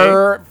whole in the day.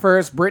 her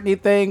first Britney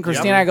thing.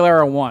 Christina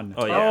Aguilera won.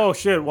 oh yeah. Oh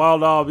shit,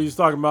 Wild Dog. He's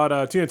talking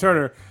about Tina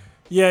Turner.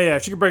 Yeah,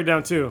 she could break it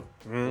down too.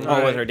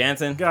 Oh, with her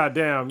dancing. God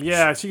damn.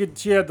 Yeah, she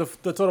had the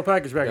total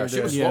package back Yeah, in she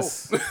the was day.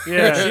 Yes.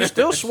 Yeah, She's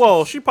still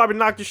swole. She probably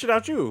knocked the shit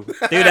out you.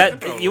 Dude,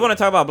 that you want to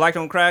talk about Black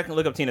Don't Crack?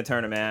 Look up Tina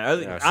Turner, man.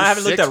 she's I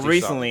haven't looked up 60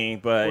 recently,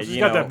 but she's you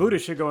got know, that booty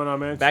shit going on,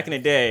 man. back in the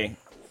day.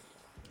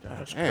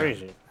 That's Damn.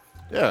 crazy.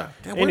 Yeah.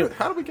 Damn, Anyway.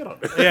 how did we get on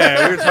this?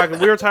 Yeah,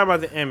 we were talking about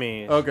the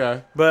Emmys.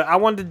 Okay. But I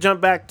wanted to jump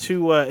back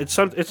to it's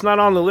not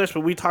on the list,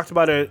 but we talked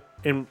about it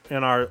in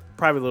our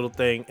private little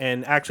thing,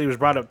 and actually it was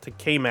brought up to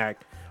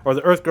K-Mac, or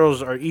the Earth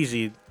Girls Are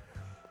Easy.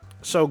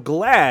 So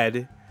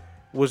GLAAD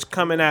was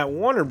coming at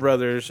Warner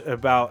Brothers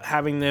about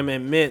having them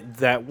admit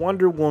that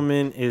Wonder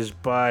Woman is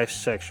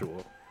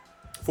bisexual.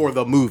 For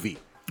the movie.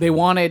 They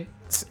wanted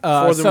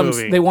For the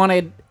movie. They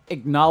wanted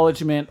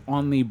acknowledgement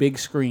on the big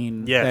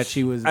screen Yes. that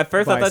she was At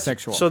first, I thought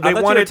bisexual. So I they thought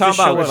you wanted were to talking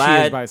show about us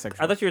she is Glad. bisexual.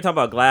 I thought you were talking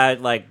about Glad,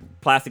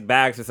 like plastic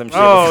bags or some shit.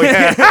 Oh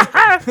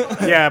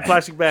yeah, yeah,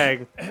 plastic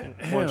bag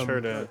wants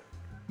her to.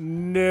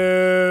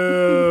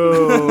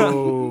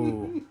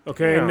 No.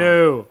 Okay, Yeah.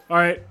 no. All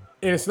right.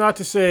 And it's not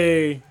to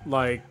say,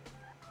 like,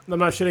 I'm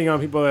not shitting on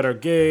people that are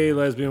gay,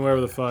 lesbian,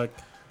 whatever the fuck.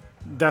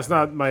 That's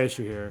not my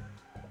issue here.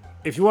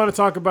 If you want to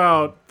talk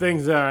about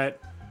things that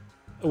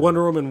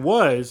Wonder Woman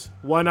was,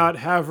 why not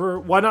have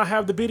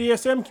the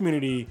BDSM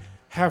community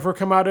have her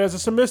come out as a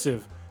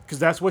submissive? Because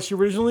that's what she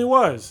originally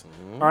was.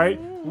 All right.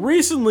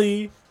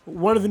 Recently,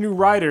 one of the new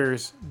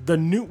writers,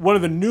 one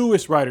of the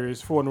newest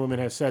writers for Wonder Woman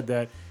has said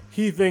that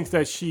he thinks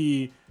that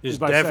she Is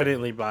bisexual.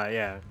 definitely bi,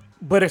 yeah.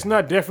 but it's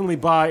not definitely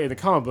bi in the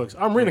comic books.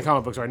 I'm reading the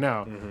comic books right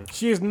now.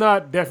 She is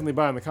not definitely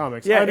bi in the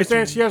comics. Yeah, I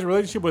understand she has a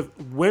relationship with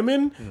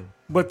women,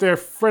 but they're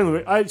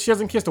friendly. She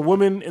hasn't kissed a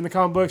woman in the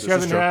comic books. She This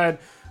is hasn't true. had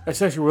a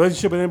sexual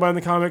relationship with anybody in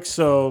the comics.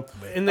 So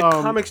In the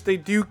comics, they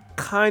do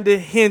kind of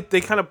hint.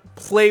 They kind of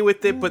play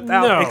with it, but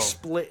No. without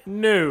explain.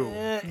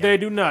 no, they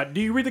do not.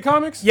 Do you read the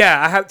comics?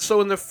 Yeah, I had.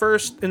 So in the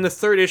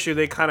third issue,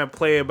 they kind of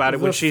play about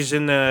it when The- she's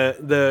in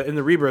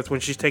the rebirth, when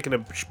she's taking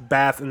a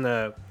bath in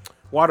the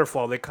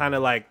waterfall. They kind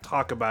of like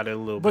talk about it a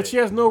little But bit. she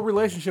has no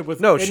relationship with.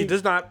 No, any, she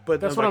does not.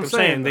 But That's like what I'm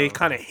saying, They though.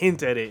 kind of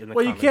hint at it in the.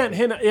 Well, you comics. can't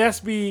hint. It has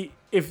to be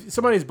if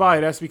somebody's bi.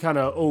 It has to be kind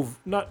of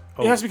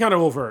It has to be kind of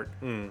overt.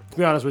 To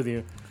be honest with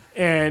you,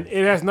 and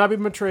it has not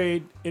been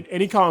portrayed in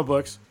any comic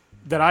books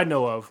that I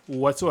know of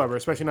whatsoever.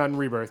 Especially not in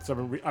Rebirth.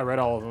 So I read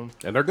all of them.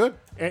 And they're good.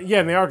 And, yeah,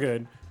 and they are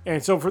good.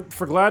 And so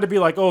for Glad to be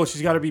like, oh,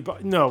 she's got to be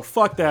no,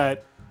 fuck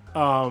that.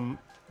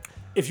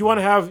 If you want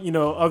to have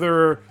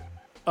other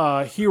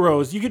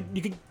heroes, you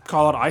could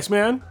call out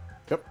Iceman.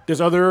 Yep.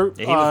 There's other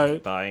Yeah, he was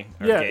bi.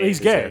 Or yeah, gay, he's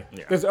for gay. sure.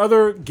 Yeah. There's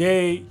other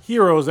gay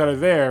heroes that are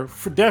there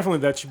for definitely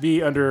that should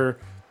be under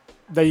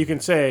that you can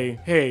say,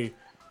 hey,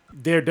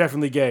 they're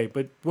definitely gay.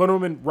 But Wonder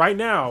Woman right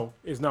now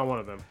is not one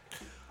of them.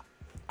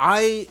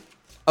 I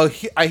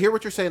hear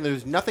what you're saying.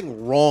 There's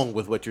nothing wrong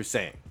with what you're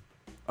saying.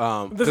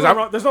 There's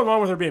nothing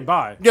wrong with her being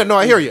bi. Yeah, no,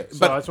 I hear you. So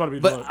But, I just wanna be-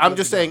 but I'm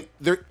just saying,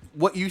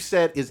 what you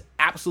said is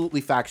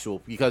absolutely factual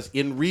because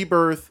in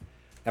Rebirth,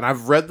 and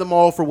I've read them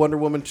all for Wonder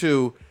Woman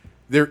 2,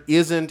 there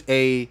isn't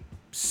a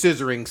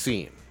scissoring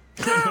scene.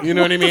 You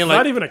know what I mean?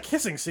 Not even a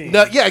kissing scene.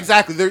 No, yeah,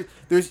 exactly.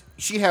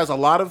 She has a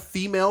lot of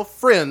female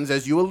friends,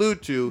 as you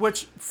allude to.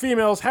 Which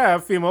females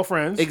have female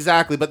friends.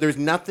 Exactly, but there's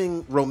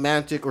nothing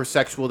romantic or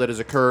sexual that has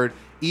occurred,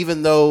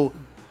 even though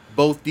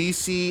both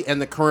DC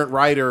and the current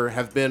writer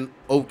have been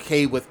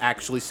okay with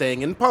actually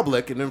saying in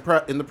public and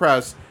in the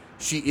press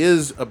she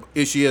is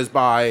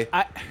bi,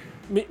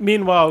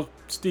 Meanwhile,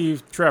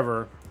 Steve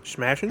Trevor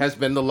smashing. has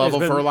been the love has of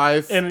been- her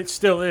life and it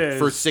still is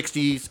for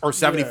 60 or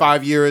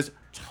 75 years.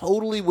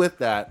 Totally with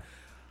that.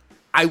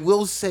 I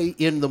will say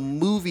in the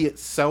movie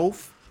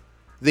itself,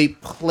 they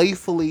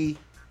playfully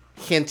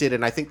hinted,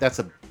 and I think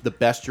that's the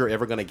best you're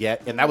ever going to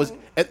get. And that was,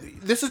 and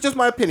this is just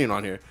my opinion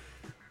on here.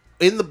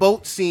 In the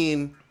boat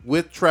scene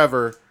with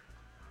Trevor,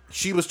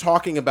 she was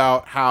talking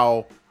about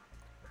how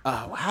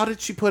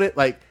did she put it?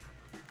 Like,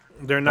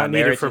 They're not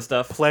marriage needed for and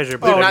stuff. pleasure.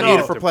 They're not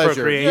needed to for pleasure.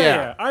 procreate.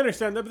 Yeah. I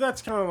understand that, but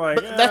that's kind of like.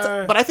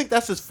 but I think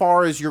that's as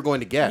far as you're going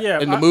to get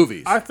in the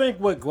movies. I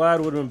think what Glad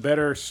would have been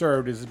better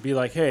served is to be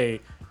like,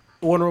 hey,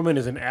 Wonder Woman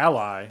is an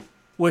ally,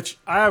 which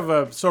I have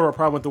a sort of a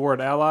problem with the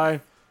word ally,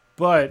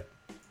 but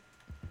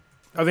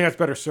I think that's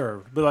better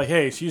served. But like,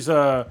 hey, she's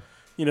a,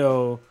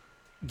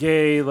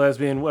 gay,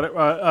 lesbian,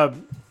 whatever.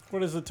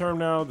 What is the term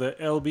now? The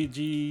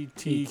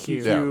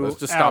LBGTQ. yeah, let's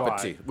just stop at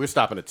T. We're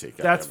stopping at T.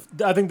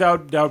 I think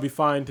that would be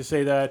fine to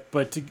say that,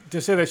 but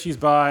to say that she's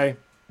bi,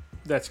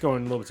 that's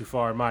going a little bit too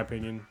far, in my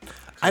opinion.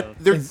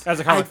 As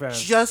a comic fan.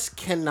 just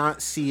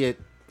cannot see it.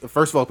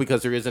 First of all,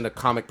 because there isn't a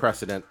comic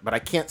precedent, but I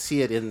can't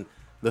see it in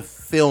the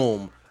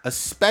film,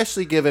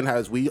 especially given,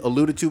 as we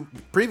alluded to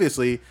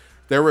previously,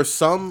 there were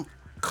some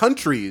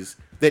countries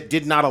that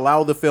did not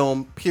allow the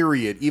film,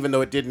 period, even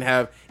though it didn't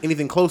have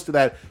anything close to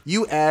that.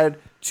 You add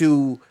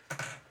to,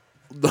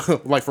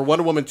 like for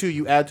Wonder Woman 2,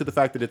 you add to the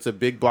fact that it's a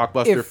big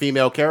blockbuster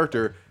female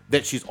character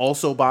that she's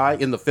also bi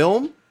in the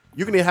film,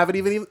 you're going to have it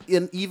even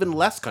in even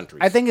less countries.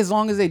 I think as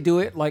long as they do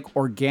it like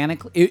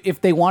organically, if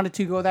they wanted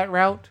to go that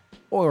route,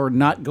 or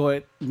not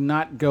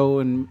go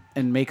and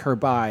make her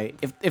bi.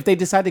 If they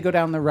decide to go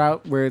down the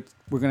route where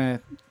we're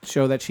gonna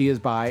show that she is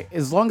bi,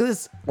 as long as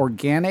it's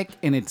organic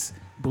and it's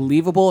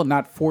believable and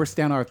not forced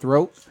down our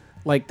throat,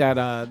 like that,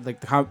 like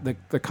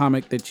the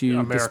comic that you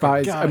America.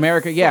 despise, God, I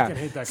America. Yeah, fucking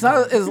hate that it's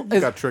not comic.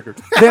 as got triggered.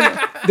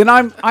 then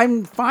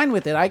I'm fine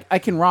with it. I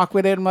can rock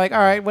with it. I'm like, all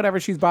right, whatever.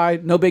 She's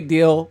bi, no big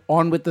deal.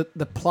 On with the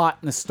plot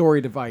and the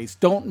story device.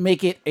 Don't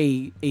make it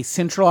a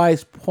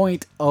centralized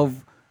point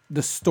of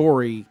the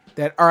story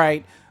that, all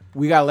right,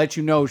 we gotta let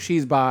you know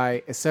she's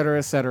bi, et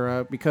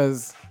cetera,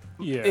 because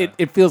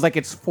it feels like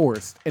it's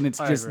forced and it's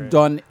just agree.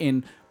 done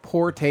in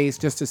poor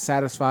taste just to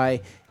satisfy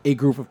a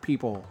group of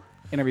people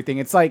and everything.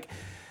 It's like,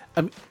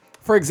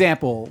 for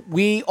example,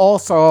 we all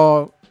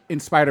saw in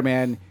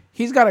Spider-Man,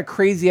 he's got a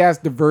crazy ass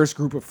diverse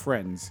group of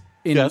friends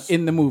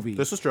in the movie.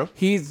 This is true.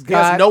 He has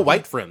got no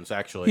white friends,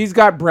 actually. He's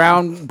got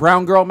brown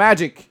girl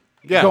magic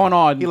going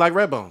on. He like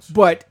red bones.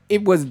 But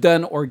it was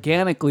done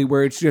organically,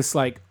 where it's just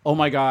like, oh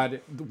my god,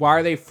 why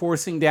are they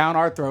forcing down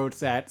our throats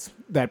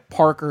that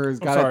Parker's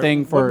got a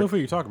thing for? What movie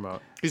are you talking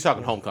about? He's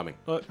talking Homecoming.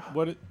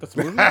 That's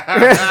a movie?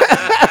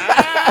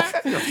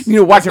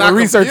 Watch it for not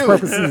research compute.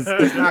 purposes.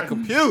 It's not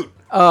compute.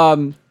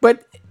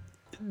 But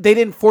they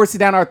didn't force it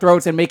down our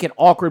throats and make it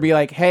awkward. Be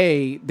like,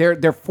 hey,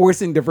 they're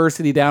forcing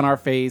diversity down our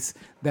face.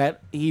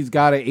 That he's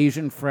got an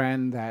Asian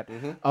friend. That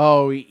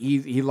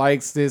he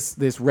likes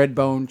this red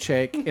bone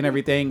chick and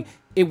everything.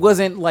 It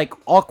wasn't like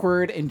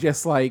awkward and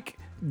just like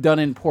done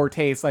in poor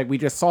taste. Like we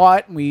just saw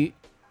it and we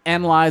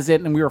analyzed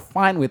it and we were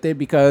fine with it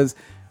because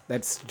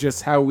that's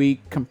just how we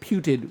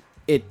computed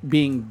it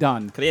being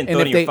done. They didn't And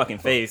throw it if in your fucking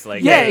face.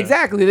 Like, Yeah,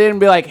 exactly. They didn't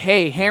be like,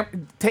 hey,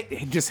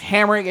 just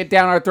hammering it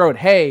down our throat.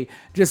 Hey,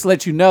 just to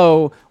let you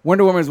know,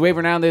 Wonder Woman's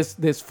waving around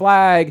this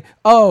flag.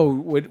 Oh,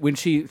 when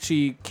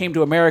she came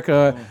to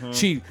America,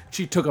 she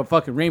took a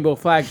fucking rainbow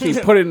flag. She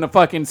put it in the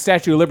fucking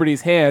Statue of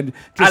Liberty's hand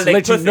just to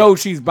let you know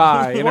she's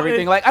bi and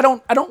everything. Like, I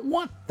don't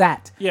want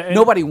that. Yeah,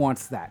 Nobody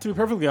wants that. To be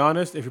perfectly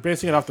honest, if you're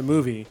basing it off the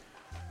movie,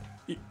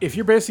 if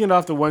you're basing it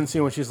off the one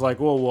scene when she's like,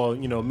 well,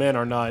 men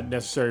are not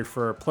necessary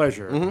for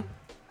pleasure,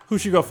 who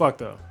should go fuck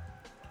though?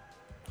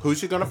 Who's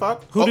she gonna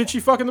fuck? Who did she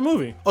fuck in the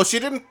movie? Oh, she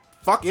didn't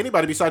fuck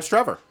anybody besides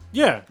Trevor.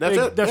 Yeah, That's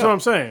it. That's Yeah. what I'm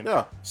saying.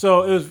 Yeah.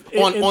 So it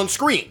was On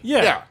screen.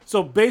 Yeah.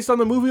 So based on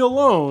the movie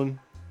alone,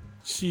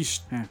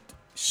 she's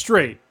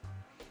straight.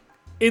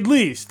 At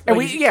least. And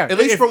Like, At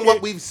least from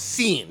what we've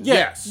seen. Yeah.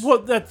 Yes. Well,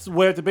 that's where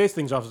we have to base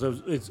things off.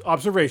 So it's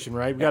observation,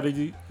 right? We got to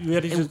use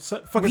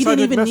fucking we didn't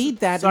even need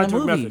that in the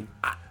scientific movie. method.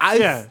 I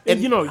Yeah,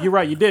 and you're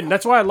right. You didn't.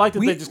 That's why I liked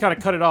that they just kind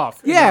of cut it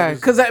off. Yeah,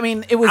 because I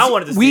mean, it was. I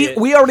wanted to see we it.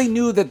 we already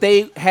knew that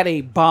they had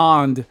a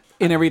bond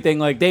and everything.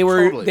 Like they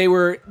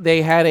Totally.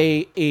 they had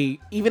a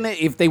even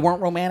if they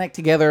weren't romantic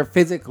together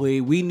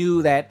physically, we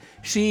knew that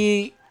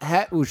she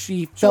felt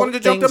She wanted to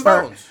jump things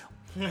them for. bones.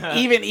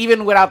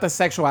 Even without the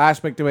sexual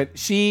aspect of it,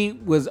 she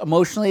was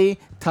emotionally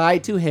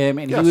tied to him,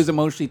 and Yes. he was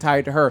emotionally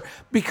tied to her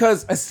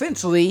because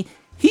essentially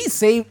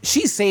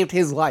she saved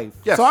his life.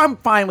 Yes. So I'm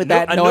fine with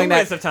that, knowing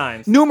numerous that of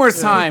times.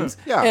 numerous times.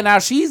 Yeah. And now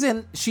she's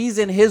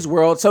in his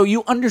world, so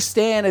you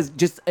understand as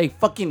just a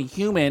fucking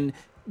human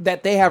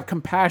that they have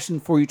compassion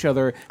for each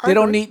other. I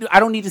don't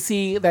need to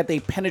see that they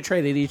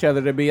penetrated each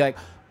other to be like,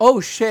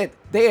 oh shit,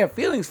 they have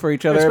feelings for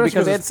each other Especially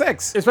because they had it's-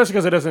 sex. Especially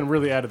because it doesn't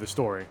really add to the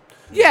story.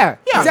 Yeah,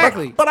 Yeah,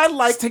 exactly. But I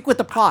like Stick with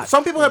the plot.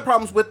 Some people had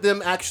problems with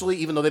them actually,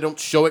 even though they don't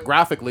show it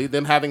graphically,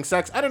 them having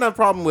sex. I didn't have a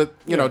problem with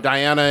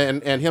Diana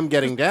and him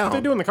getting down. They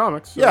do in the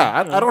comics. So, Yeah,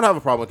 I don't have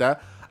a problem with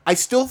that. I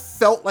still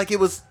felt like it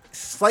was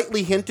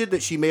slightly hinted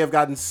that she may have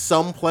gotten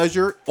some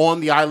pleasure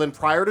on the island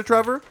prior to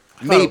Trevor.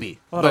 Maybe.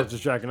 I thought I was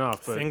just jacking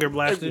off. But Finger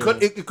blasted.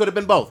 It could have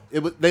been both.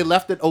 They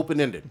left it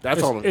open ended.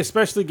 That's all.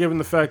 especially given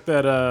the fact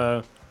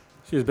that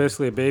she was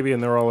basically a baby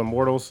and they're all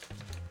immortals.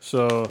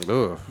 So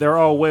Ugh. they're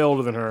all way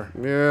older than her.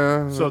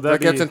 Yeah. So that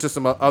that'd gets be- into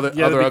some other that'd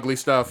be ugly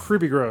stuff.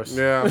 Creepy gross.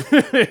 Yeah.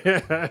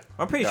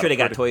 I'm pretty sure they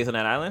got toys on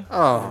that island.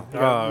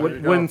 Oh.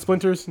 Wooden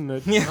splinters. And no,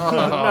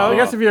 I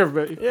guess if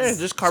you're Yeah,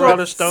 just carve out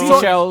a stone.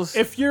 Seashells.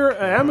 if you're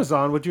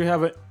Amazon, would you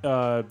have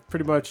a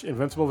pretty much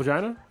invincible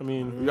vagina? I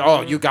mean,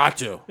 Oh, you got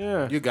to.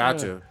 Yeah, You got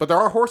yeah. to. But there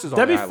are horses on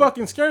that'd the be island.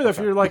 fucking scary though. If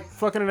you're like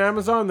fucking an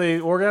Amazon, they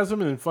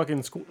orgasm and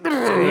fucking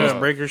Just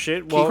break your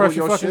shit. Well, crush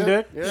your your fucking shit.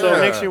 dick. Yeah. so it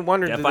makes you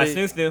wonder, Yeah, do Five they,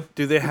 Snooze do.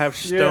 do they have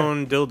stone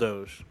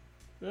dildos?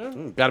 Gotta be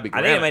I think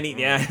granite. they might need.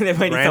 Yeah, they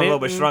might need something a little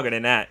bit Granite? stronger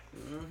than that.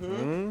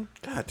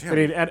 God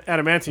They damn. need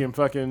adamantium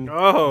fucking.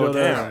 Oh, dildos.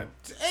 damn.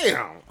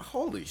 Damn.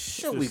 Holy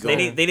shit, we go.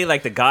 They need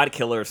like the God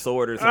Killer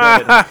sword or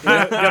something.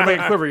 Gotta make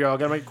it quiver, y'all.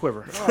 Gotta make it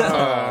quiver.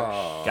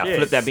 Got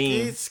flip that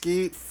beam.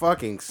 Skeet,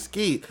 fucking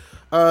skeet.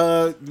 You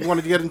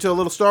wanted to get into a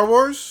little Star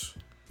Wars?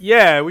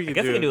 Yeah, we I could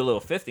guess we do can it. do a little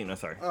 50 no,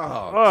 sorry.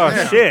 Oh,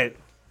 damn. shit.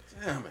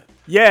 Damn it.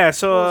 Yeah,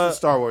 so What's the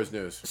Star Wars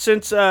news?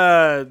 since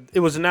it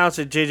was announced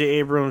that J.J.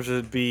 Abrams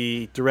would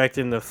be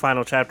directing the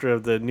final chapter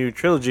of the new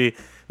trilogy,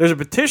 there's a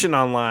petition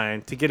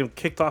online to get him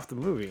kicked off the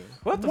movie.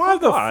 What the Why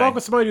fuck? the fuck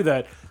would somebody do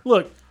that?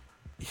 Look,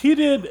 he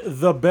did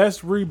the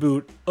best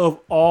reboot of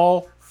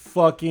all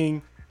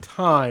fucking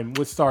time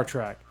with Star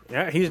Trek.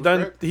 Yeah, he's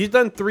done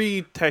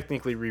 3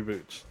 technically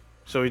reboots.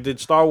 So he did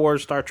Star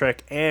Wars, Star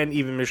Trek, and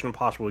even Mission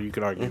Impossible, you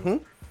could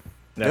argue.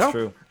 That's Yeah.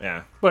 true.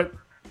 Yeah. But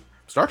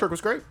Star Trek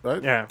was great,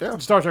 right? Yeah.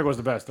 Star Trek was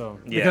the best though,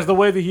 Yeah. because the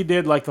way that he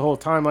did like the whole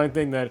timeline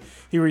thing, that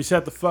he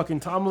reset the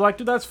fucking time. I was like,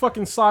 dude, that's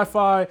fucking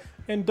sci-fi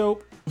and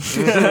dope.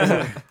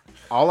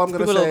 All I'm going Put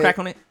to a little say, crack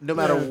on it. no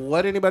matter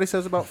what anybody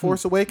says about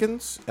Force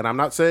Awakens, and I'm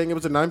not saying it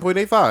was a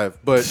 9.85,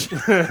 but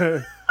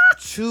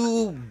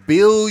 $2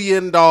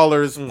 billion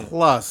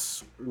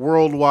plus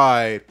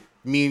worldwide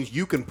means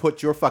you can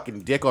put your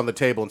fucking dick on the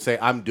table and say,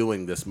 I'm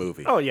doing this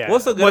movie. Oh, yeah.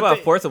 What's so good What about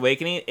they- Force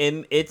Awakening?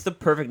 And it's the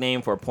perfect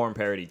name for a porn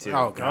parody too.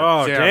 Oh,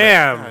 God. Oh, damn.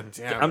 damn. God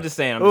damn I'm it. just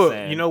saying. I'm Oh, just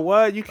saying. you know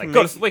what? You can like,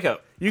 go make, to, wake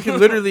up. you can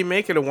literally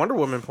make it a Wonder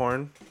Woman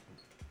porn.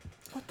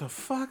 What the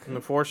fuck?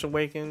 The Force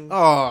Awakens.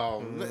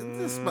 Oh,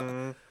 this.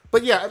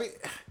 But yeah, I mean,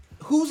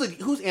 who's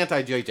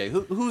anti JJ?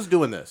 Who's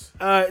doing this?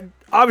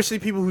 Obviously,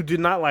 people who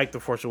did not like The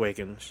Force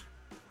Awakens.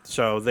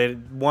 So they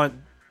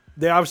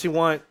obviously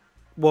want,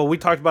 well, we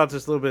talked about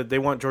this a little bit. They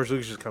want George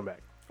Lucas to come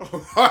back.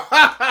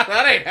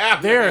 That ain't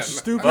happening. They're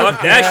stupid.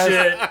 Fuck that as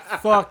shit.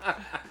 Fuck.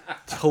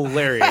 It's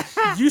hilarious.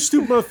 You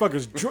stupid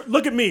motherfuckers.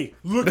 Look at me.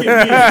 Look at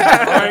me.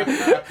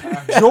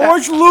 Right?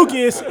 George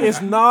Lucas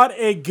is not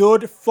a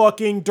good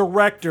fucking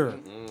director.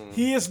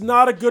 He is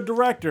not a good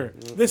director.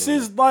 This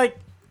is like,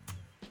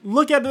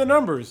 look at the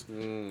numbers.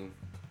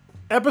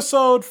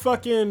 Episode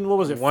fucking, what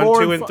was it? 1,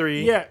 4 2, and fi-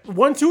 3. Yeah,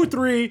 1, 2,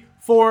 3,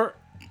 4.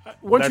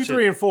 1, 2, That's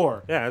 3, it. and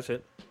 4. Yeah, that's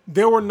it.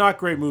 They were not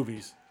great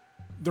movies.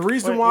 The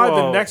reason Wait, why the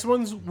whoa. next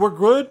ones were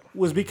good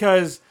was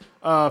because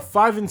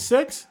 5 and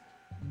 6,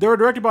 they were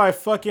directed by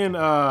fucking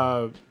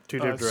Two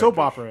different soap directors.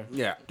 opera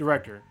Yeah.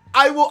 director.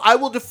 I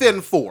will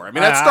defend 4. I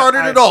mean, that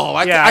started it all.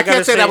 I gotta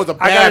can't say that was a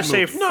I bad gotta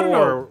movie. say No.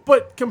 four.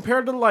 But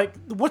compared to like,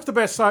 what's the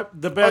best? Star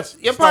Wars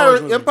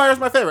movie? Empire's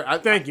my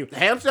favorite. Thank you.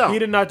 Hands down. He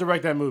did not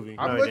direct that movie.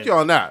 I'm he with didn't. you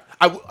on that.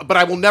 But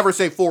I will never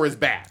say 4 is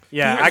bad.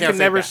 Yeah, I I can't can say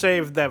never that. say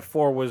that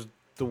 4 was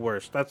the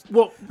worst. That's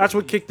Well-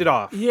 what kicked it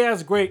off. He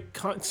has great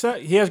concept.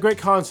 He has great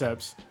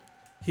concepts.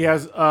 He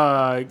has,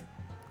 I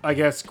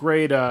guess,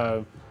 great.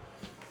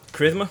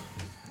 Charisma.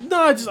 No,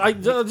 I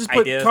just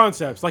put Ideas.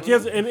 concepts. Like he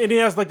has, and he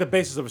has like the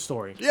basis of a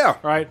story. Yeah.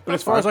 Right. But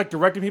That's as far as fine. like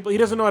directing people, he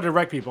doesn't know how to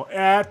direct people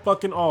at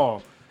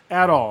all.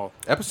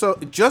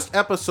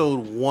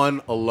 Episode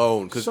 1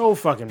 alone. 'Cause So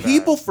fucking bad.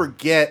 people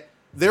forget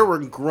there were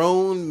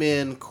grown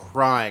men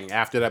crying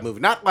after that movie.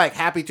 Not like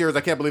happy tears,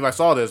 I can't believe I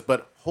saw this,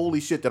 but holy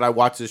shit, did I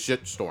watch this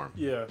shitstorm.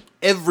 Yeah.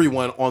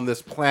 Everyone on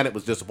this planet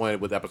was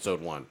disappointed with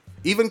episode 1.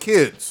 Even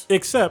kids.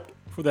 Except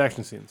for the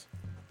action scenes.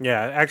 Yeah,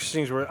 action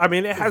scenes were. I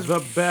mean, it has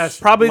The best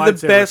probably the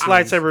lightsaber best scenes.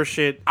 lightsaber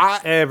shit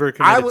ever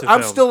committed to I'm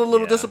film. still a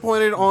little Yeah.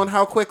 disappointed on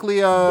how quickly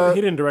He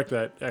didn't direct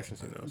that action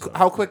scene though. So.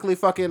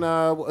 fucking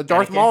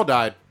Darth Anakin? Maul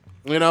died.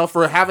 You know,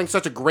 for having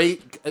such a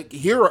great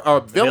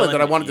villain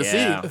that I wanted to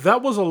yeah. see.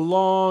 That was a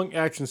long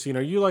action scene.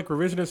 Are you like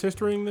revisionist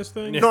historying this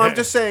thing? No, I'm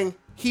just saying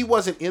he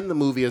wasn't in the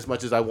movie as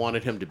much as I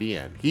wanted him to be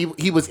in.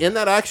 He was in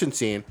that action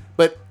scene,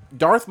 but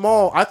Darth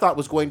Maul I thought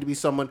was going to be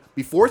someone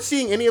before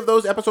seeing any of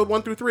those episode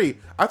 1 through 3.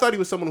 I thought he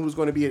was someone who was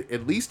going to be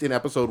at least in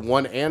episode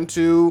 1 and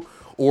 2,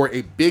 or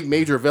a big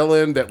major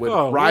villain that would Oh,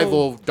 well,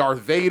 rival Darth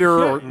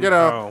Vader, or you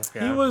know. Oh,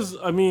 yeah. He was.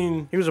 I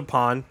mean, He was a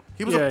pawn.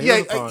 He was Yeah, he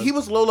was a pawn. he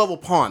was low level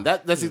pawn.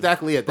 That's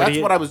exactly it. That's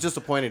he- what I was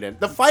disappointed in.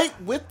 The fight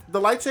with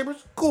the lightsabers,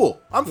 cool.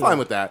 I'm fine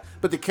with that.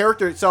 But the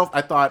character itself,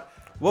 I thought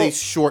they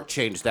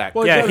shortchanged that.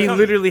 Well, Yeah, he he does-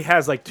 literally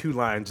has like 2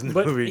 lines in the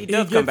but movie. He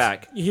does come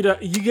back. You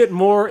get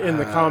more in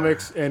the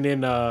comics and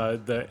in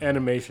the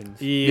animations.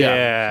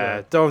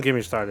 Yeah, don't get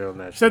me started on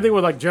that. Shit. Same thing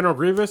with like General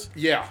Grievous.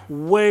 yeah.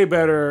 Way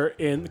better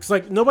in because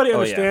like nobody yeah.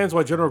 understands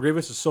why General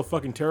Grievous is so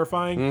fucking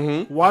terrifying.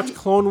 Mm-hmm. Watch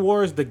Clone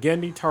Wars, the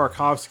Gendy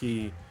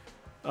Tartakovsky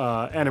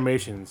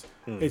animations.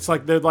 It's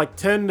like they're like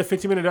 10 to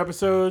 15 minute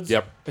episodes.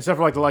 Yep. Except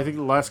for like I think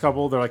the last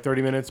couple, they're like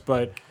 30 minutes,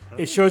 but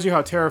it shows you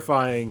how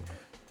terrifying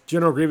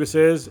General Grievous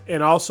is,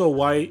 and also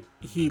why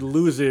he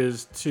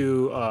loses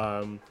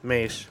to.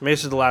 Mace.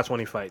 Mace is the last one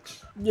he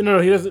fights. He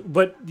doesn't.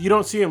 But you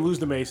don't see him lose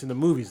to Mace in the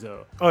movies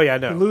though. Oh yeah,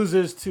 He no.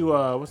 loses to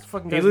what's the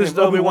fucking guy's loses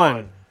name? to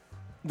Obi-Wan.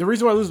 The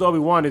reason why I lose to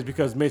Obi-Wan is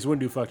because Mace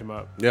Windu fucked him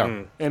up.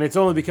 Yeah. And it's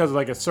only because of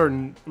like a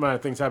certain amount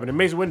of things happen. And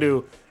Mace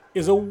Windu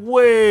is a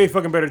way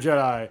fucking better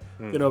Jedi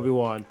than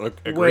Obi-Wan.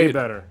 Agreed. Way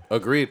better.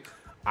 Agreed.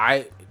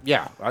 I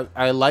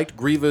liked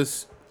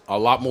Grievous a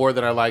lot more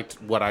than I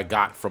liked what I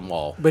got from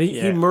Maul. But he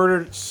Yeah.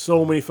 murdered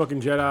so many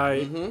fucking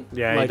Jedi.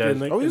 Yeah, he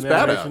does. Oh, he's in the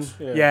badass.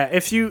 animation. Yeah,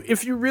 if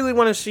you really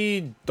want to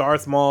see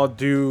Darth Maul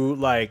do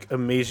like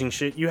amazing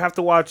shit, you have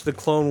to watch the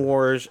Clone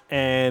Wars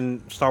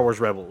and Star Wars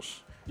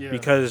Rebels. Yeah.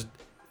 Because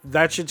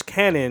that shit's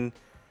canon.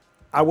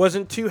 I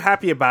wasn't too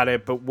happy about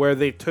it, but where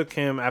they took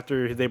him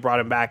after they brought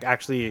him back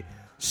actually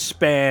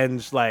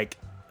spans like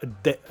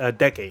a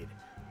decade,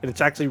 and it's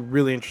actually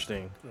really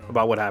interesting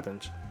about what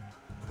happens.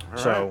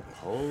 So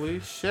Holy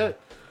shit.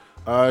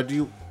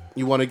 Do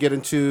you want to get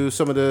into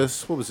some of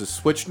this? What was this?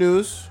 Switch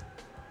news?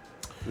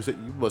 Was it,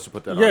 you must have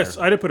put that Yes,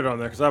 on I did put it on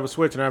there because I have a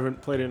Switch and I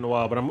haven't played it in a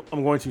while, but I'm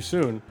going to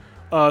soon.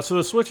 So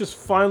the Switch is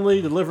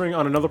finally delivering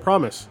on another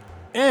promise.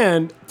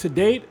 And to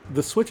date,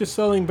 the Switch is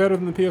selling better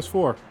than the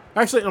PS4.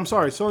 Actually, I'm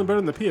sorry, it's selling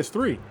better than the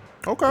PS3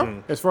 there.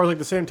 Okay. as far as like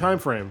the same time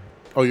frame.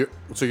 Oh, you're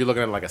looking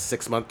at like a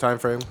 6-month time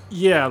frame?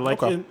 Yeah,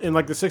 like Okay. in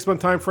like the 6-month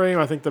time frame,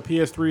 I think the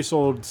PS3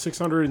 sold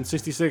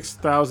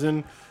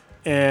 666,000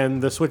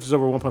 and the Switch is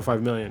over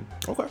 1.5 million.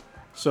 Okay.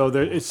 So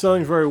it's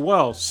selling very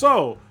well.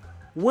 So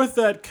with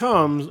that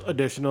comes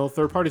additional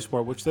third-party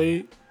support, which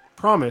they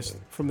promised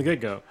from the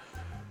get-go.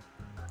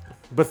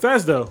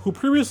 Bethesda, who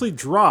previously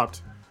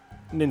dropped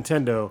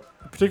Nintendo,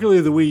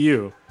 particularly the Wii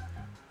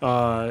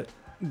U,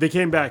 they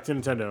came back to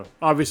Nintendo.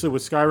 Obviously,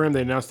 with Skyrim,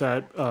 they announced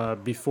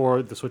that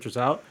before the Switch was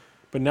out.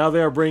 But now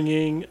they are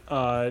bringing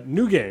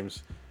new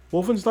games.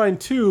 Wolfenstein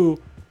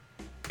 2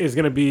 is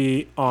going to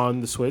be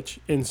on the Switch,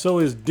 and so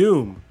is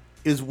Doom.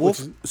 So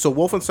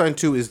Wolfenstein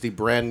 2 is the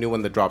brand new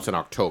one that drops in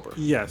October.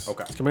 Yes.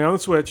 Okay. It's coming on the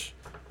Switch.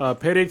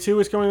 Payday 2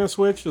 is coming on the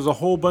Switch. There's a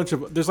whole bunch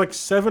of... There's like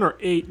 7 or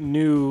 8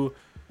 new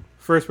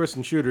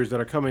first-person shooters that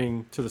are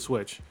coming to the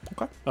Switch.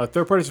 Okay.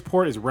 Third-party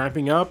support is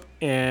ramping up,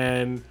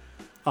 and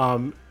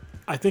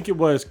I think it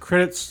was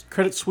Credit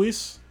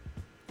Suisse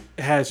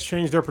has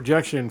changed their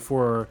projection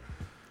for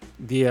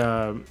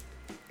the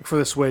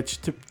Switch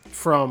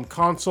from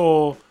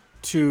console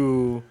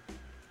to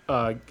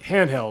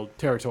handheld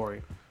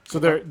territory. So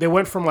they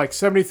went from like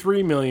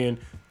 73 million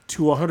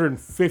to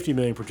 150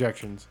 million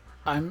projections.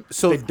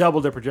 So They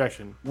doubled their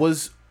projection.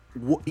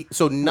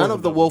 so none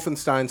of the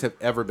Wolfensteins have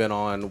ever been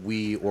on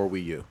Wii or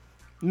Wii U.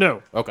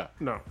 No, Okay.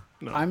 no.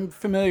 I'm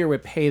familiar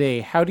with Payday.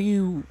 How do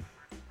you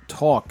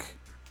talk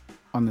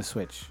on the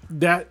Switch?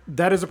 That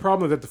is a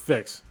problem they have to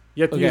fix.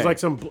 You have to use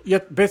Okay. like you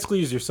have to basically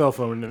use your cell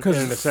phone and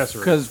an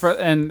accessory. Because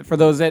for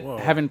those that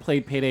haven't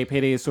played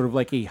Payday is sort of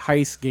like a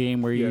heist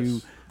game where you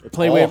Yes.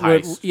 play all with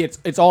heist.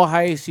 it's all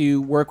heist.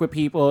 You work with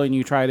people and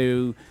you try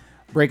to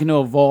break into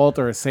a vault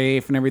or a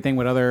safe and everything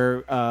with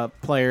other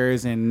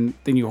players, and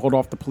then you hold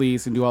off the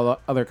police and do all the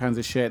other kinds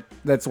of shit.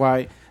 That's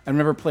why I've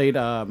never played.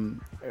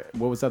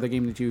 What was the other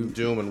game that you?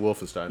 Doom and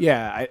Wolfenstein.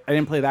 Yeah, I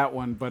didn't play that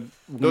one, but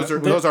Those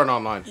aren't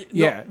online.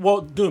 yeah.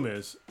 Well, Doom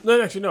is.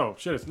 No, actually, no.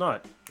 Shit, it's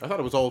not. I thought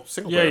it was all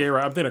single Yeah, player. you're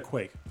right. I'm thinking of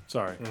Quake.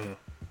 Sorry.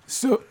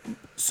 So,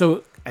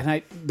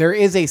 there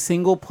is a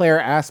single player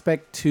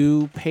aspect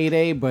to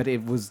Payday, but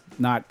it was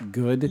not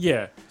good.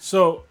 Yeah.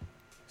 So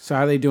So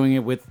how are they doing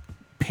it with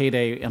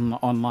Payday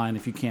online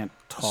if you can't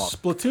talk?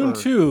 Splatoon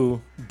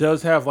 2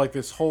 does have like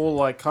this whole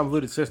like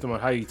convoluted system on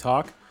how you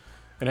talk,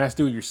 and it has to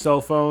do with your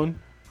cell phone.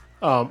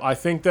 I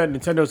think that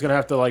Nintendo's gonna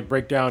have to like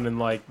break down and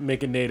like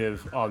make it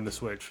native on the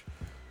Switch.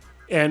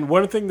 And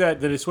one thing that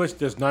the Switch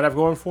does not have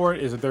going for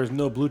it is that there's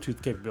no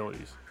Bluetooth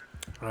capabilities.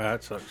 Oh,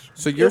 that sucks.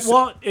 So you're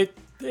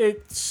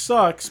It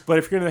sucks, but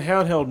if you're in the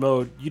handheld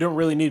mode, you don't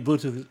really need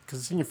Bluetooth because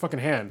it's in your fucking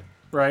hand,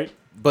 right?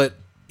 but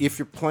if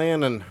you're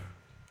playing and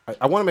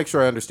I want to make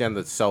sure I understand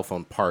the cell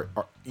phone part.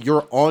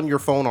 You're on your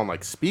phone on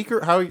like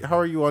speaker. How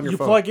are you on your You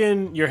phone? plug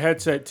in your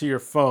headset to your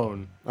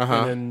phone, Uh-huh.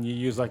 and then you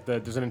use like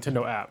there's a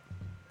Nintendo app.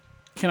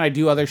 Can I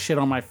do other shit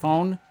on my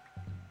phone?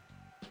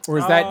 Or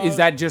is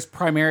that just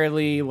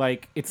primarily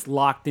like it's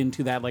locked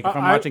into that? Like if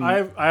I'm watching,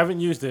 I haven't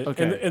used it,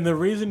 Okay. and the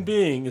reason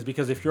being is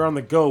because if you're on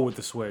the go with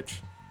the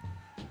Switch,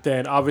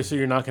 then obviously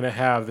you're not going to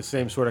have the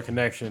same sort of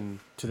connection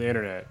to the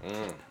internet.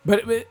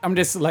 but I'm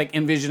just like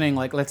envisioning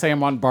like let's say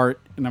I'm on BART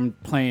and I'm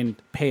playing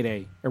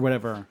Payday or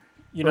whatever.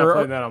 You're not Or-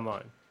 playing that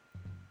online.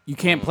 You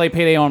can't play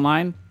Payday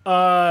online.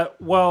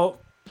 Well,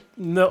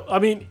 no. I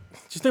mean,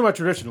 just think about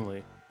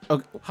traditionally.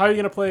 Okay. How are you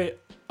going to play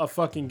a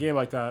fucking game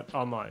like that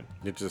online?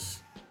 It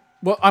just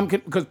Well,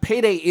 because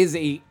Payday is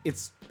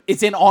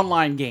it's an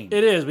online game.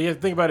 It is, but you have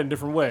to think about it in a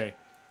different way.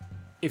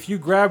 If you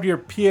grabbed your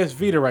PS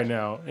Vita right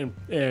now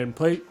and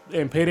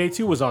Payday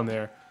 2 was on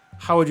there,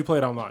 how would you play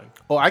it online?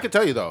 Oh, I can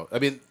tell you though. I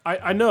mean,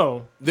 I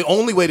know. the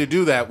only way to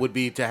do that would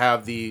be to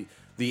have the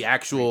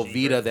actual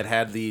Vita that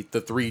had the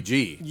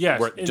 3G. Yes,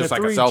 where- and just the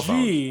like 3G a cell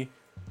phone.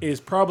 is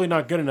probably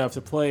not good enough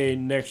to play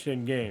next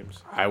gen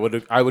games. I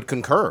would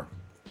concur.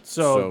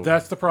 So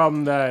that's the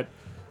problem that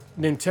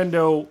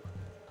Nintendo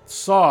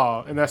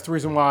saw, and that's the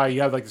reason why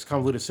you have like this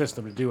convoluted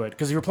system to do it.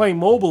 Because if you're playing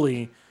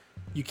mobilely,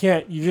 you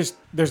can't.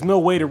 There's no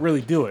way to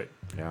really do it.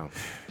 Yeah.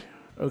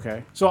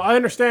 Okay. So I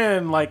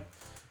understand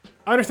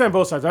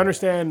both sides. I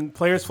understand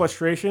players'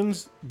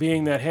 frustrations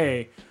being that,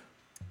 hey,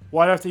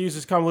 why do I have to use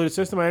this convoluted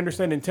system? I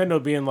understand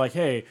Nintendo being like,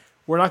 hey,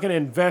 we're not going to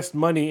invest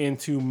money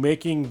into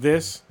making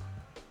this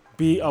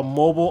be a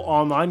mobile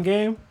online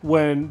game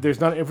when there's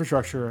not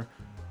infrastructure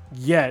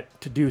yet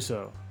to do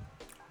so.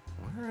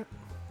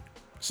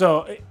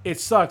 So it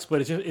sucks,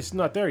 but it's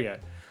not there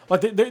yet.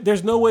 Like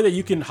there's no way that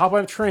you can hop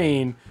on a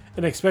train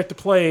and expect to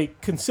play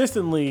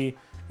consistently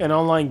an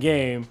online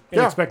game and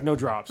Yeah. expect no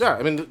drops. Yeah,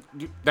 I mean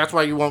that's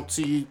why you won't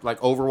see like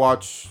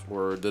Overwatch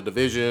or The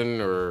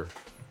Division or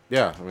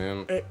yeah, I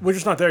mean We're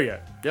just not there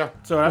yet. yeah.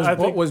 So I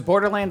think Was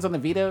Borderlands on the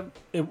Vita?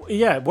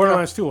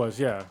 Borderlands 2 was,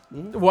 yeah.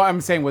 Well, I'm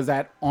saying was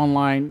that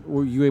online?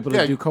 Were you able to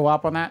Yeah. do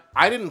co-op on that?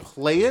 I didn't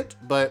play it,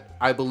 but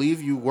I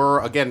believe you were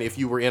again if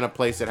you were in a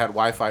place that had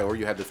Wi-Fi or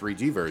you had the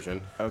 3G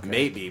version. Okay.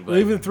 Maybe, but But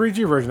even the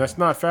 3G version, that's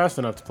not fast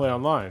enough to play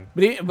online.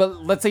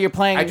 But let's say you're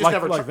playing I just like,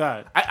 never like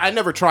tried. that. I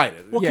never tried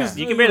it. Well, Yeah. 'cause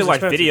You it can barely was watch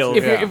expensive. videos.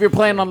 if Yeah. you're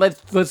playing on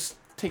let's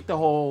take the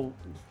whole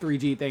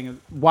 3G thing,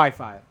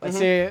 Wi-Fi. Let's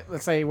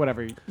say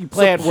whatever you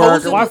play at work,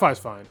 Supposedly- Wi-Fi's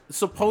fine.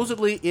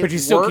 Supposedly it but you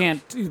still worked.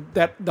 can't.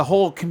 That the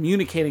whole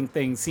communicating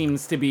thing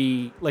seems to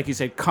be like you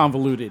said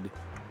convoluted.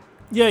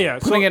 Yeah.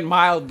 Putting So, it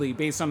mildly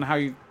based on how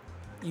you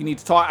need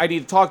to talk. I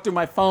need to talk through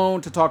my phone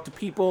to talk to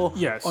people.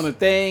 Yes. On a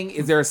thing,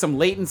 is there some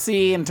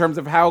latency in terms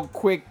of how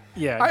quick?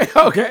 yeah.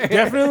 Okay.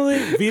 Definitely,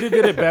 Vita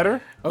did it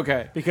better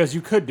Okay. because you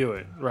could do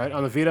it, right?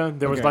 On the Vita,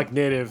 there was Okay. like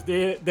native.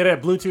 They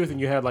had Bluetooth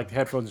and you had like the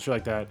headphones and shit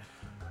like that.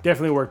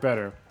 Definitely worked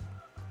better.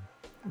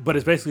 But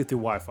it's basically through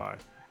Wi-Fi.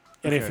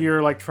 And if Okay.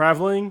 you're like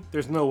traveling,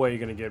 there's no way you're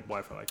going to get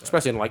Wi-Fi like that.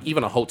 Especially in like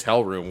even a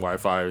hotel room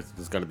Wi-Fi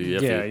is going to be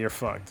iffy. Yeah, you're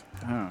fucked.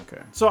 Oh,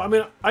 okay. So, I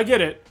mean, I get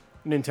it,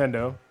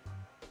 Nintendo.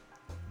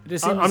 It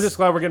just I'm seems- just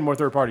glad we're getting more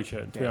third-party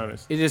shit, to be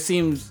honest. It just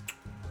seems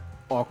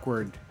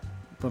awkward,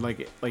 but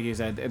like you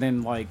said, and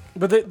then like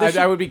But they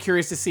I would be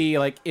curious to see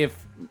like if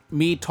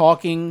me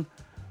talking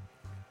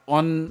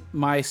on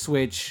my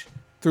Switch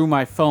through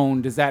my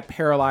phone, does that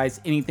paralyze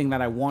anything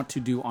that I want to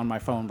do on my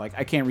phone? Like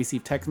I can't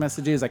receive text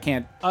messages. I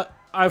can't.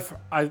 I'm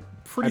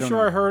pretty don't sure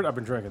know. I heard. I've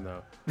been drinking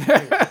though.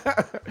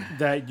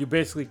 that you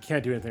basically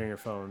can't do anything on your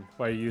phone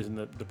while you're using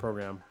the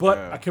program. But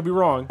I could be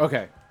wrong,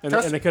 Okay. and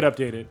Test- they could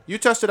update it. You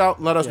test it out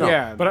and let us know.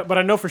 Yeah. But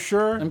I know for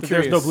sure that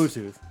there's no curious.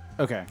 Bluetooth,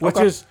 Okay. which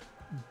is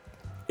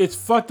it's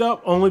fucked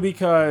up only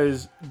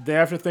because they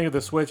have to think of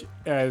the Switch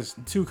as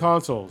two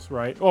consoles,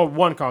 right? Or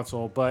one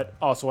console, but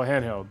also a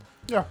handheld.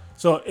 Yeah.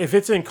 So if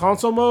it's in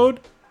console mode,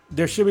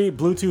 there should be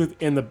Bluetooth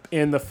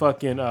in the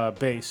fucking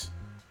base.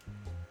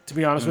 To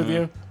be honest with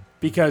you,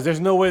 because there's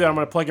no way that I'm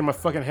gonna plug in my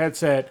fucking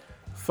headset,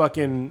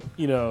 fucking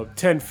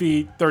 10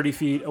 feet, 30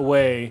 feet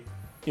away.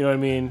 You know what I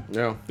mean?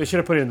 Yeah. They should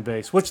have put it in the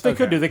base, which they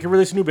could do. They could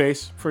release a new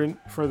base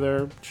for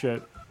their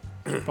shit,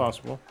 if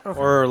possible.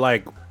 Or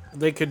like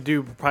they could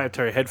do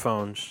proprietary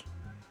headphones,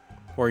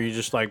 or you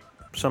just like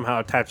somehow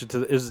attach it to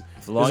the. Is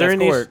long there as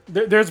any? cord.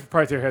 There's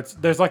proprietary heads.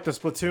 There's like the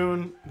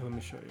Splatoon. Let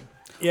me show you.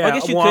 Yeah, I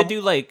guess you well, could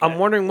do like I'm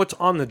wondering what's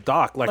on the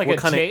dock. Like what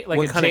kind of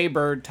like a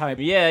Jaybird type.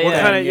 What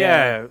kind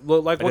of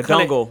Well, like what a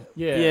kind dongle. of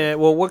yeah.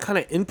 Well, what kind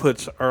of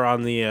inputs are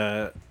on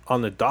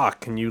the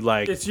dock? Can you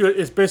like? It's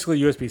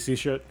basically USB-C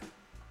shit.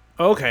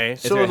 Okay,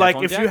 so there a like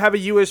headphone if jack? you have a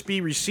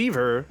USB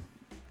receiver,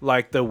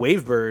 like the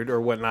Wavebird or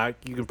whatnot,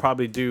 you could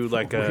probably do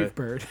like a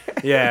Wavebird.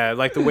 yeah,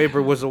 like the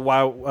Wavebird was a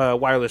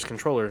wireless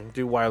controller.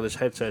 Do wireless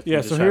headsets. Yeah.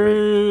 You So just have here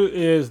it.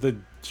 is the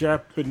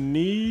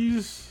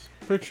Japanese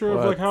picture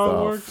of like how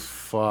it works.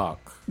 Fuck.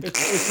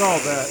 It's all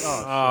that.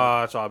 Oh,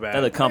 Oh, it's all bad.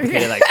 that look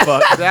complicated like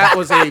fuck. That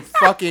was a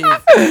fucking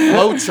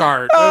flow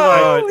chart.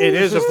 It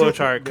is a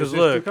flowchart because it's just too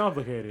look,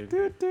 complicated.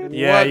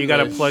 yeah, What you got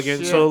to the plug in.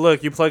 shit? So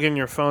look, you plug in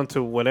your phone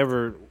to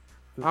whatever.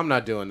 I'm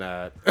not doing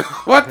that.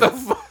 What the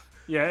fuck?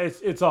 Yeah,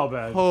 it's all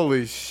bad.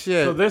 Holy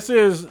shit. So this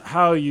is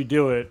how you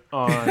do it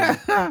on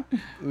the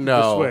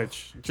no.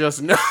 Switch.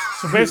 Just no.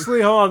 So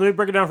basically, hold on, let me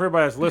break it down for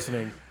everybody that's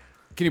listening.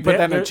 Can you put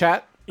that in the there-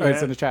 chat? Oh, it's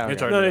yeah. in the chat.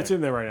 It's okay. already- No, it's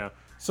in there right now.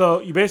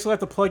 So you basically have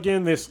to plug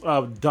in this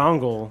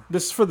dongle.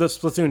 This is for the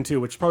Splatoon 2,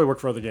 which probably work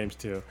for other games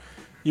too.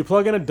 You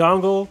plug in a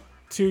dongle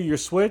to your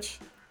Switch.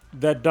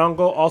 That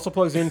dongle also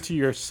plugs into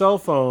your cell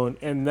phone,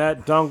 and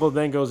that dongle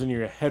then goes into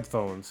your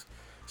headphones.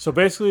 So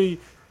basically,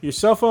 your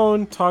cell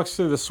phone talks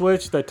to the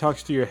Switch that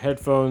talks to your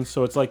headphones.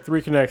 So it's like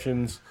 3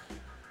 connections.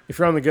 If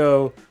you're on the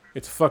go,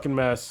 it's a fucking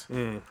mess.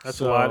 That's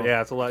So- a lot.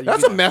 Yeah, it's a lot.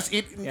 That's a mess.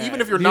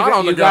 Even if you're not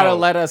on the you go. gotta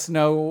let us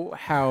know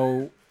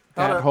how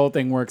that to- whole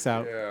thing works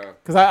out. Yeah.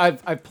 Because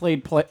I've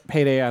played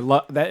Payday. I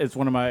love that. Is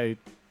one of my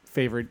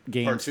favorite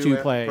games two to and-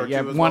 play. part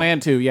Yeah, two as 1 well?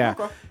 and 2. Yeah.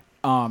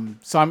 Okay.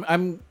 So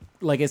I'm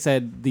like I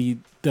said, the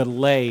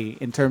delay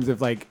in terms of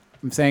like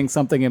I'm saying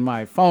something in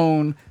my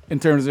phone in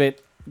terms of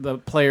it, the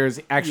players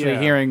actually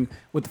Yeah. hearing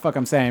what the fuck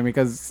I'm saying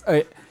because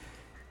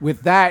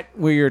with that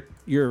where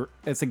you're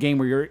it's a game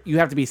where you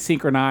have to be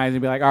synchronized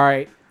and be like, all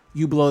right,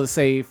 you blow the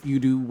safe, you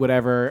do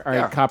whatever, all right,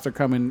 Yeah. cops are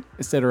coming,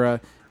 etc.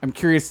 I'm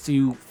curious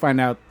to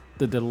find out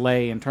the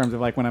delay in terms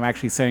of like when I'm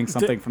actually saying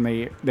something from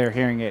they're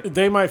hearing it.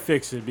 They might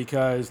fix it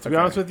because, to be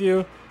honest with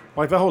you,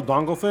 like that whole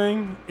dongle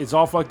thing, it's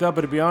all fucked up.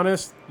 But to be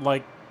honest,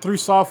 like through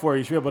software,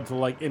 you should be able to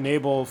like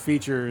enable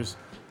features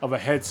of a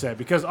headset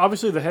because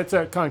obviously the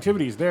headset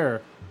connectivity is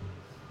there,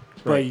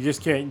 but you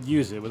just can't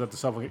use it without the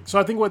software. So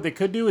I think what they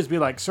could do is be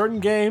like certain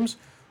games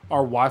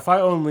are Wi-Fi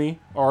only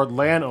or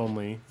LAN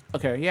only,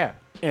 Okay, yeah.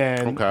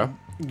 and Okay.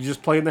 you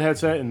just plug in the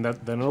headset and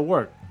then it'll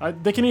work.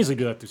 They can easily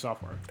do that through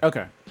software.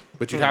 Okay.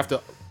 But you'd have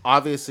to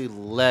obviously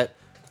let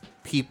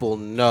people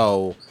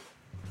know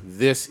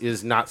this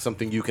is not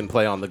something you can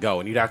play on the go,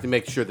 and you'd have to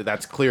make sure that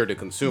that's clear to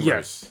consumers.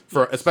 Yes.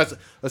 For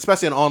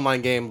especially an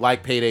online game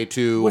like Payday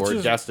 2 Which or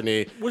is-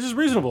 Destiny. Which is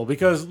reasonable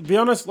because, to be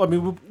honest, I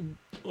mean,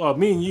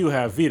 me and you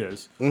have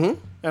Vitas. Mm-hmm.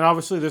 And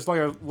obviously there's like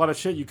a lot of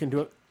shit you can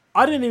do.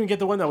 I didn't even get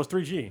the one that was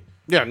 3G.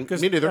 Yeah,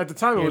 Because me neither. at the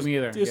time it Yeah, was me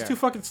either, yeah. too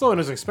fucking slow and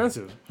it was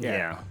expensive.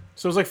 Yeah.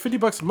 So it was like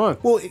 $50 a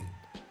month. Well,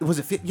 was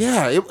it?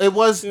 Yeah, it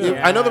was.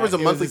 I know there was a it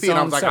was monthly its fee, and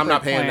I own was like, I'm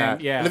not separate paying plan,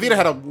 that. yeah. And the Vita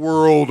had a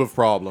world of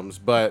problems,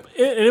 but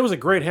And it was a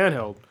great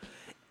handheld.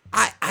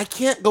 I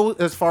can't go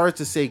as far as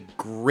to say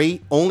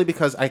great, only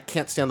because I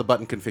can't stand the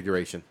button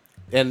configuration.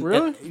 And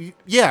Really?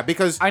 yeah,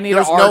 because I need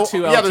there's an no,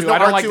 R2L2. Yeah, there's no I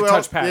don't like the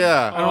R2L. touchpad.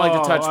 Yeah, I don't like the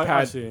Oh, touchpad.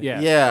 I see. Yeah.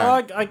 yeah, Well,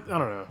 I don't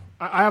know.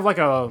 I have like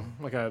a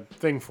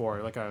thing for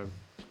it. Like a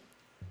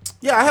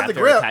yeah. I have the Adapter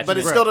grip, attachment. but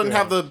it still doesn't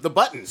have the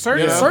buttons.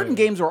 Certain you know? certain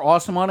games were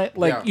awesome on it.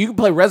 Like Yeah. you can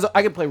play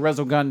I could play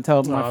Resogun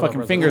until my I love fucking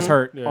Resogun. fingers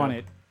hurt Yeah. on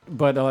it.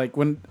 But like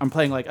when I'm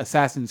playing like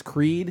Assassin's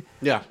Creed,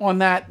 Yeah. on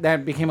that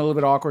became a little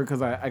bit awkward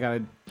because I got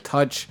to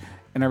touch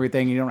and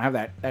everything. You don't have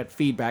that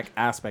feedback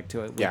aspect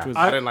to it. Which Yeah, was,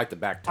 I didn't like the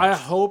back touch. I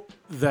hope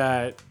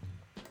that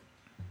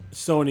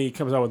Sony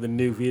comes out with a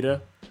new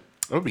Vita.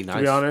 That would be nice.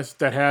 To be honest,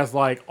 that has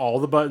like all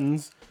the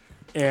buttons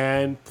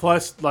and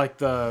plus like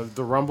the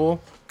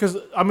rumble. Because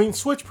I mean,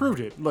 Switch proved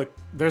it. Look,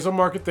 there's a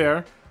market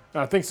there.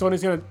 I think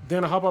Sony's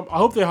gonna hop on. I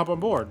hope they hop on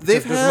board.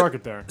 They've There's a had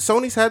market there.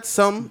 Sony's had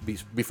some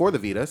before the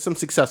Vita, some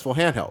successful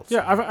handhelds.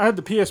 Yeah, I had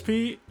the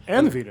PSP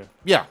and the Vita.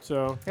 yeah.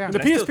 So Yeah. and the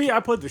I still- PSP I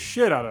played the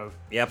shit out of.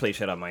 Yeah, I play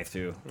shit on mine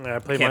too. Yeah, I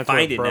played Can't mine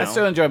find too, it bro. now. I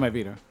still enjoy my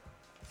Vita.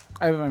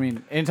 I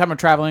mean, anytime I'm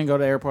traveling, go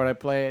to the airport, I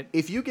play it.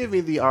 If you give me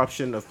the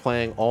option of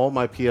playing all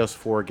my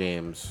PS4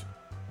 games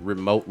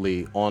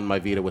remotely on my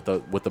Vita with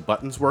the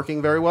buttons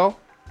working very well,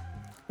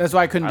 That's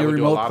why I couldn't I do would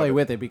do a remote lot of play it.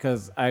 with it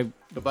because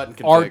the button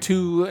config.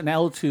 R2 and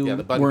L2 Yeah,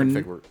 the button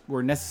config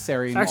were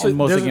necessary Actually, in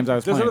most of there's the games I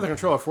was there's playing. another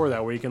controller for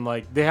that where you can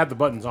like they had the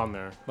buttons on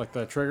there, like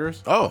the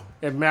triggers. Oh,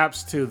 It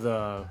maps to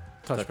the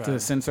touchpad. to the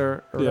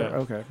sensor. Or Yeah.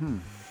 Okay.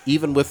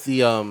 even with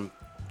the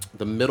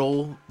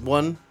middle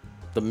one,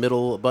 the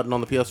middle button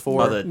on the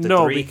PS4? Oh, the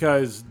No, three?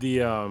 because the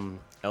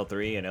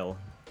L3 and L.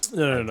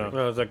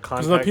 no. It's like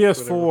Because on the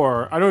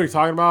PS4, I know what you're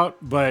talking about,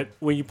 but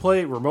when you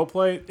play remote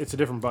play, it's a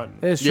different button.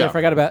 It's true. Yeah. I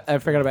forgot about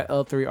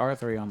L3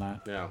 R3 on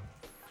that.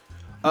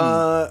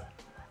 Yeah.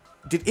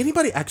 Did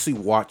anybody actually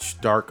watch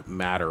Dark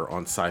Matter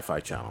on Sci-Fi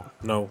Channel?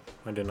 No,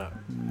 I did not.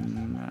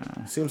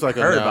 Seems like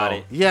Heard no. about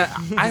it. Yeah,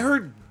 I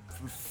heard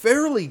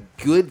fairly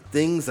good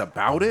things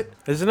about it.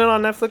 Isn't it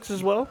on Netflix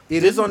as well?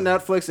 It is on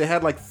Netflix. It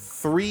had like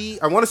three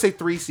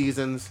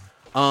seasons.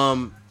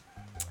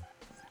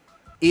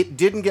 It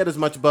didn't get as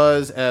much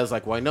buzz as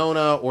like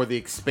Winona or The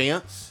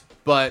Expanse,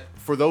 but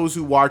for those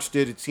who watched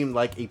it, it seemed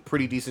like a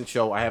pretty decent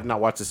show. I have not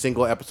watched a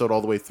single episode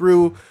all the way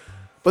through,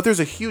 but there's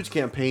a huge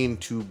campaign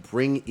to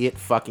bring it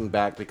fucking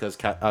back because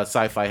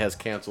Sci-Fi has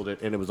canceled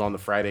it and it was on the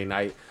Friday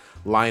night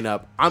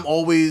lineup. I'm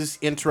always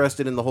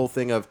interested in the whole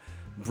thing of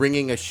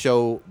bringing a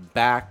show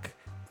back,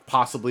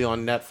 possibly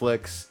on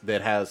Netflix,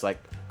 that has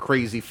like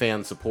crazy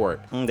fan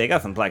support. They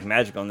got some black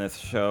magic on this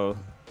show.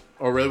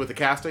 Oh, really? With the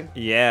casting?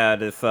 Yeah,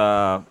 this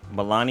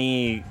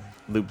Melanie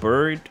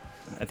Luberd.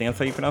 I think that's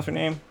how you pronounce her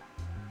name.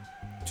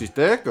 She's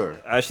thick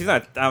or She's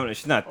not.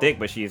 She's not thick,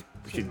 but she's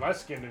My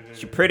skin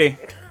is pretty.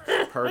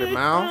 purty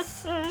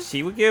mouth?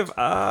 She would give.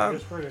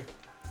 it's pretty.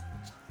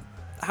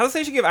 I would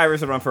say she give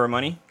Iris a run for her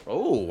money.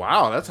 Oh,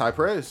 wow. That's high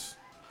praise.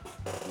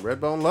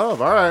 Redbone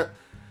Love. All right.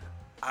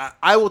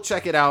 I will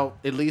check it out,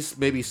 at least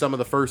maybe some of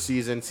the first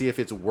season, see if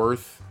it's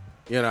worth,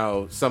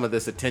 some of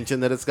this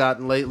attention that it's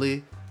gotten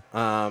lately.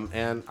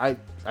 And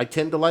I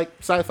tend to like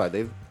Sci-Fi.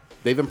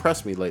 They've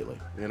impressed me lately.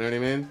 You know what I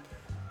mean?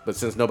 But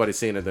since nobody's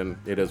seen it, then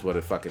it is what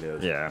it fucking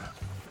is. Yeah.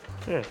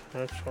 Yeah,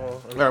 that's all.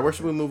 All right, where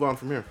should we move on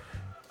from here?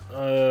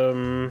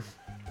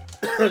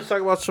 Let's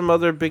talk about some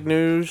other big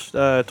news.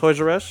 Toys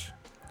R Us.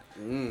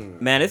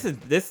 Man,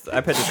 this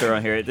I put this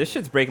around here. This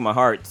shit's breaking my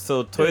heart.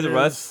 So Toys R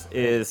Us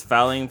is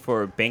filing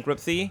for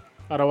bankruptcy.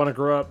 I don't want to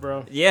grow up,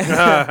 bro.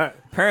 Yeah,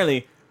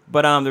 apparently.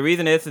 But the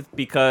reason is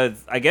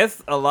because I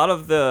guess a lot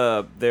of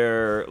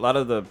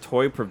the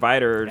toy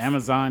providers.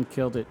 Amazon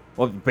killed it.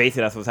 Well,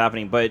 basically that's what's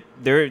happening. But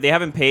they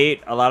haven't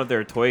paid a lot of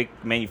their toy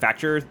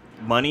manufacturers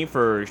money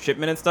for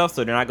shipment and stuff,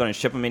 so they're not going to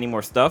ship them any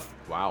more stuff.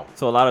 Wow.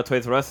 So a lot of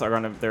Toys R Us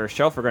their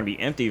shelf are going to be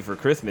empty for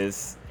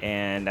Christmas,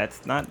 and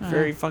that's not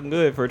very fucking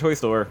good for a toy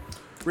store.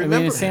 Remember, I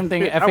mean, the same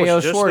thing. I was FAO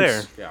just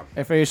Schwartz.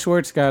 Yeah. FAO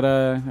Schwartz got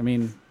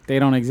they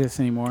don't exist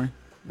anymore.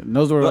 And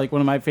those were like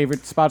one of my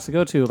favorite spots to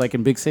go to, like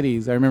in big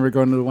cities. I remember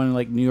going to the one in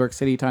like New York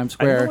City, Times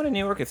I know Square. one in New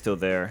York is still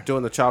there.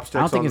 doing the chopsticks. I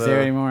don't think on it's the,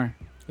 there anymore.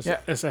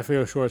 It's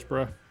FAO Schwartz,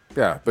 bro.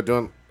 Yeah, but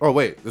doing. Oh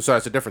wait, so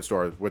that's a different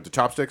store with the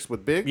chopsticks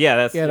with Big. Yeah,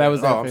 that's Yeah, that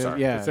was. Oh, I'm FAO,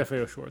 sorry. Yeah, It's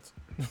FAO Schwartz.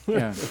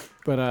 yeah.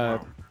 But I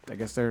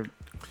guess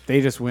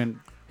they just went.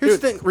 Here's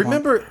the thing.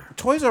 Remember,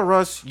 Toys R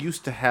Us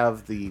used to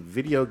have the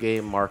video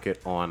game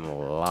market on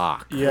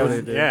lock. Yeah,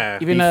 they did. Yeah.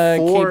 Even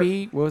Before-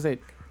 KB, what was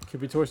it? Could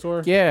be Toy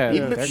Store. Yeah,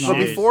 Even they're but gone.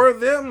 before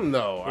them,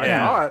 though,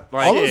 Yeah. I thought.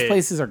 Like, all those Shit.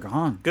 places are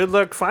gone. Good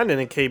luck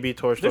finding a KB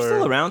toy store. they're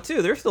still around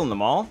too. They're still in the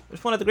mall.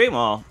 There's one at the Great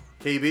Mall.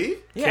 KB?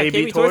 Yeah,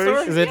 KB Toy Toys? Store.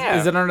 Is it? Yeah.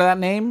 Is it under that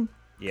name?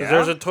 Yeah.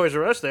 There's a Toys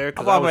R Us there. I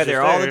 'cause walk was by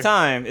there just all the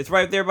time. It's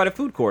right there by the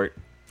food court.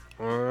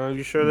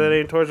 You sure that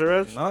ain't Toys R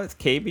Us? No, it's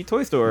KB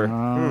Toy Store.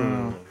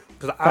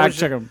 Because Fact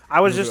check 'em. I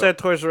was just at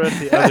Toys R Us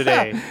the other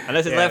day.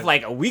 Unless it yeah. left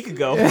like a week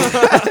ago.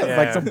 Yeah.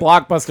 Like some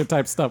blockbuster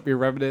type stuff you're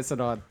reminiscent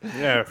on.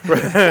 Yeah.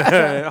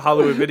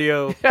 Hollywood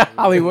Video.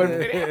 Hollywood.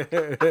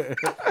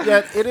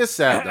 Yeah, it is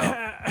sad,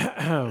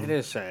 though. It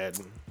is sad.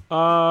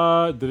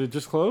 Did it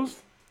just close?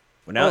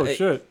 Well, now Oh,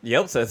 shit.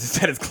 Yelp said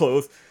it's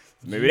closed.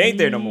 Maybe it ain't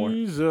there no more.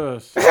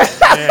 Jesus. You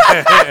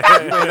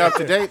ain't up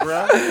to date,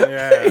 bro.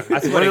 Yeah.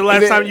 When's the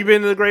last time you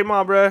been to the Great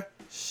Mall, bruh?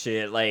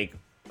 Shit, like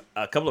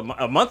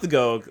a month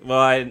ago. Well,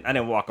 I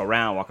didn't walk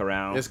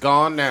around. It's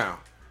gone now.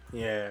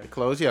 Yeah. It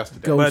closed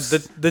yesterday. Go. But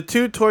the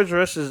two Toys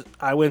R Us's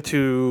I went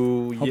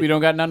to. Hope you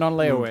don't got nothing on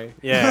layaway.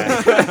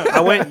 Yeah.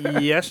 I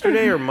went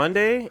yesterday or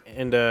Monday,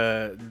 and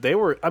they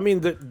were. I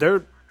mean,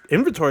 their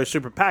inventory is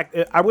super packed.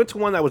 I went to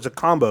one that was a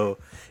combo.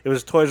 It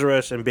was Toys R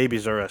Us and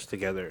Babies R Us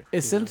together.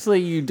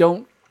 Essentially, you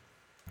don't.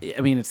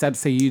 I mean, it's sad to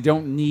say you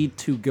don't need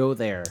to go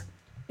there.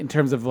 In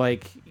terms of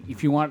like,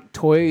 if you want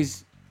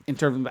toys, in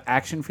terms of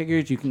action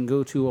figures, you can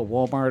go to a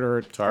Walmart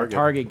or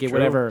Target, get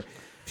whatever.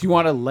 If you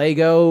want a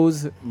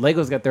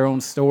Legos got their own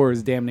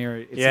stores damn near.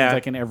 It Yeah. seems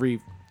like in every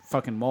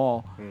fucking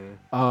mall.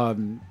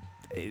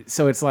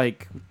 So it's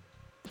like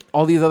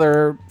all these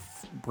other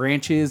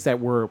branches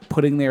that were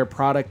putting their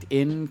product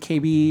in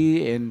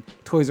KB and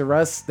Toys R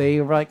Us,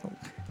 they were like,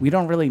 we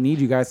don't really need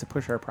you guys to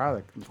push our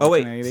product. Oh,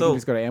 wait, Unfortunately, they so- can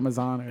just go to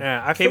Amazon. Or,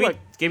 Yeah, I feel like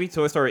KB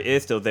Toy Store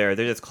is still there.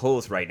 They're just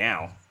closed right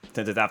now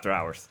since it's after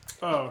hours.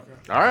 Oh, okay.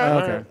 All right.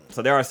 okay.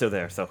 So they are still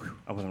there. So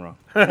I wasn't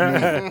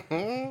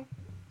wrong.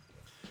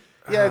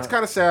 Yeah, it's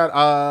kind of sad.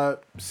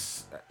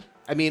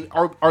 I mean,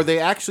 are they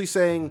actually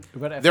saying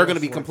But they're going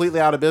to be FAO completely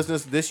out of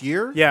business this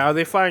year? yeah. Are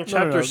they filing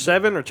chapter no.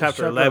 7 or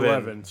chapter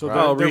 11? So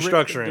Oh, they're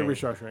restructuring. They're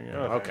restructuring.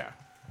 Yeah. Okay.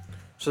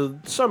 So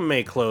some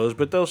may close,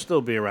 but they'll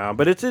still be around.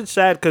 But it's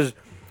sad because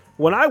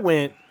when I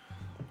went,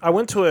 I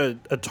went to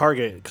a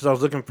Target because I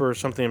was looking for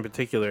something in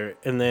particular,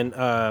 and then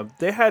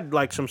they had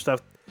like some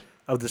stuff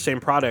of the same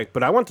product.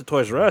 But I went to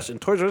Toys R Us,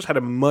 and Toys R Us had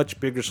a much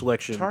bigger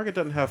selection. Target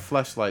doesn't have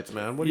fleshlights,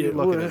 man. What are you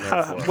looking at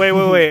that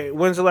for? Wait.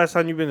 When's the last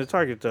time you've been to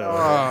Target, though?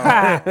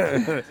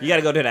 You got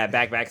to go to that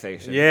back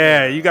section.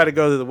 Yeah, you got to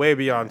go to the Way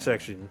Beyond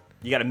section.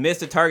 You got to miss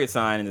the Target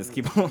sign and just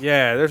keep on.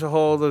 Yeah, there's a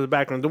whole other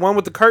background. The one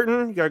with the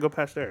curtain, you got to go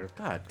past there.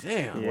 God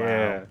damn.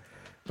 Yeah. Wow.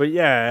 But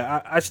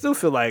yeah, I still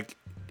feel like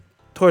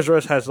Toys R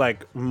Us has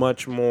like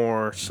much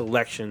more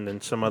selection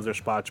than some other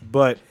spots.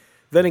 But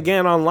then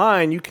again,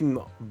 online, you can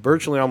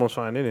virtually almost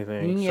find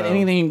anything. You can get so-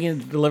 anything you can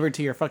get delivered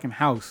to your fucking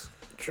house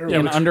Yeah,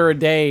 in but under a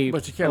day.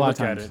 But you a can't lot look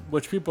of at times. it,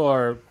 which people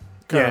are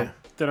kind Yeah. of,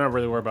 they're not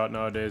really worried about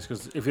nowadays,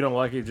 because if you don't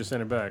like it, you just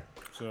send it back.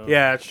 So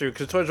Yeah, that's true.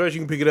 Because Toys R Us,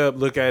 you can pick it up,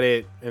 look at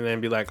it, and then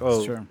be like, oh,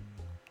 It's true.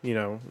 you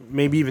know,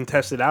 maybe even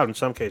test it out in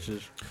some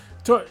cases.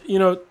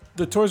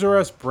 The Toys R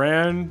Us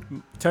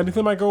brand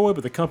technically might go away,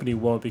 but the company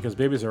won't, because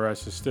Babies R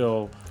Us is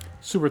still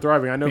super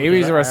thriving. I know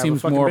Babies because R I Us have a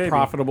seems fucking more baby.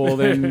 profitable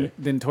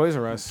than Toys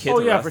R Us. Kids Oh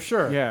R yeah, Us. for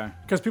sure. Yeah.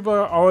 Because people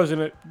are always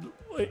in it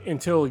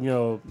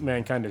until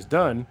mankind is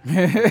done.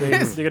 They're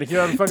gonna keep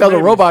on fucking Until the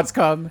babies. robots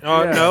come.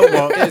 Oh, Yeah. no.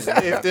 Well,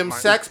 If them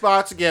sex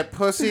bots get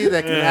pussy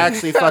that can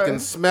actually fucking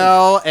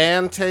smell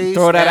and taste.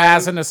 Throw that and-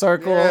 ass in a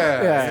circle.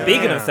 Yeah. Yeah.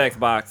 Speaking of sex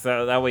box,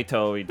 that wait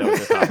till we don't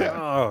this topic.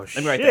 oh, Let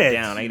shit. me write that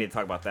down. I need to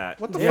talk about that.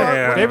 What the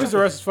Yeah. fuck? Babies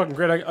R Us is fucking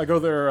great. I go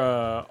there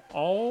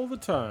all the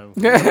time.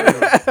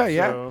 Yeah. So,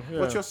 yeah.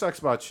 What's your sex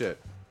bot shit?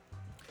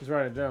 Just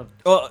write it down.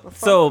 Well,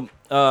 so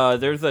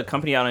there's a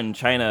company out in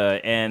China,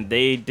 and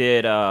they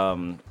did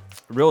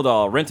real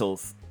doll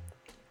rentals.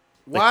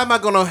 Why am I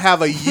gonna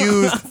have a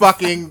used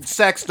fucking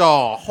sex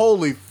doll?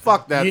 Holy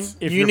fuck, that's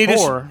If you you're need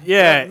poor.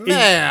 man. you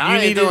I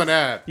ain't need doing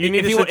that. You need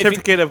If a you- if you-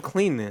 certificate of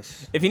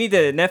cleanness. If you need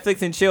to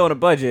Netflix and chill on a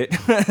budget,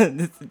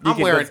 I'm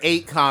wearing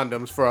 8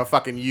 condoms for a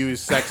fucking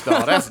used sex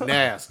doll. That's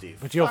nasty.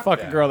 But you'll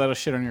fuck a girl that'll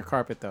shit on your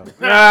carpet though.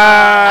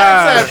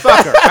 I said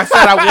fuck her. I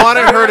said I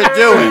wanted her to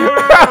do it.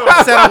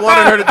 I said I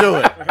wanted her to do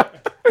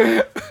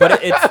it. But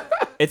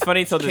it's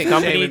funny. So this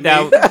company Shaming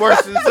that me.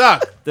 Worse than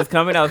Zuck. this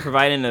company that was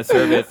providing the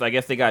service, I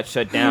guess they got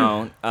shut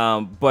down.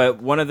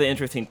 But one of the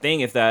interesting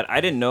thing is that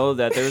I didn't know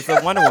that there was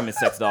a Wonder Woman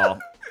sex doll.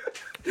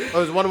 Oh,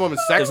 there's Wonder Woman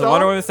sex There's a doll?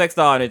 Wonder Woman sex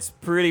doll, and it's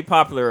pretty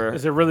popular.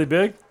 Is it really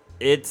big?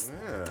 It's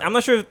I'm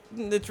not sure if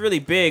it's really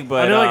big,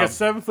 but I know like a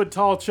 7 foot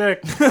tall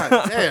chick. That's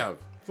God damn.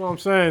 what I'm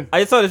saying. I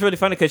just thought it was really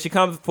funny because she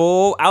comes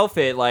full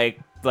outfit like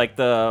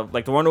the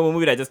Wonder Woman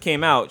movie that just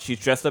came out. She's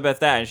dressed up as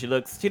that, and she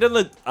doesn't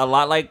look a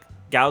lot like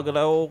Gal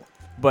Gadot,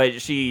 but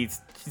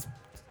she's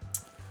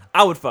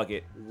I would fuck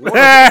it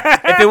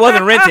if it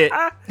wasn't rented.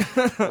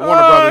 Warner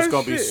Brothers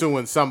gonna be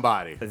suing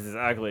somebody.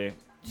 Exactly.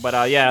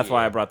 But yeah, that's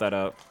why I brought that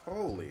up.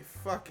 Holy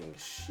fucking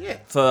shit.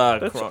 So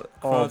That's Kron-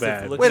 all Kron's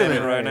bad. looking Wait a at it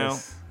minute. right now.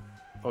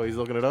 Oh, he's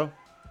looking it up?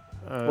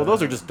 Well,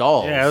 those are just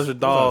dolls. yeah, those are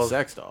dolls.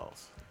 sex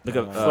dolls. Look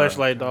up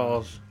Fleshlight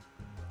dolls.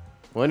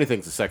 Well,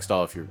 anything's a sex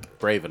doll if you're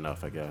brave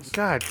enough, I guess.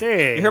 God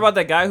damn. You hear about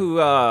that guy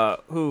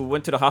who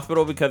went to the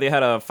hospital because they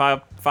had a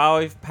 5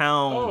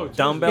 pound Oh, Jesus.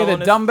 dumbbell? Yeah, on the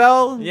his-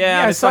 dumbbell. Yeah,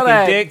 on I his saw fucking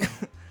that. dick.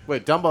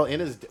 Wait, Dumbo in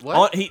his...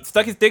 What? He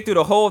stuck his dick through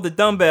the hole of the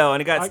dumbbell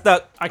and it got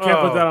stuck. I can't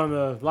Oh. put that on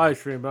the live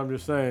stream, but I'm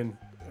just saying.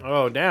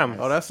 Oh, damn.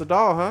 Oh, that's the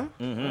doll, huh?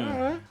 Mm-hmm.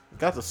 All right.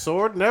 Got the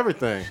sword and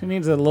everything. She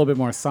needs a little bit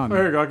more sun. Oh,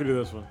 here you go. I can do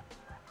this one.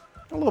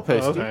 A little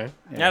pasty. Okay.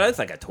 Yeah, that's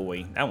like a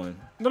toy. That one.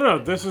 No.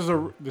 This is the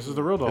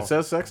real doll. It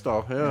says sex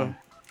doll, yeah.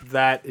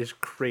 That is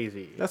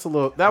crazy. That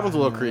one's a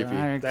little creepy.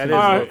 That is All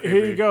a right, little here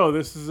you creepy. go.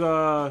 This is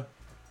the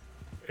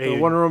A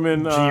Wonder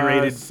Woman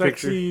G-rated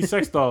sexy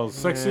sex dolls.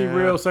 Sexy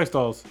real sex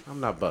dolls. I'm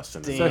not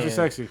busting this. Sexy,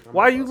 sexy.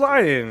 Why you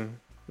lying?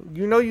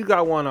 You know you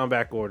got one on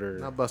back order.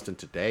 Not busting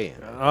today.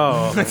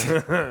 Oh.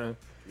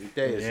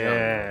 Today is young.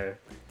 yeah.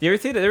 Do you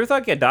ever see that? There was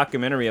like a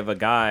documentary of a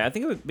guy. I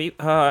think it would be.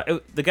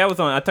 The guy was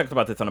on. I talked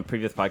about this on a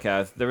previous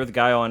podcast. There was a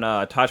guy on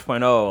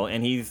Touch.0,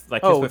 and he's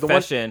like his Oh, the one-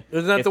 profession.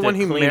 isn't that is the to one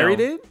he clean married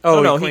them. it?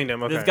 Oh, no, he cleaned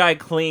them. Okay. This guy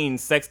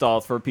cleans sex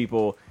dolls for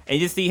people, and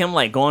you just see him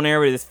like going there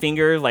with his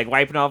fingers, like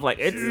wiping off. Like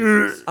it's.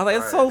 I was like,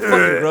 it's so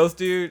fucking gross,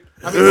 dude.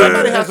 I mean,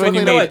 somebody has That's to when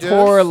you clean made up,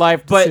 poor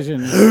life But-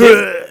 decisions.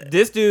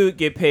 This dude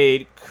get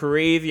paid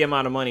crazy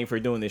amount of money for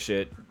doing this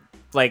shit,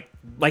 like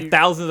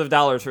thousands of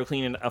dollars for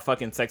cleaning a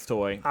fucking sex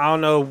toy. I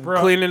don't know.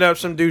 Cleaning up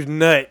some dude's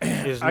nut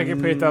is. I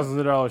get paid thousands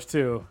of dollars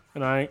too,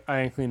 and I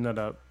ain't cleaning that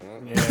up.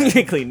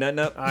 Clean nothing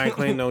up. I ain't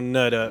clean no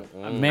nut up.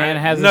 Man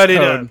has his Nutted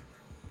code. up.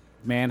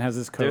 Man has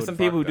his code. There's some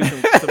people who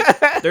do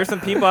there's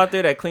some people out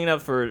there that clean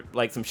up for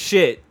like some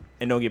shit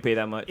and don't get paid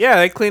that much. Yeah,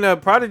 they clean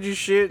up Prodigy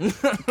shit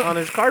on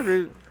his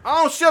carpet.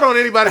 I don't shit on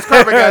anybody's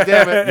carpet,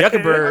 goddammit.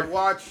 Yuckenberg. I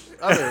watch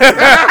other.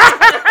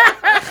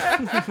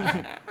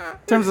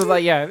 In terms of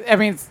like, yeah, I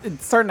mean,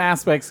 it's certain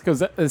aspects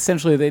because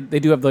essentially they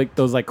do have like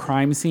those like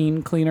crime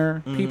scene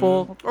cleaner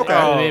people.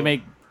 Okay. They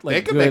make like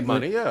They can good, make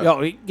money,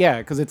 yeah. Yeah,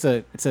 because it's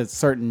a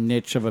certain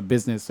niche of a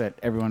business that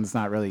everyone's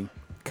not really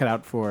cut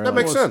out for. That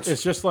makes sense.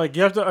 It's just like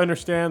you have to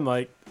understand,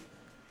 like,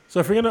 so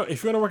if you're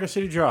gonna work a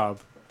shitty job,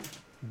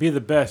 be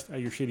the best at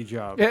your shitty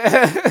job.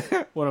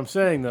 What I'm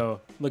saying though,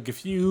 look,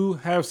 if you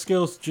have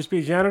skills to just be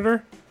a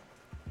janitor,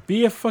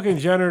 Be a fucking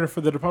janitor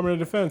for the Department of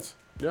Defense.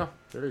 Yeah,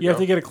 there You have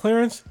to get a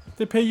clearance.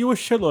 They pay you a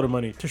shitload of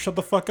money to shut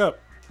the fuck up.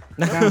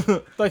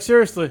 Like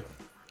seriously,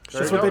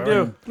 that's what they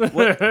do.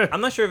 I'm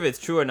not sure if it's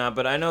true or not,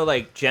 but I know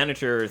like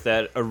janitors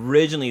that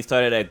originally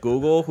started at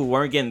Google who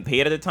weren't getting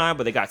paid at the time,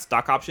 but they got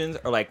stock options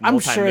or like I'm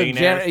sure.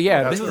 multi-millionaires.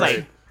 Yeah, This was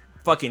like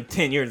fucking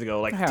 10 years ago,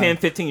 like Yeah. 10,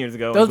 15 years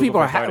ago. those when people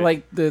Google are first started.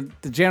 like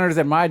the janitors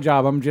at my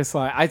job. I'm just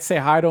like, I'd say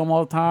hi to them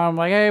all the time.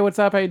 Like, hey, what's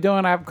up? How you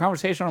doing? I have a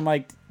conversation. I'm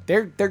like,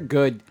 they're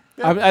good.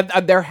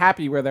 They're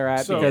happy where they're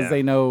at So- because Yeah.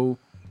 they know.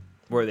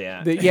 Where they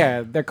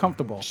at? They're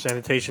comfortable.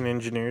 Sanitation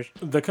engineers.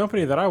 The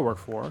company that I work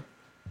for,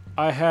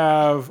 I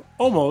have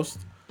almost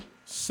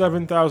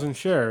 7,000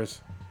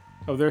 shares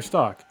of their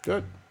stock,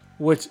 Good.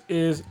 which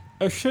is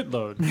a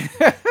shitload.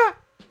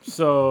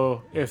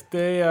 So if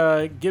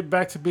they get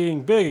back to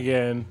being big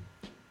again,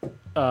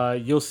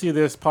 you'll see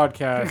this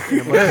podcast. In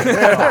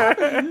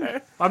a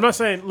much I'm not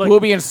saying look. We'll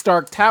be in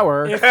Stark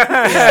Tower.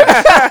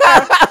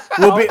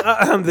 We'll be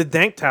the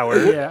Dank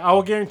Tower. Yeah, I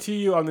will guarantee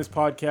you on this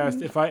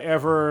podcast, if I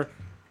ever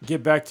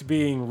get back to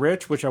being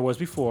rich, which I was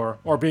before,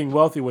 or being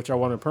wealthy, which I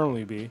want to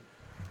permanently be,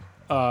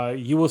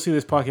 you will see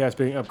this podcast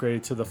being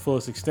upgraded to the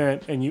fullest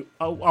extent, and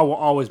I will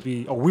always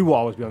be, or we will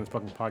always be on this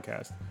fucking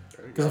podcast.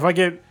 Because if I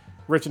get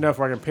rich enough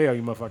where I can pay all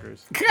you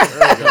motherfuckers,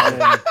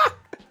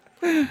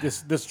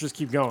 this just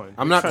keep going.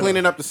 I'm not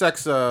cleaning up the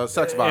sex box.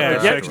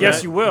 Yeah,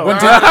 Yes, you will. 1,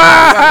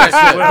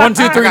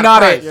 2, 3,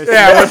 not it. Yes,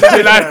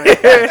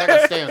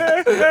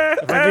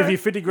 if I give you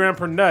 50 grand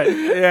per nut,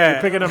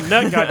 you're picking up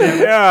nut, goddamn.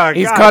 Yeah,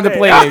 He's God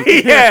contemplating.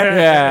 damn.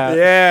 Yeah.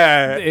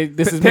 Yeah.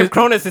 This is Pimp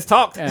Cronus has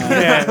talked.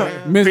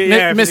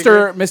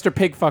 Mr.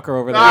 Pig Fucker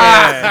over there.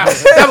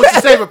 That was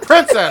to save a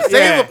princess. Save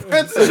Yeah. a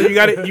princess. So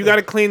you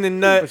gotta clean the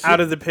nut out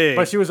of the pig.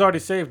 But she was already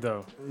saved,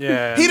 though.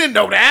 yeah. He didn't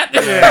know that.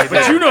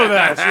 But you know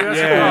that. See, that's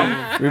the problem.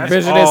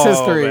 Revisionist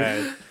history.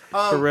 Bad.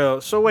 For real.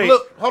 So wait. Blue,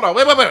 hold on.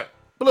 Wait.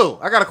 Blue,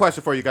 I got a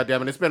question for you,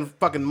 goddammit. It's been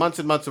fucking months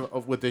and months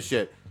with this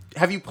shit.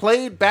 Have you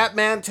played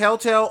Batman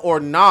Telltale or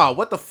nah?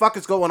 What the fuck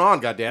is going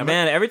on, goddammit?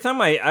 Man, every time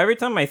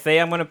I say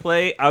I'm gonna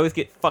play, I always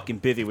get fucking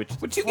busy, which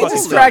But you fucking get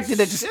distracted.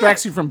 That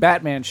distracts you from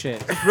Batman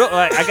shit. real,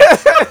 like,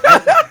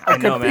 I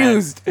know, man.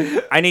 Confused.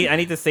 I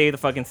need to save the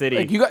fucking city.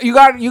 Like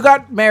you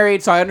got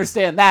married, so I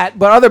understand that.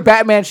 But other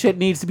Batman shit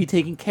needs to be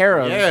taken care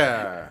of.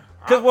 Yeah.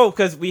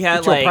 Because we had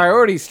Get your like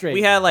priorities straight.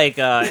 we had like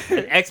an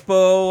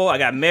expo. I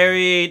got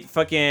married.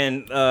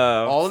 Fucking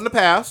All in the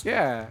past.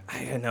 yeah.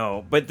 I don't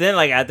know. But then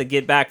like I had to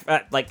get back.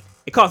 Like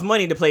it costs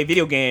money to play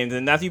video games,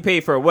 and after you pay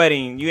for a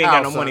wedding, you ain't How,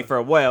 got no son? money for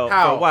a while.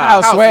 How? For a while.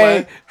 How? How,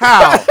 Sway? Sway?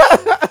 How?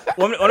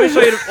 Want me to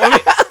show you?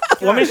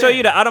 Want me to show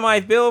you the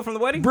itemized bill from the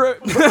wedding?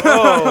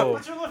 Oh.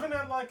 But you're looking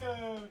at like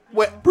a...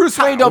 Wait, Bruce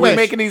Wayne don't be wait.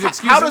 making these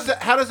excuses.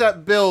 How does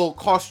that bill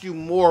cost you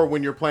more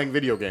when you're playing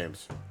video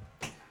games?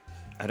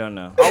 I don't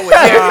know. Oh,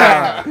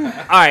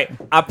 yeah. All right,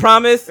 I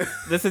promise.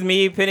 This is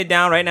me pinning it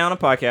down right now on the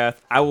podcast.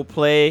 I will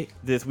play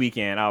this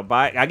weekend.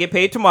 I get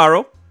paid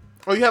tomorrow.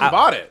 Oh, you haven't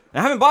bought it.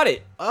 I haven't bought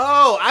it.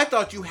 Oh, I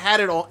thought you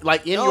had it on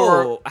like in No,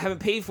 your. I haven't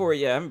paid for it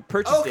yet. I haven't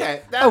purchased Okay.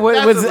 it. That, Oh, what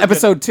that's was a it, legit-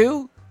 episode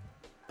 2?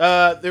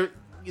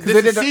 This they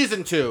is did a-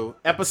 season 2,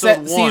 episode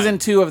 1. Season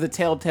 2 of the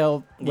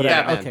Telltale. Whatever.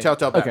 Batman, Okay.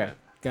 Telltale Batman. Okay.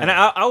 Got And it.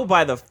 I will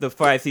buy the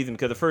 5 season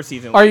because the first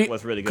season Are you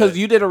was really good. Because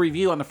you did a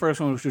review on the first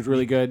one, which was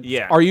really good.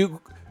 Yeah.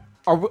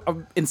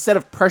 Instead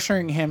of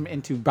pressuring him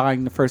into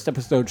buying the first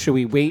episode, should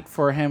we wait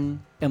for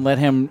him and let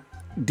him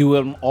do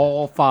them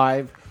all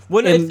 5?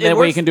 Well, and it that way you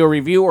works- can do a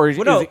review, or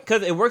Well, no, is it,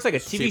 because it works like a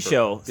TV cheaper.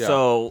 show, Yeah.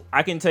 so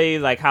I can tell you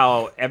like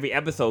how every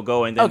episode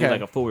go and then do Okay.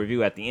 like a full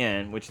review at the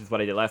end, which is what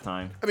I did last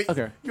time. I mean,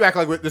 Okay. you act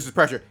like this is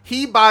pressure.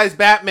 He buys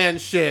Batman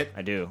shit.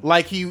 I do.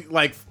 Like he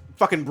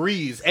fucking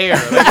breathes air.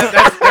 Like,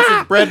 that's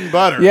his bread and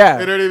butter. Yeah.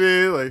 You know what I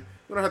mean? Like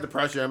we don't have to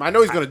pressure him. I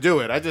know he's gonna do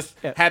it. I just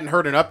Yeah. hadn't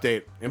heard an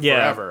update in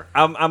forever.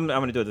 I'm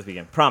gonna do it this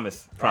weekend.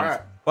 Promise.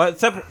 right. Well,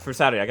 except for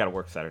Saturday, I gotta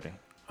work Saturday.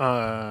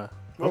 What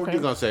were you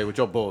gonna say with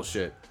your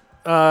bullshit?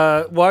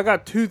 Well, I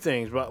got 2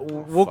 things, but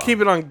we'll keep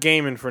it on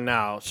gaming for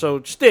now.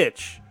 So,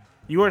 Stitch,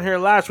 you weren't here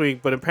last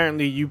week, but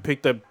apparently you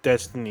picked up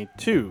Destiny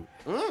 2.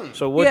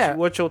 So,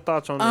 what's your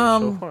thoughts on this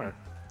so far?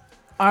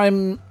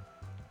 I'm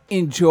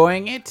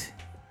enjoying it.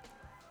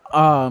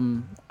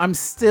 I'm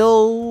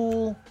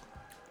still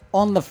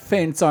on the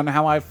fence on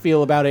how I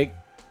feel about it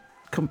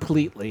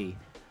completely.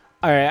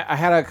 I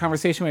had a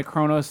conversation with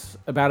Kronos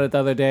about it the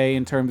other day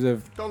in terms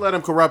of Don't let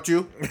him corrupt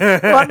you.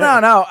 but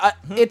no.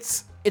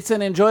 It's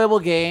an enjoyable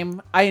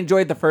game. I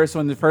enjoyed the first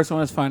one. The first one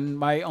was fun.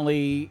 My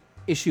only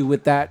issue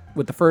with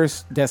the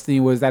first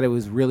Destiny was that it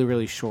was really,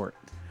 really short.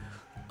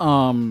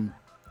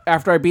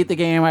 After I beat the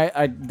game,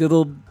 I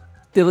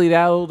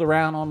dilly-dalled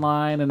around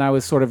online, and I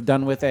was sort of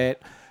done with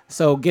it.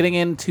 So getting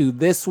into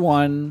this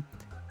one,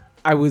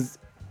 I was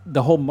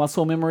the whole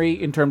muscle memory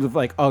in terms of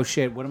like, oh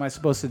shit, what am I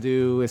supposed to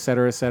do, et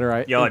cetera, et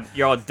cetera.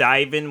 You're all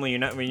diving when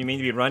you mean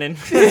to be running.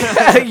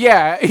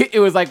 Yeah, it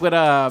was like with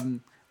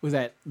was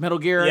that Metal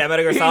Gear? Yeah,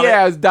 Metal Gear Solid.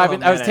 Yeah, I was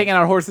diving. Oh, I was man. taking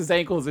out horses'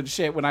 ankles and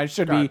shit when I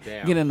should be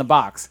Goddamn. getting in the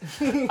box.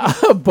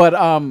 But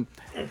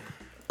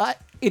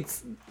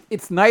it's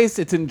nice.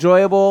 It's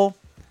enjoyable.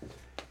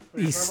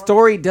 the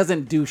story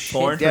doesn't do shit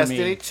Porn? for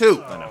Destiny me.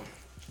 2.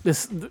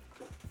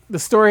 The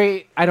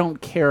story I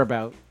don't care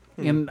about,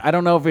 and I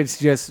don't know if it's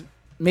just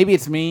maybe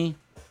it's me,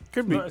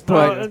 Could be,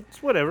 But-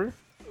 it's whatever.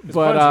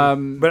 but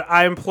punchy. But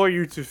I implore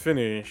you to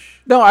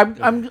finish. no,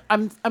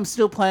 I'm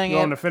still playing You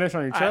want it. to finish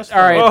on your chest?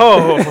 all right.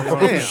 Oh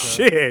Damn.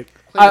 shit!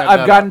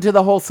 I've gotten to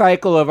the whole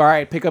cycle of all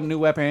right, pick up new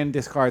weapon,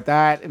 discard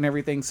that, and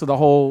everything. So the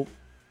whole,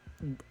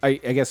 I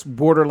guess,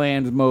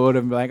 Borderlands mode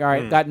of like, all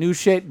right, got new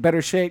shit,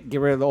 better shit, get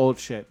rid of the old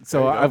shit.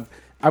 So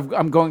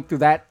I'm going through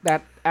that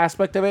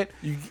aspect of it.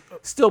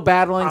 Still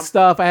battling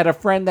stuff. I had a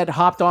friend that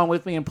hopped on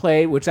with me and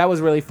played, which that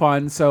was really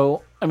fun.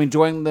 So I'm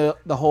enjoying the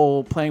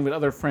whole playing with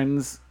other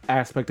friends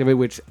aspect of it,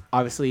 which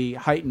obviously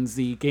heightens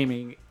the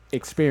gaming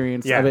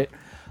experience Yeah. of it.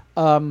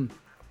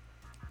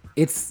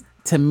 It's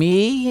to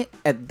me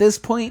at this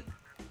point,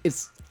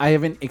 I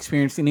haven't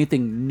experienced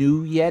anything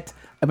new yet.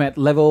 I'm at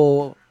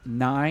level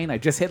 9. I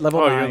just hit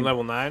level 9. You're in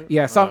level 9.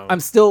 Yeah, so I'm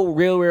still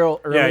real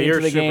early Yeah, into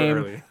you're the super game.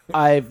 early.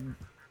 I've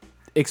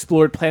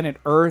explored planet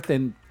Earth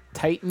and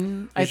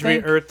Titan. I You should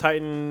think be Earth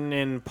Titan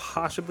and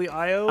possibly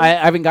Io. I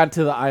haven't gotten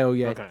to the IO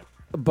yet. Okay.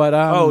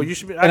 But you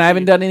should be- and I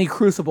haven't actually- done any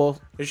Crucible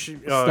It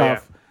should, stuff. Yeah.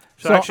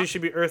 So, So- actually, it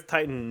should be Earth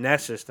Titan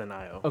Nessus than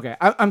Io. Okay,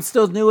 I'm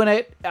still doing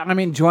it. I'm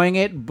enjoying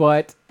it,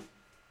 but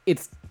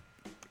it's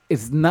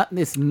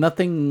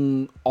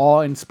nothing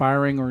awe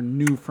inspiring or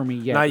new for me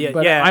yet. Not yet,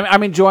 But yeah.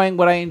 I'm enjoying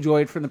what I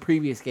enjoyed from the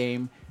previous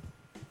game,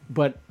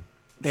 but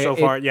So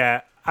far,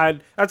 yeah.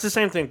 That's the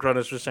same thing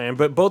Cronus was saying,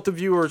 but both of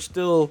you are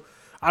still.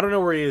 I don't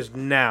know where he is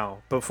now,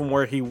 but from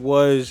where he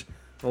was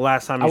the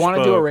last time I you want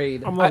to spoke. do a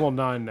raid. I'm level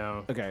 9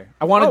 now. Okay,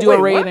 I want to Oh, do wait,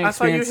 a raid what? and I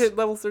thought you experience. hit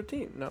level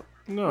 13. No.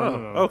 No.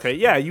 Okay,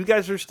 yeah, you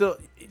guys are still.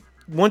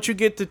 Once you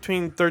get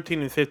between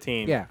 13 and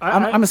 15. Yeah, I-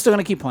 I'm still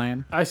gonna keep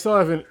playing. I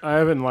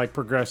haven't like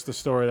progressed the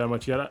story that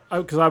much yet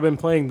because I've been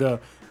playing the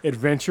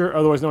adventure,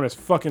 otherwise known as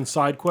fucking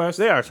side quest.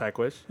 They are side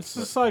quests. It's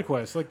a side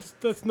quest. Like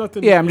that's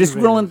nothing. Yeah, I'm just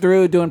innovative. rolling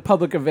through, doing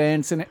public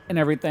events and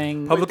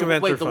everything. Public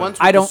events Wait, are the fun. ones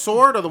with I the don't-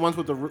 sword or the ones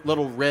with the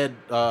little red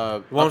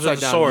ones with upside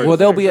the down sword. U? Well,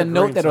 there'll be a Green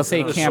note that'll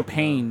something. say The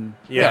campaign.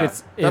 Yeah.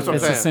 if That's what I'm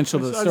it's saying. essential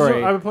to the I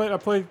story.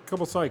 played a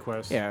couple side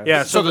quests. Yeah,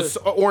 Yeah, So so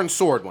the orange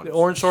sword ones. the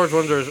Orange Swords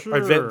ones are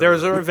Sure.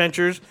 there's our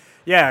adventures.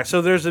 Yeah,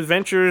 so there's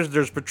adventures,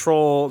 there's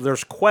patrol,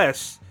 there's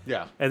quests,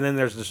 Yeah. and then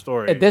there's the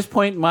story. At this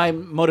point, my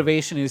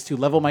motivation is to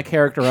level my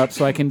character up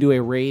so I can do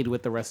a raid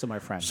with the rest of my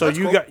friends. so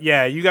you cool. got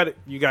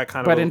kind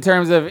of. But in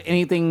terms of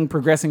anything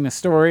progressing the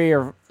story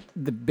or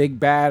the big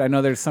bad, I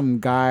know there's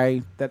some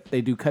guy that they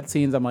do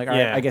cutscenes. I'm like, all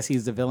right, Yeah. I guess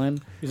he's the villain.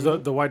 He's the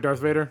white Darth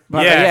Vader.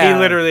 But, yeah, he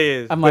literally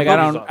is. I'm like, But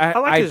I Bobby's don't. awesome.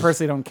 I like his-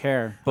 personally don't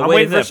care. But I'm wait,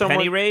 waiting is for it a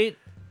penny someone- raid?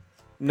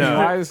 No.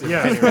 Guys,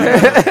 Yeah.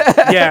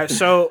 Yeah,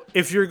 so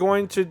if you're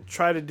going to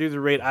try to do the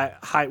raid, I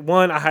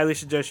highly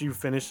suggest you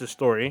finish the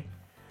story.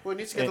 Well, he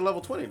needs to get to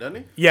level 20, doesn't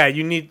he?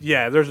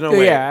 Yeah, there's no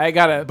way. yeah, I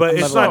gotta. But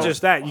it's level not up.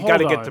 just that. You Hold got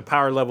to on. get to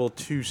power level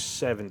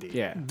 270.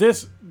 Yeah.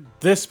 This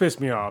pissed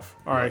me off.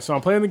 All right, so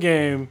I'm playing the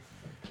game,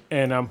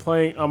 and I'm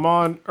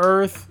on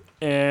Earth,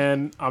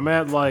 and I'm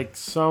at like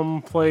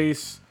some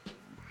place.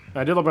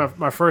 I did like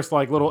my first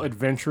like little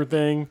adventure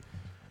thing,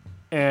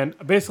 and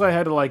basically I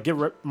had to like get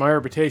my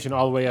reputation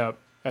all the way up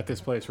at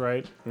this place,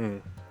 right?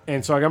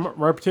 And so I got my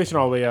reputation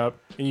all the way up,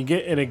 and you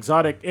get an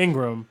exotic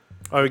Ingram,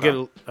 Oh, you get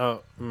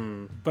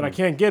but I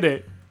can't get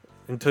it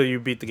until you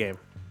beat the game.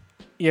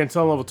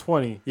 until I'm level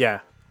 20. Yeah.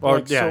 Or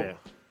Like, yeah, so yeah.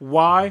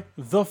 why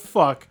the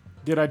fuck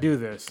did I do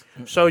this?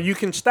 So you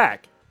can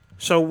stack.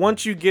 So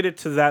once you get it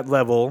to that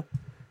level,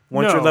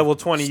 once No. you're level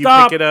 20, Stop.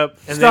 you pick it up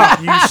and Stop.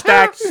 then you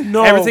stack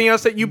No. everything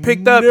else that you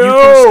picked up. You No.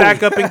 can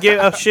stack up and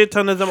get a shit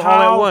ton of them all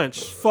How at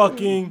once.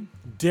 fucking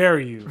dare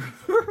you?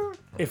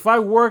 If I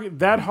work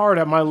that hard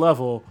at my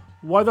level,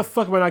 why the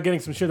fuck am I not getting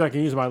some shit that I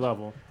can use at my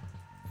level?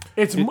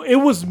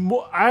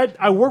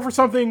 I work for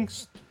something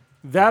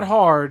that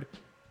hard,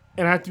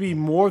 and I have to be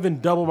more than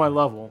double my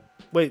level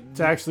Wait,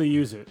 to actually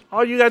use it.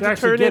 all you got to to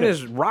actually turn get in it.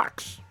 is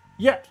rocks.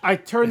 Yeah, I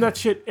turned that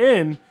shit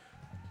in,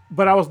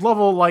 but I was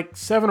level like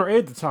 7 or 8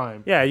 at the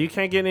time. Yeah, you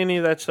can't get any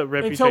of that stuff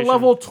reputation Until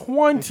level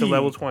 20. until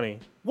level 20.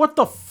 What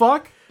the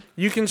fuck?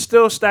 You can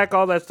still stack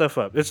all that stuff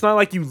up. It's not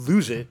like you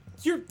lose it.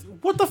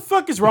 What the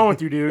fuck is wrong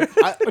with you, dude?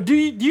 Do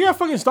you have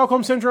fucking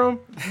Stockholm syndrome?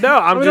 No,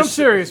 I'm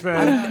serious,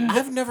 man.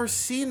 I've never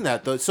seen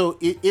that, though. So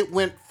it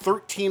went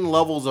 13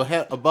 levels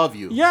ahead above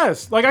you.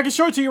 Yes, like I can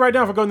show it to you right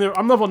now if I go in there.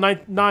 I'm level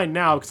 9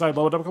 now because I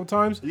leveled up a couple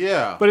times.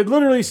 Yeah. But it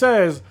literally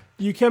says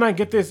you cannot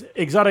get this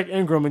exotic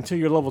Ingram until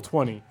you're level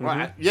 20.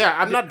 Right. Yeah,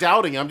 I'm not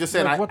doubting. I'm just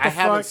saying Like, what I the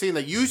haven't fuck? seen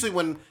that. Usually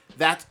when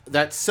that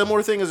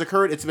similar thing has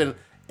occurred, it's been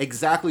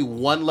exactly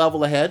one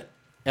level ahead,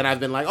 and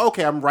I've been like,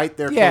 okay, I'm right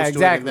there close Yeah, to it,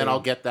 exactly. and then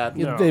I'll get that.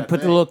 No. They that put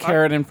the thing. little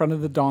carrot in front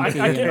of the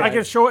donkey. I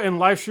can show it in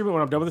live streaming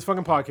when I'm done with this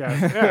fucking podcast.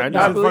 Yeah, I that's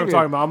what I'm believe you.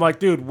 talking about. I'm like,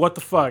 dude, what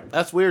the fuck?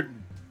 That's weird.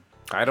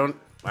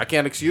 I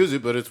can't excuse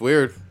it, but it's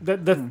weird.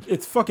 That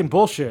it's fucking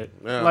bullshit.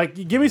 Yeah. Like,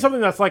 you give me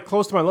something that's like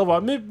close to my level,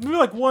 maybe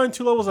like 1,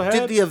 2 levels ahead.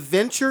 Did the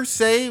adventure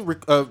say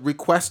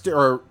request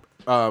or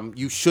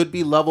you should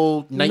be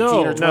level 19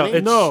 no, or 20?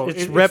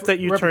 it's rep that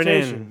you turn in.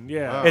 reputation.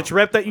 Yeah. It's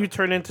rep that you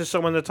turn into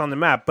someone that's on the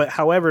map. But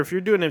however, if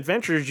you're doing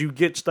adventures, you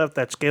get stuff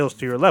that scales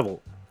to your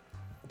level.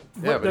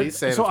 Yeah, but he's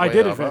saying so. it's I way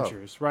did up.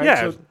 adventures, right?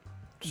 Yeah.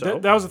 So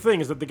that was the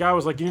thing, is that the guy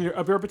was like, you need to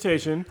up your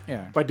reputation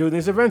Yeah. by doing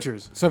these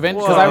adventures. So because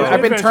Whoa.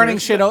 I've been Adventures. turning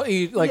shit,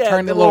 like Yeah,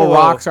 turning the whoa, little whoa.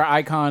 rocks or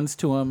icons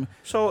to him.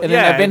 So, and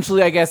then yeah.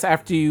 eventually, I guess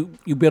after you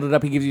build it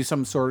up, he gives you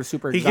some sort of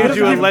super. He exotic gives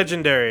you a item.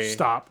 legendary.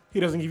 Stop. He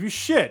doesn't give you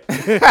shit.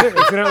 If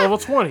you're at level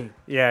 20,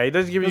 Yeah, he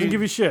doesn't give he doesn't you.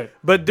 give you shit.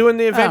 But doing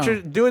the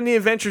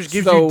adventures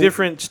gives So, you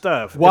different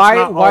stuff. It's Why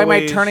not am I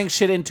always- turning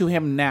shit into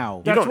him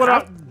now? That's don't what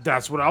have-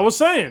 that's what I was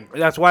saying.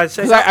 That's why I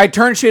say. Because I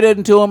turn shit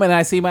into him, and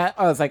I see I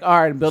was like, all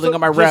right, I'm building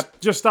up my rep.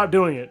 Just stop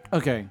doing it.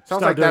 Okay. Sounds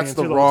Stop like doing that's it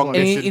the until wrong level 20.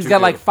 And mission he's to got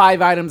do. like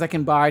 5 items I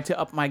can buy to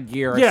up my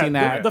gear. I've Yeah, seen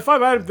that. the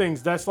 5 item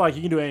things, that's like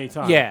you can do it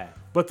anytime. Yeah.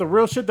 But the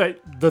real shit,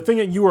 the thing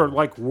that you are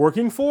like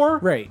working for,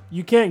 Right.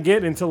 you can't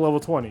get until level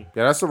 20.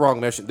 Yeah, that's the wrong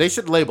mission. They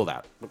should label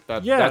that.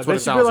 Yeah, that's what they it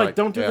should sounds be like, like.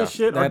 don't do Yeah. this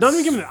shit. Or That's don't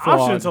even give me an option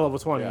flawed. until level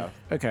 20. Yeah.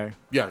 Okay.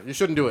 Yeah, you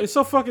shouldn't do it. It's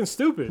so fucking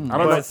stupid. I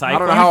don't know. But I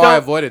don't know you how I don't-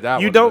 avoided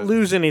that. You one, don't but-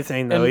 lose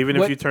anything though, And even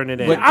what- if you turn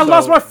it in. what- I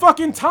lost my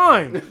fucking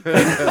time. What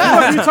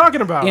are you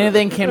talking about?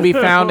 Anything can be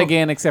found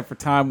again except for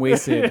time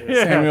wasted.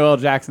 Yeah. Samuel L.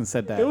 Jackson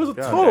said that. It was a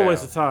God total damn.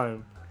 waste of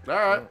time. All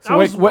right. So I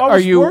wait, was- what I are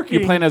was you? working-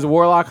 You playing as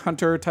Warlock,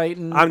 Hunter,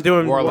 Titan? I'm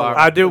doing Warlock.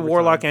 I do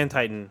Warlock and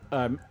Titan.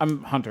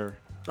 I'm Hunter.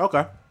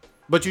 Okay.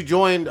 But you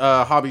joined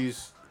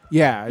Hobbies.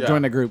 Yeah, I Yeah.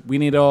 joined the group. We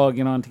need to all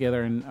get on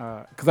together and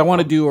because I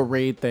want to do a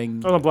raid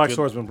thing. I'm a Black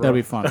Swordsman, bro. That'll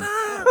be fun.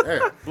 Hey,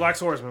 Black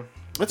Swordsman.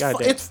 it's God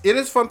fu- damn. it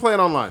is fun playing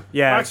online.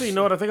 Yeah. Actually, you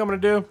know what I think I'm going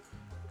to do?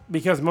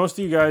 Because most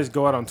of you guys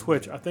go out on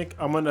Twitch, I think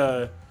I'm going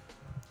to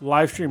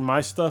live stream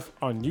my stuff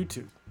on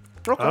YouTube.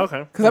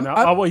 Okay. Because Now,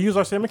 I will use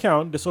our same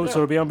account, so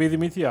it'll be on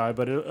BTMETI,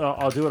 but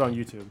I'll do it on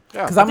YouTube.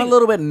 Yeah. I'm a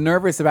little bit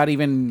nervous about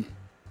even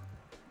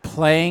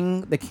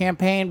playing the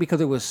campaign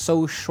because it was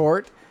so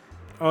short.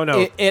 Oh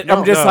no.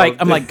 I'm just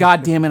like,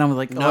 God damn it! I'm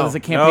like, oh, there's a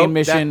campaign no,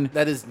 mission.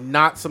 That is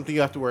not something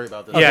you have to worry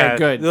about. This yeah.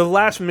 good. The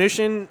last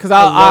mission. Because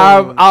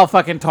alone- I'll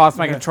fucking toss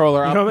my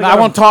controller up. know, they No, I got-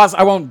 won't toss.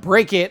 I won't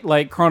break it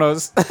like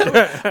Chronos. I'll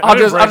break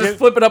just it.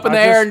 flip it up in I the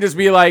air just- and just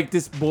be like,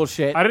 this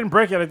bullshit. I didn't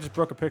break it, I just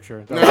broke a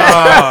picture.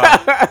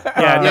 Yeah.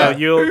 No. Yeah.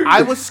 You'll.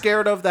 I was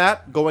scared of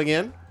that going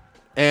in,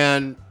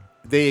 and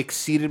they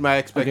exceeded my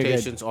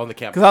expectations on the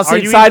campaign. Because I'll Are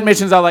see you side even-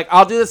 missions. I'm like,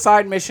 I'll do the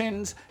side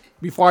missions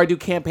before I do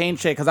campaign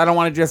shit because I don't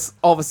want to just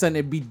all of a sudden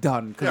it be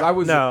done. Because Yeah. I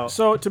was No.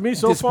 So, to me,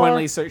 so far,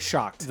 disappointingly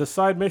shocked. the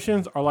side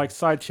missions are like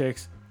side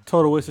chicks.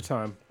 Total waste of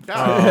time. Oh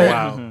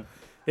wow.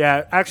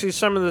 Yeah. Actually,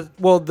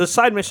 the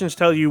side missions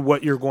tell you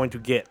what you're going to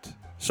get.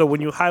 So when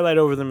you highlight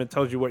over them, it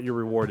tells you what your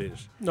reward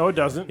is. No, it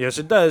doesn't. Yes,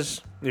 it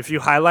does. If you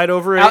highlight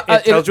over it, it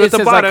it tells you at the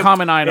says, like, bottom.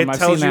 common item. It I've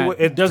tells seen you. that. What,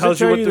 it Does tells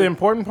it tell what you the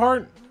important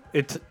part?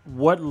 It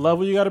What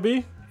level you got to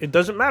be? it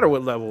doesn't matter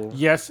what level.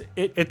 Yes,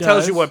 it It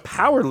tells you does. what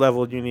power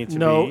level you need to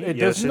No, be. it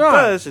yes, does it not.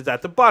 does. It's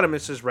at the bottom. It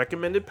says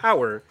recommended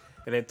power,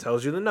 and it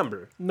tells you the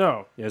number.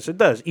 No. Yes, it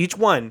does. Each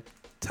one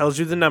tells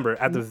you the number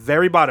at the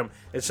very bottom.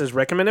 It says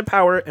recommended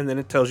power, and then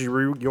it tells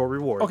you your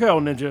reward. Okay,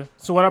 old ninja.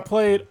 So when I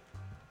played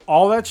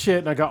all that shit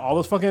and I got all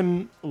those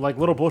fucking like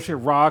little bullshit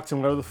rocks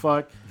and whatever the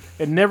fuck,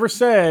 it never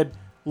said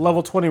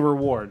level 20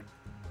 reward.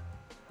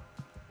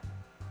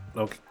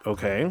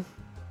 Okay.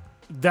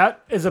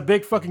 That is a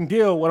big fucking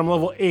deal when I'm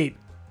level 8.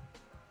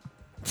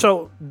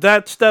 So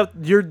that stuff,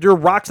 your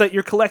rocks that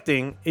you're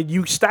collecting,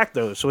 you stack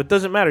those, so it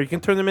doesn't matter. You can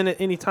turn them in at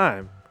any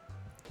time.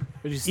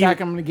 But you stack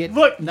them to get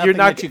Look, nothing you're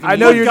not- that you can I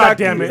know use. you're God not-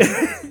 damn it.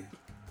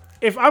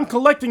 If I'm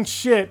collecting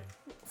shit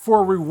for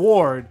a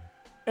reward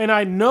and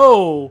I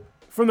know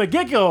from the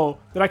get-go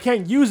that I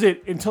can't use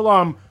it until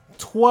I'm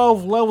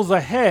 12 levels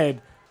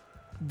ahead,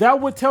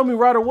 that would tell me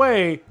right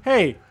away,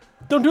 hey,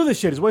 don't do this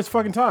shit. It's a waste of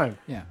fucking time.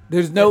 Yeah.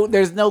 There's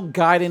no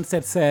guidance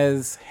that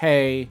says,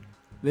 hey,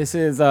 this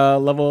is a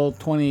level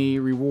 20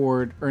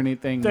 reward or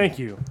anything. Thank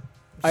you.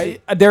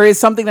 There is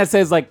something that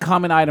says like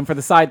common item for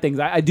the side things.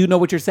 I do know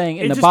what you're saying.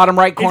 In It the just- bottom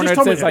right it corner, just it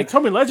told me- says like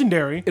told me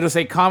legendary. it'll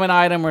say common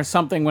item or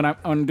something when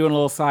I'm doing a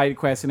little side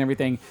quest and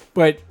everything.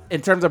 But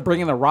in terms of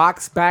bringing the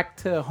rocks back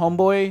to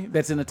Homeboy,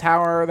 that's in the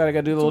tower that I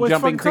got to do a little waste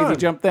of jumping fucking crazy time.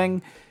 jump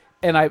thing,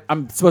 and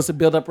I'm supposed to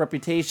build up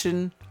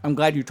reputation. I'm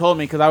glad you told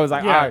me because I was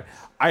like, Yeah. all right,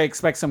 I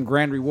expect some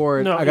grand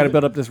reward. No, I got to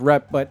build up this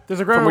rep. But There's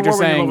a grand from what reward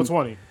you're when you're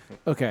saying, level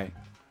 20. okay,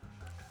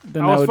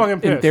 then I that was would, fucking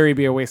in pissed. theory,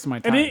 be a waste of my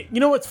time. And you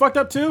know what's fucked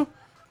up too?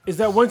 Is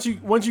that once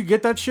you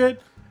get that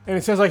shit and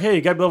it says like, hey,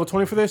 you gotta be level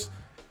 20 for this,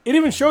 it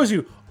even shows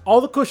you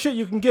all the cool shit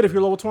you can get if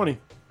you're level 20.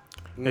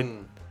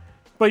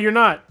 But you're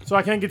not, so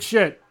I can't get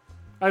shit.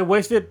 I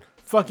wasted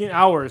fucking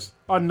hours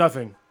on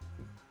nothing.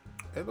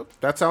 Hey, look,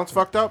 that sounds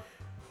fucked up.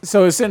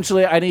 So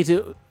essentially, I need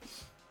to.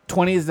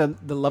 20 is the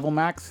level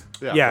max.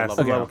 Yeah, it's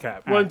the level level up.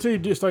 cap. Well, until you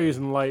do start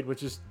using light,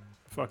 which is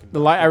fucking. The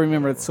light, I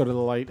remember it's sort of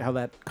the light, how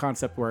that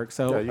concept works.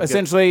 So Yeah, you get-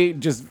 essentially,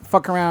 just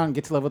fuck around,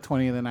 get to level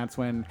 20, and then that's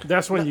when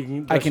That's when you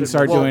can. I that can shit-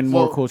 start doing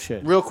more cool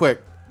shit. Real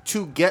quick,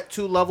 to get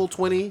to level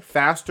 20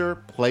 faster,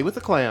 play with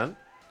the clan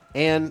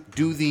and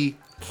do the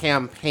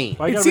campaign.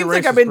 Why you It gotta be seems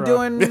like racist, I've been bro?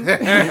 doing.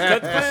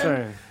 Just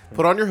saying.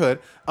 Put on your hood.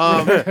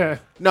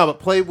 No, but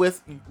play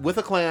with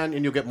a clan,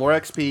 and you'll get more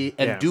XP.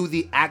 And Yeah. do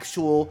the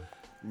actual,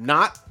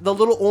 not the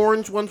little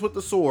orange ones with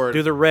the sword.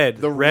 Do the red.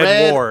 The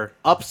red war.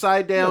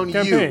 upside down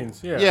Yeah,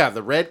 campaigns, you. yeah.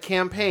 The red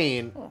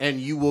campaign, and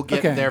you will get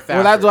Okay. there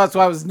faster. Well, that's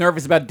why I was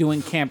nervous about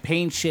doing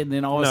campaign shit, and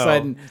then all of a No.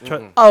 sudden,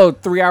 Try-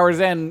 3 hours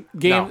in,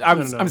 game. No.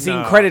 I'm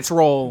seeing credits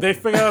roll. They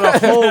figured out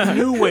a whole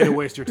new way to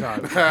waste your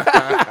time.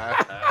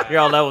 You're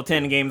all level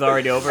 10, the game's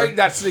already over.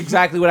 That's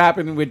exactly what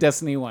happened with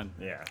Destiny 1.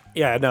 Yeah.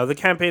 Yeah, no, the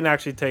campaign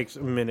actually takes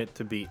a minute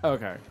to beat.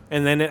 Okay.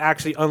 And then it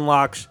actually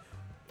unlocks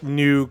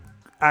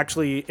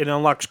it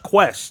unlocks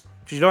quests.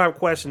 'Cause you don't have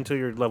quests until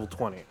you're level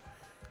 20.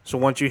 So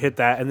once you hit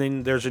that, and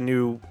then there's a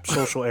new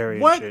social area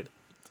What? and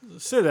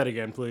shit. Say that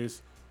again,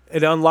 please.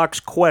 It unlocks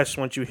quests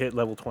once you hit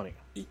level 20.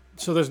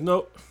 So there's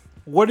no.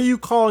 What are you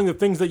calling the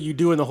things that you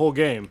do in the whole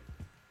game?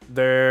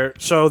 The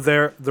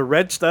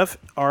red stuff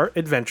are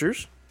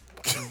adventures.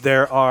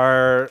 There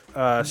are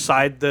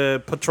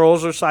the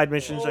patrols or side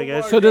missions, I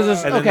guess. So does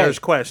this? And then Okay. there's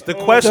quests. The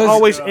quests Does-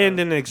 always end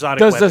in an exotic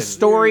Does weapon. the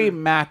story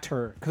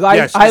matter? Because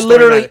Yes, the I story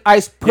literally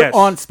matters. put Yes.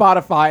 on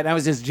Spotify and I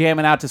was just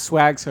jamming out to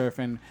Swag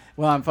Surfing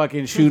while I'm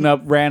fucking shooting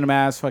up random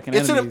ass fucking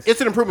enemies.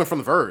 it's an improvement from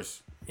the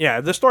verse.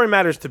 Yeah, the story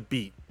matters to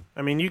beat.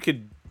 I mean, you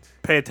could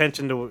pay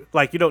attention to,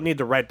 like, you don't need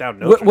to write down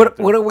notes. What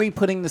are we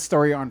putting the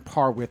story on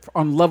par with?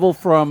 On level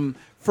from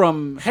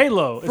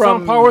Halo. It's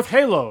From- on par with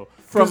Halo.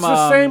 from, It's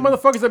the same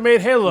motherfuckers that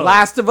made Halo.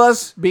 Last of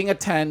Us being a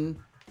 10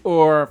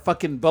 or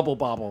fucking Bubble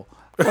Bobble?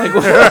 Like,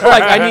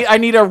 I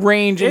need a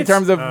range in It's-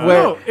 terms of No,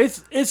 where.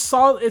 it's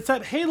solid. It's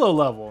at Halo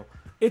level.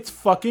 It's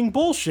fucking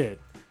bullshit.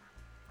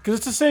 Because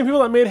it's the same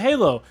people that made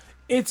Halo.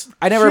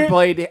 I never shit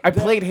played. I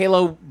played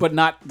Halo, but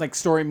not like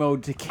story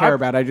mode to care I-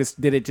 about. I just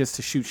did it just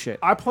to shoot shit.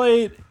 I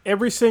played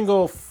every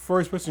single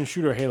first-person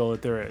shooter Halo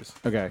that there is.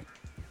 Okay.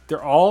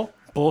 They're all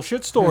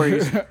bullshit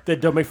stories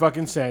that don't make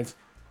fucking sense.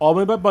 All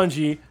made by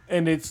Bungie,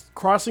 and it's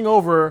crossing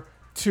over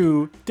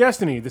to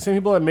Destiny. The same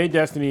people that made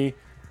Destiny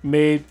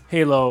made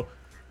Halo.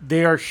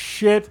 They are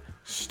shit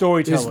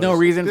storytellers. There's no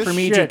reason This for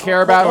me shit- to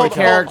care about hold- the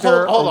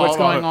character hold or what's on.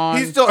 going on.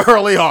 He's still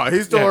early on.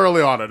 Yeah.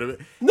 Early on it.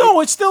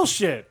 No, it's still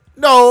shit.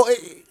 No,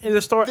 In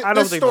the story, I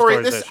don't think the story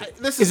is that shit.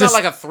 this Is is not this-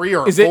 like a 3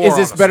 or a is it- 4 is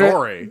this on better- the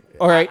story.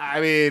 All right.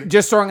 I mean,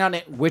 Just throwing out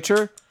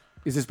Witcher.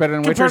 Is this better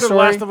than Witcher Compared to The story?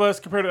 Last of Us,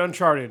 compared to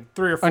Uncharted,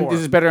 3 or 4. Is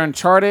this better than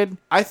Uncharted?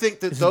 I think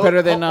that Is this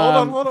better than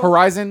hold on.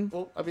 Horizon?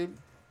 Well, I mean,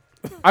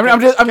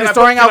 I'm just I put-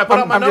 throwing can I out. put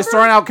up my I'm just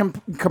number? throwing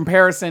out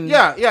comparison.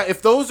 yeah.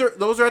 If those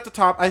are at the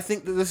top, I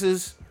think that this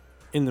is.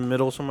 In the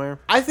middle somewhere.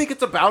 I think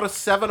it's about a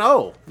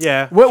 7-0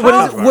 Yeah. What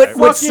How is it?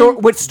 What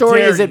fucking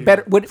story is dare it you.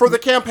 better? What for the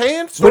campaign.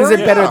 What is story,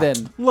 it better yeah.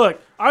 than?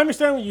 Look, I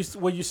understand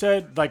what you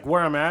said, like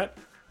where I'm at.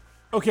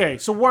 Okay,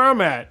 so where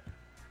I'm at,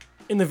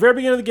 in the very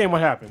beginning of the game,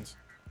 what happens?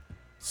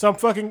 Some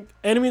fucking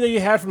enemy that you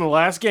had from the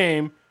last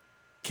game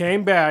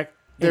came back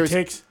and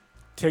There's-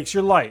 takes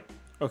your light.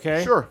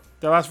 Okay? Sure.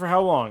 That lasts for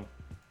how long?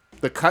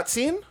 The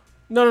cutscene.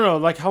 No.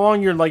 Like how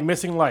long you're like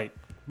missing light.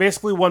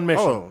 Basically one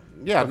mission. Oh,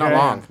 yeah, not Okay.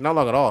 long. Not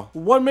long at all.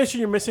 One mission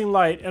you're missing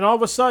light, and all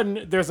of a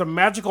sudden there's a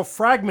magical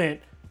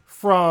fragment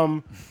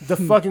from the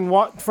fucking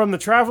from the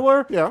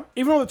Traveler. Yeah.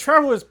 Even though the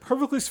Traveler is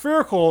perfectly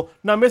spherical,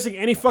 not missing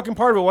any fucking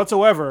part of it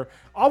whatsoever.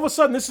 All of a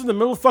sudden, this is in the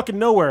middle of fucking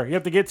nowhere. You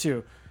have to get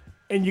to,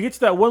 and you get to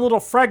that one little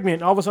fragment.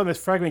 And all of a sudden,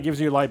 this fragment gives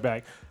you your light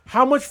back.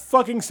 How much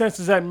fucking sense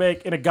does that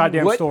make in a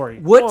goddamn story?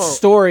 What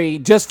story?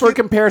 Just for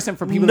comparison,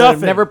 for people that have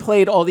Nothing. never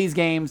played all these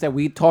games that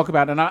we talk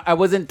about, and I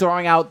wasn't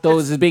throwing out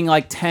those as being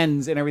like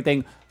 10s and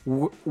everything.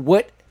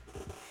 What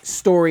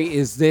story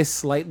is this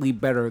slightly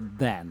better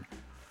than?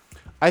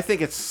 I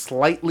think it's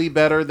slightly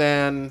better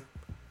than.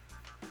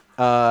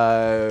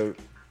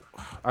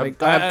 I'm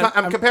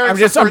comparing. I'm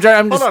just some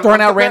throwing hold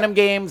on, out I'm compar- random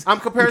games. I'm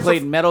comparing. We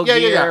played some, Metal yeah,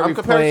 Gear. Yeah, yeah. I'm we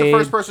comparing some played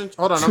first person.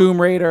 Hold on.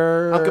 Tomb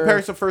Raider. I'm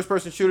comparing some first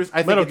person shooters. I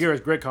think Metal it's- Gear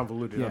is great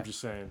convoluted. Yeah. I'm just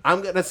saying.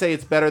 I'm gonna say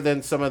it's better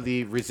than some of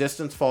the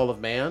Resistance Fall of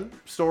Man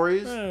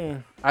stories.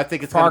 I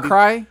think it's Far gonna be-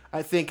 Cry.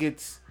 I think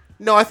it's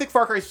no. I think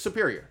Far Cry is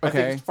superior. I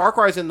Okay. think Far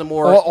Cry's in the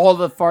more. All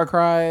the Far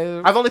Cry.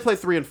 I've only played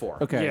 3 and 4.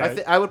 Okay. Yeah.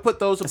 I would put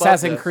those above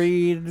Assassin's this.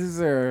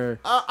 Creeds or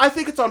I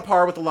think it's on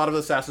par with a lot of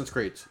Assassin's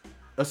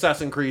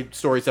Creed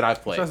stories that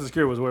I've played. Assassin's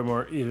Creed was way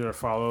more easier to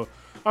follow.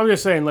 I'm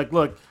just saying, like,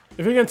 look,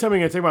 if you're gonna tell me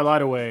you're gonna take my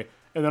light away,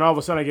 and then all of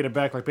a sudden I get it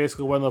back, like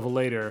basically one level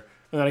later,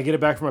 and then I get it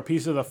back from a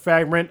piece of the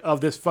fragment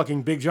of this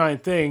fucking big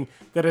giant thing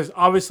that is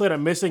obviously not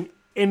missing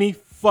any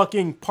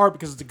fucking part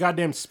because it's a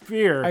goddamn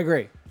sphere. I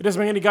agree. It doesn't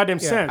make any goddamn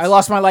sense. I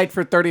lost my light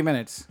for 30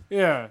 minutes.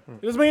 Yeah,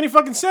 it doesn't make any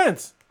fucking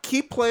sense.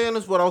 Keep playing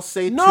is what I'll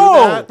say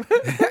No, to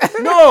that.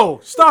 no,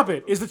 stop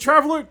it. Is the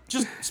Traveler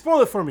just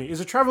spoil it for me? Is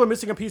the Traveler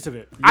missing a piece of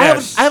it? I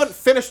Yes. haven't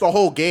finished the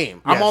whole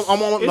game. I'm Yes. on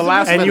the Isn't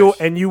last it- minute.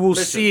 And you will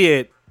see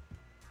it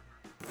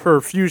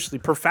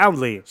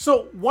profoundly,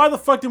 So why the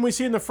fuck didn't we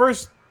see it in the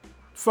first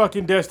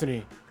fucking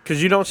Destiny?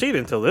 because you don't see it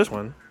until this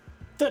one.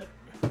 That,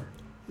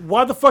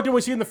 why the fuck did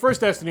we see it in the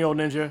first Destiny, old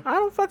ninja? I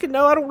don't fucking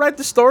know. I don't write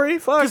the story.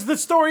 Fuck. Because the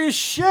story is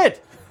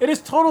shit. It is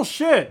total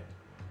shit.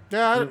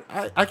 Yeah,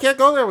 I can't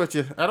go there with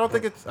you. I don't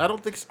think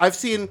I've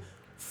seen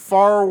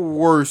far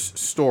worse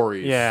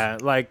stories. Yeah,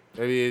 like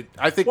I mean,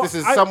 I think Well, this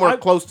is I- somewhere I-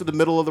 close to the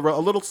middle of the road, a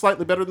little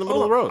slightly better than the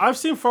middle of the road. I've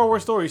seen far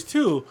worse stories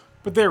too,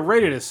 but they're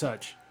rated as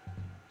such.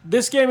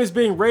 This game is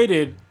being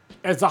rated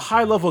as a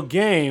high level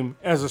game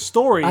as a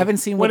story. I haven't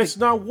seen when what it's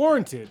not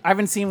warranted. I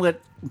haven't seen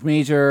what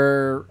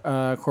major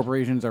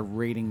corporations are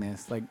rating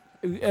this. Like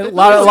a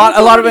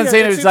lot of them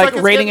saying it it's seems like like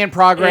it's rating getting- in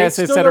progress,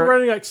 It's still etc.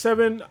 rating like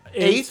 7,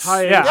 8, Eights?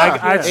 high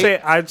yeah,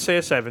 eights. I'd say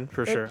a 7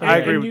 for sure. And- I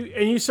agree.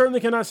 And you certainly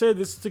cannot say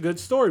this is a good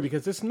story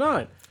because it's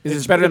not. Is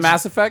this better than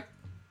Mass Effect?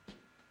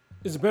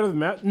 Is it better than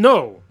Mass?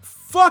 No.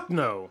 Fuck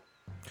no.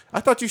 I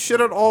thought you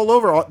shitted all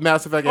over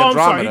Mass Effect Oh, I'm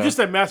Andromeda. sorry. You just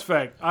said Mass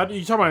Effect.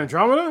 You talking about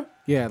Andromeda?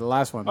 Yeah, the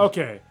last one.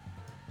 Okay.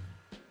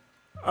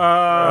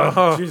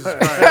 Jesus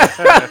Christ.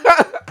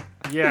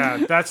 Yeah,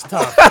 that's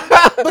tough.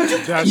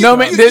 That's No, tough.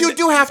 man, you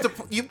do have to.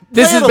 You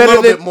this play is it a better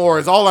little than- bit more.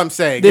 Is all I'm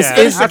saying. This Yeah.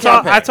 is Finish the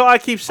campaign. That's all I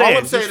keep saying. All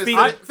I'm saying Just is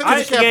feed-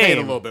 finish the campaign game.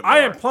 a little bit more. I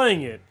am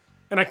playing it,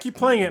 and I keep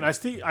playing it, and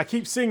I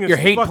keep seeing this. You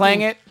hate fucking-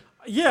 playing it?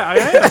 Yeah, I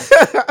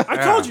am. I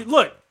told you.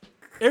 Look,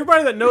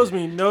 everybody that knows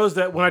me knows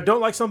that when I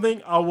don't like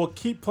something, I will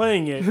keep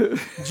playing it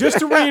just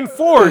to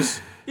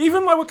reinforce.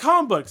 Even like with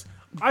comic books,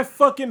 I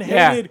fucking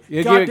Yeah, hated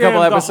you give it a goddamn couple the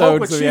Hulk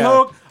episodes, with so yeah.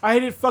 She-Hulk. I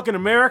hated fucking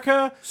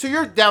America. So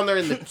you're down there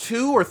in the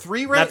 2 or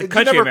 3 range. the You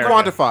country never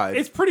America. quantified.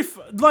 It's pretty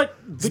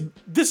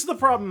this is the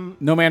problem.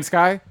 No Man's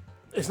Sky?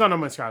 It's not No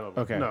Man's Sky level.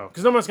 Okay. No,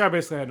 because No Man's Sky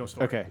basically had no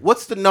story. Okay.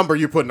 What's the number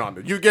you're putting on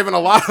it? You're giving a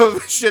lot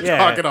of shit Yeah.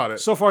 talking on it.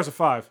 So far, it's a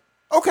 5.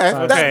 Okay,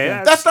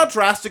 Okay, that's not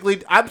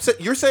drastically.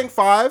 You're saying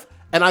 5,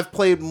 and I've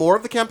played more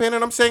of the campaign,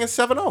 and I'm saying a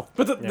 7-0.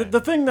 But the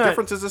thing that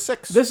Difference is a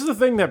 6. this is the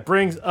thing that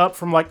brings up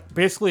from like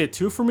basically a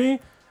 2 for me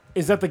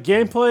is that the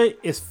gameplay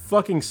is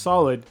fucking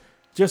solid,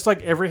 just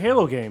like every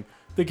Halo game.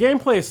 The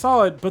gameplay is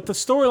solid, but the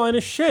storyline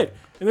is shit.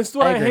 And this is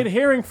what I I agree. hate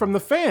hearing from the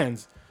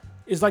fans.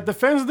 Is like the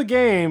fans of the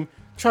game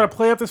try to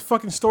play up this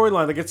fucking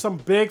storyline like it's some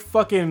big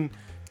fucking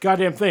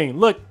goddamn thing.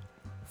 Look,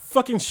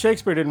 fucking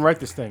Shakespeare didn't write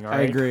this thing, all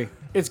right? agree.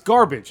 It's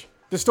garbage.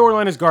 The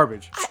storyline is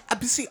garbage.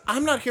 See,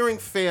 I'm not hearing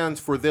fans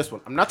for this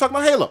one. I'm not talking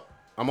about Halo.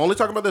 I'm only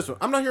talking about this one.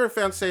 I'm not hearing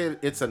fans say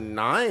it's a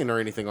 9 or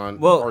anything on.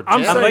 Well, or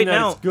I'm Jam. saying right that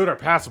now- it's good or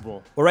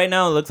passable. Well, right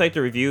now it looks like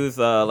the reviews,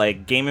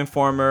 like Game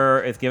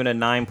Informer is giving it a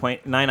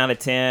 9 out of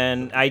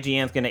 10.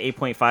 IGN's giving it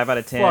 8.5 out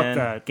of 10. Fuck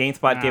that.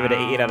 GameSpot gave it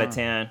an 8 out of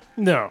 10.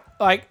 No,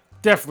 Like,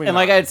 definitely and not.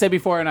 like I had said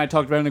before, and I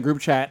talked about it in the group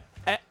chat,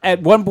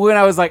 at one point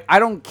I was like, I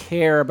don't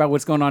care about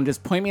what's going on.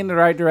 Just point me in the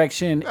right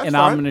direction, and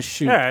I'm fine. going to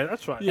shoot. Yeah,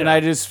 that's fine.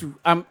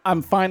 And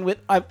I'm fine with.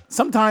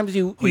 Sometimes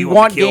you you want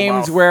want to kill,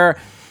 games Ralph? where,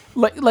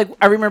 like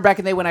I remember back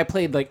in the day when I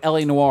played like LA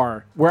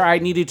Noire, where I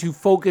needed to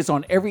focus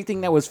on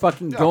everything that was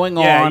fucking going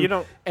Yeah, on, you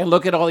don't- and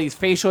look at all these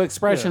facial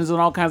expressions and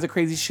all kinds of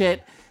crazy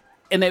shit.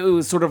 And it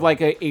was sort of like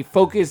a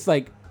focused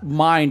like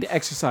mind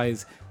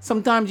exercise.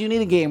 Sometimes you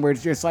need a game where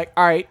it's just like,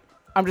 all right,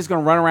 I'm just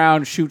gonna run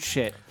around, shoot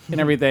shit, and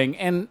everything.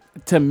 And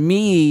to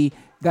me,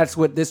 that's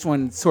what this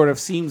one sort of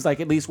seems like,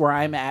 at least where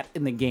I'm at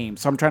in the game.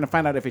 So I'm trying to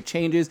find out if it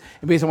changes.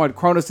 And based on what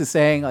Kronos is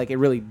saying, like it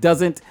really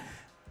doesn't.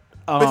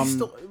 But he's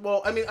still,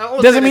 well, I mean, I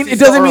only Doesn't say mean this, it he's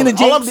doesn't still mean the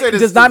early. All I'm game saying is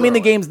does it's not still mean the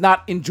early. game's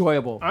not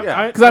enjoyable.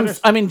 Yeah. Because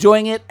I'm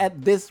enjoying it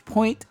at this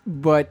point,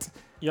 but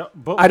yeah,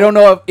 but I don't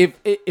know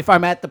if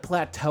I'm at the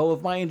plateau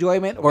of my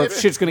enjoyment, or if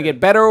Maybe. shit's gonna get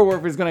better, or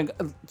if it's gonna.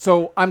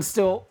 So I'm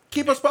still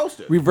Keep us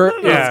posted. revert.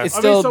 Yeah. It's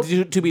I mean, still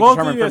so to be both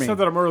determined of you for guys me. said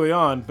that I'm early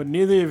on, but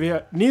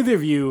neither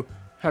of you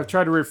have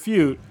tried to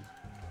refute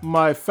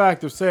my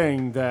fact of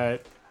saying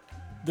that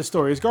the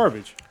story is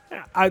garbage.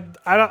 I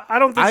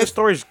don't think the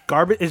story's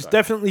garbage. It's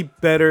definitely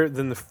better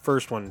than the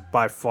first one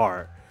by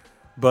far,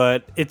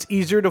 but it's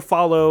easier to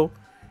follow.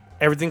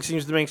 Everything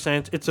seems to make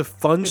sense. It's a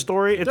fun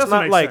story. It's doesn't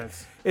not make like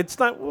sense. it's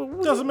not.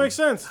 It doesn't make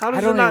sense. How does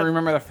I don't it not? even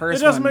remember the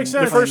first. It doesn't one make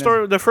sense. The first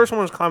story. The first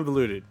one was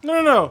convoluted.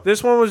 No.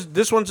 This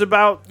one's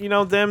about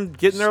them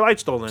getting their light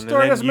stolen Story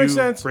and then doesn't you make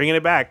sense. bringing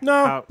it back.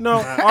 No.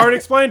 I already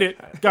explained it.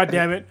 God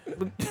damn it.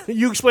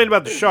 You explained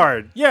about the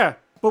shard. Yeah,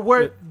 but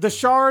where the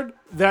shard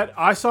that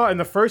I saw in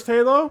the first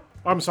Halo,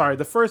 I'm sorry,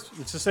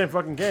 it's the same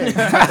fucking game.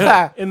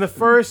 In the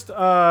first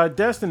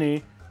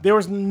Destiny, there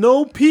was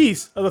no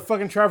piece of the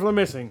fucking Traveler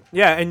missing.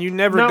 Yeah, and you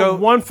never Not go.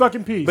 one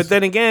fucking piece. But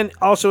then again,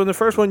 also in the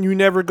first one, you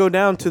never go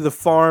down to the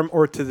farm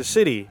or to the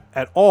city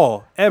at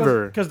all,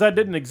 ever. because that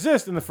didn't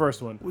exist in the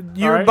first one.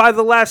 You're alright? by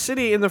the last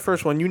city in the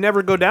first one. You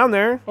never go down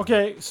there.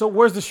 Okay, so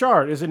where's the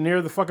shard? Is it near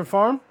the fucking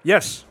farm?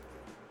 Yes,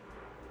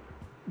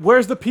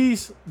 Where's the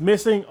piece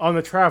missing on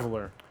the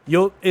Traveler?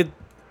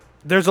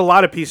 There's a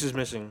lot of pieces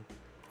missing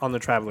on the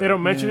Traveler. They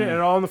don't mention it at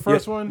all in the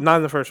first one. Not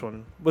in the first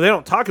one. Well, they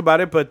don't talk about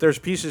it, but there's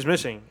pieces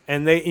missing,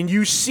 and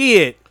you see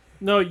it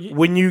No,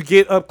 when you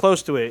get up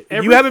close to it.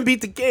 You haven't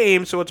beat the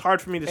game, so it's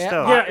hard for me to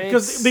tell. yeah,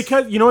 It's-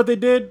 because you know what they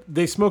did?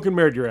 They smoke and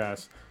mirrored your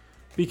ass.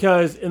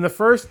 Because in the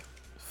first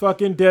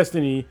fucking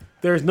Destiny,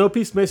 there's no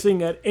piece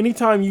missing at any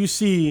time you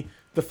see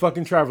the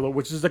fucking Traveler,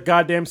 which is the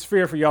goddamn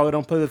sphere for y'all that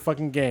don't play the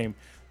fucking game.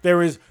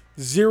 There is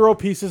 0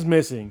 pieces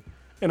missing.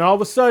 And all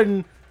of a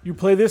sudden, you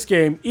play this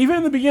game, even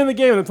in the beginning of the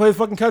game, they play the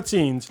fucking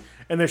cutscenes,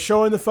 and they're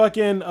showing the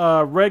fucking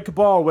Red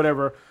Cabal or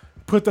whatever,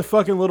 put the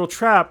fucking little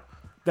trap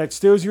that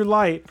steals your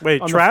light.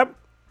 Wait, on the- trap?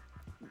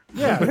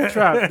 Yeah,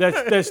 trap.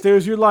 That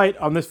steers your light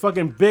on this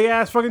fucking big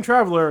ass fucking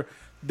traveler.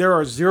 There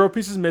are 0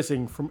 pieces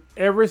missing from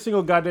every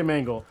single goddamn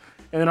angle,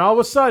 and then all of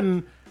a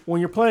sudden, when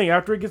you're playing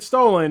after it gets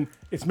stolen,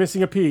 it's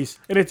missing a piece,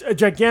 and it's a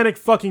gigantic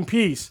fucking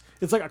piece.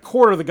 It's like a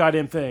quarter of the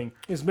goddamn thing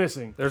is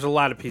missing. There's a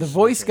lot of The pieces.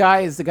 voice missing. guy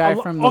is the guy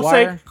from The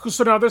Wire.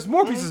 So now there's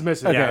more pieces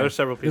missing. Yeah, Okay. there's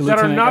several pieces. That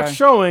are Lieutenant not guy?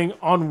 showing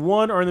on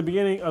 1 or in the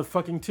beginning of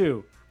fucking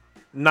 2.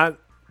 Not.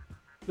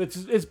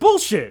 It's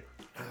bullshit.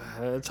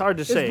 It's hard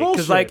to say because,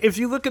 bullshit. like, if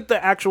you look at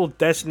the actual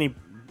Destiny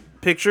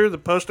picture, the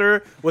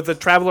poster with the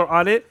traveler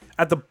on it,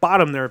 at the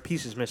bottom there are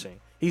pieces missing.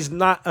 He's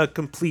not a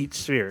complete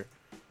sphere.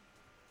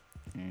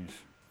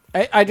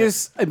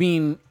 I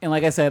mean, and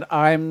like I said,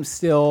 I'm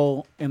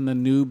still in the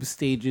noob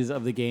stages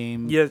of the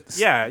game.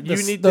 Yeah. You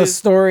The, need the to.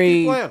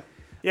 story. Well,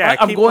 Yeah,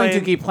 I'm keep going playing,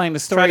 to keep playing. The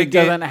try story to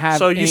get- doesn't have.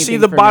 So you see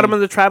anything the for bottom me.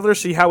 of the traveler.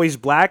 See how he's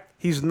black?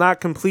 He's not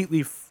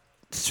completely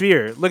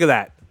sphere. Look at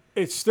that.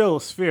 It's still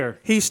a sphere.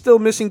 He's still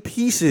missing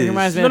pieces. It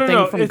reminds me No, of no, the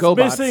thing no. from It's GoBots.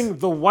 missing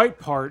the white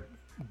part,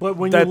 but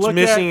when That's you look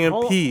missing at a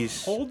hold-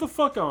 piece. Hold the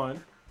fuck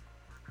on.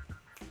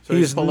 so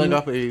he's He's pulling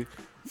up a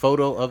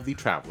photo of the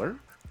traveler.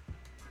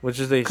 Which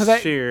is a Because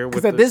sphere.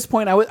 at this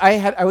point,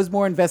 I was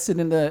more invested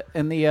in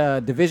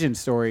the Division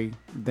story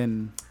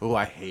than Oh,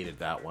 I hated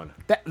that one.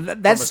 that From that a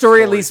story. At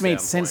story least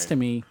made sense standpoint. to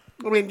me.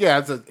 I mean,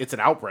 yeah, it's an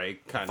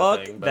outbreak kind Fuck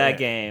of thing. but- that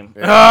game.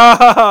 Oh,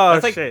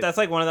 That's like shit. that's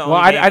like one of the. Well,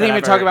 only games I didn't that even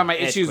I've talk ever about my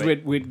edge issues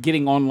quit. with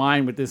getting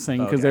online with this thing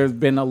because Okay. there's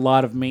been a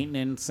lot of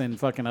maintenance and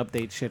fucking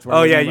update shit.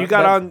 Oh yeah, you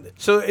got on.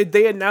 So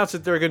they announced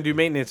that they were going to do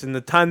maintenance, and the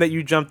time that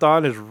you jumped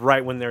on is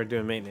right when they were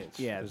doing maintenance.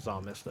 Yeah. It's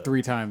all messed up.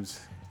 3 times.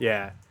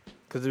 Yeah,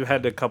 because we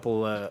had a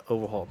couple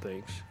overhaul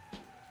things.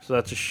 So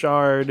that's a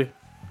shard.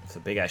 It's a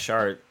big ass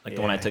shard, like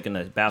the one I Yeah. took in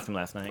the bathroom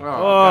last night. Oh,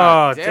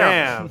 God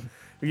damn.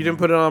 You didn't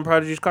put it on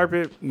Prodigy's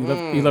carpet? You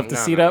left the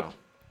no, seat no, up.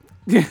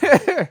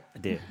 I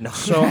did. No.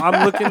 So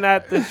I'm looking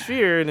at the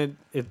sphere, and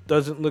it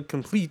doesn't look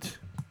complete.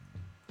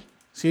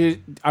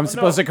 See, I'm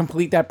supposed to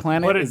complete that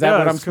planet. But it Is that does,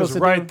 what I'm 'cause supposed to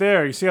right do?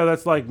 there, you see how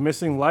that's like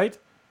missing light?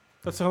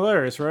 That's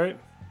hilarious, right?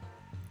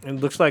 It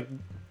looks like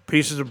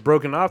pieces are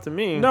broken off to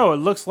me. No, it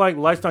looks like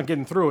light's not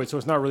getting through it, so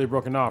it's not really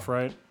broken off,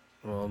 right?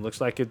 Well, it looks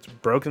like it's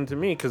broken to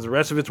me because the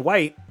rest of it's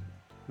white.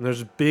 And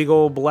there's a big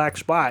old black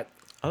spot.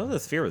 I thought the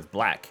sphere was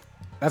black.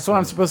 That's what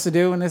I'm supposed to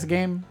do in this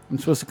game. I'm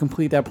supposed to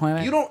complete that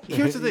planet. You don't.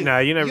 Here's the thing. Nah,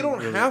 you never You don't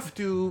really- have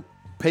to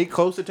pay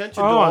close attention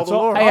to Oh, all the so-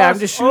 lore. Hey, I'm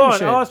just shooting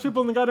shit. I'll ask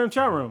people in the goddamn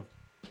chat room.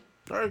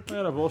 All right, I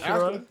got a bullshit ask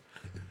about them.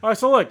 it. All right,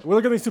 so look, we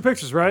look at these 2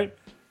 pictures, right?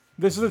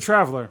 This is a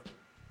traveler.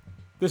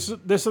 This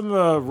on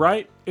the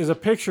right is a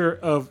picture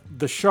of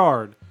the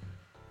shard.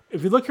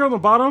 If you look here on the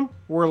bottom,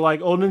 where like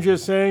Old Ninja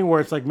is saying,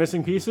 where it's like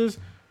missing pieces,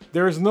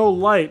 there is no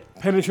light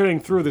penetrating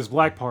through this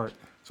black part.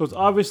 So it's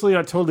obviously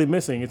not totally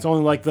missing. It's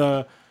only like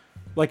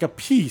a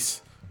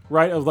piece,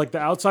 right, of like the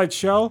outside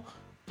shell.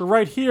 But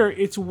right here,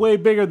 it's way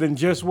bigger than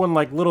just one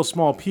like little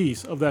small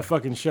piece of that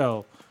fucking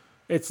shell.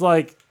 It's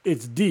like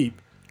it's deep.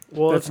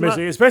 Well, That's it's not-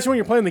 missing, especially when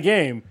you're playing the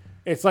game.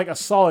 It's like a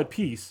solid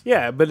piece.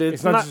 Yeah, but it's,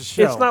 It's not not. just a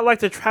shell. It's not like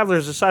the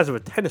Traveler's the size of a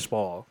tennis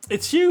ball.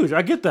 It's huge.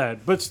 I get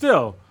that, but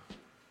still.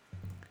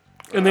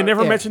 And they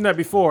never Yeah. mentioned that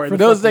before. For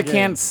those that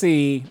can't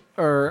see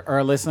or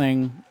are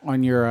listening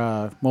on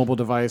your mobile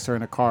device or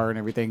in a car and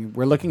everything,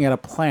 we're looking at a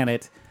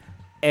planet,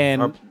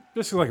 and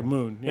this is like a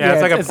moon. Yeah,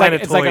 it's like a it's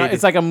planetoid.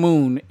 it's like a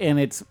moon, and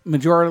it's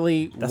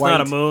majorly That's white.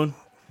 not a moon.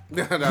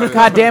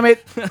 God damn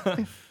it!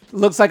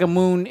 Looks like a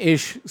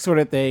moon-ish sort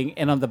of thing,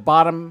 and on the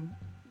bottom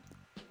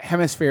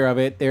hemisphere of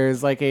it,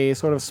 there's like a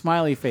sort of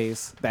smiley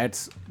face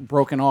that's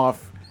broken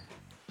off,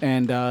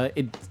 and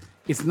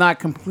it's not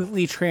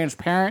completely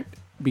transparent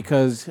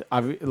because,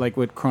 like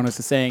what Cronus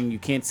is saying, you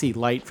can't see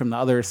light from the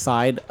other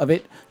side of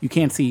it. You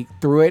can't see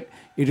through it.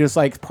 It's just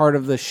like part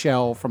of the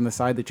shell from the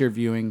side that you're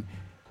viewing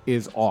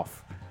is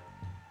off.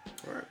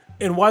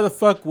 And why the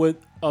fuck would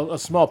a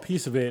small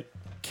piece of it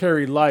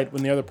carry light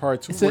when the other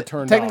parts It's were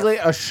turned technically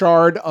off? a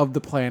shard of the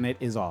planet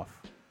is off.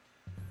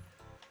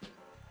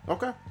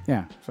 Okay.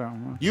 Yeah. So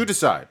You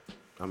decide,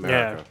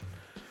 America.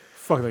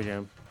 Fuck that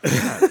game.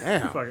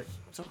 Damn. Fuck it.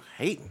 So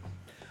hating.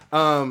 You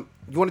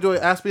want to do an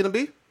Ask B and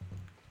B?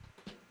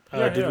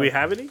 Did we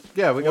have any?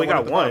 Yeah, We got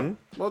at the one. bottom.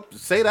 Well,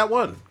 say that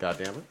one. God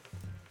damn it.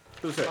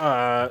 Who's it?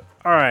 All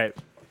right.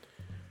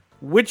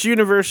 Which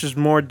universe is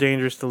more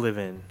dangerous to live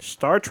in,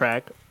 Star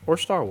Trek or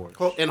Star Wars?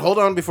 Hold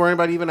on before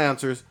anybody even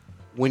answers.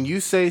 When you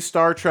say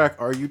Star Trek,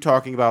 are you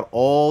talking about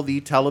all the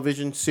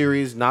television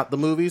series, not the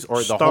movies, or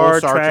the Star whole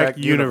Star Trek Trek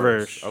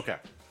universe? universe. Okay.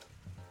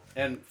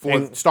 And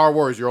for Star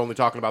Wars, you're only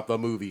talking about the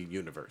movie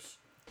universe.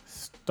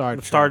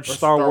 Star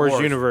Star Wars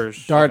Wars.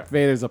 universe. Darth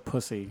Vader's a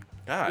pussy.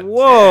 God.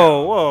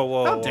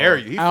 Whoa. How dare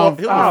you? How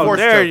How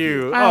dare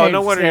you? I Oh, ain't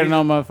no wonder. scared of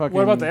no motherfucking.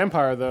 What about the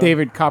Empire, though?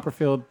 David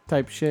Copperfield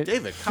type shit?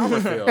 David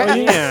Copperfield.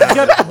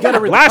 Yeah.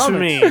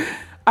 Blasphemy.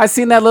 I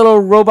seen that little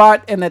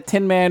robot and that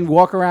Tin Man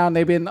walk around.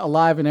 They've been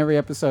alive in every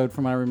episode,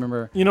 from what I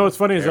remember. You know what's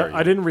funny is Dare that you.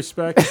 I didn't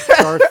respect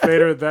Darth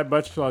Vader that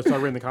much until I started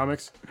reading the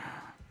comics.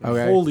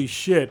 Okay. Holy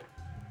shit.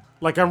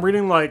 Like, I'm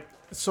reading,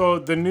 so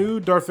the new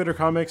Darth Vader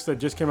comics that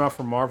just came out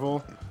from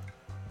Marvel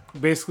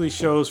basically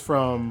shows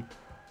from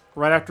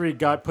right after he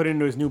got put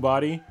into his new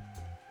body,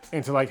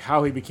 into like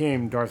how he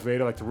became Darth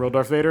Vader, like the real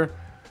Darth Vader.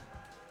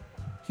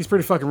 He's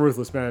pretty fucking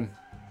ruthless, man.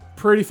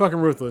 Pretty fucking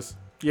ruthless.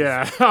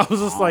 Yeah, I was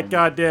just like,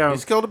 goddamn.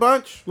 He's killed a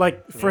bunch.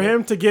 Like for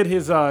him to get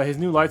his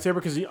new lightsaber,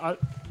 because I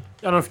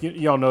don't know if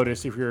y'all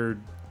noticed if you're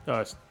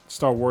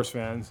Star Wars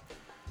fans,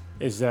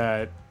 is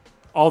that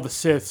all the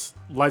Sith's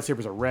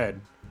lightsabers are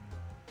red,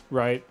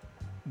 right?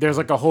 There's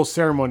like a whole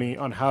ceremony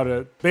on how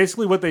to.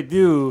 Basically, what they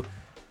do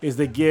is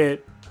they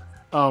get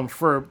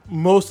for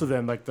most of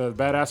them, like the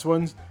badass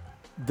ones,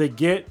 they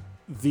get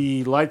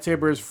the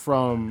lightsabers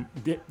from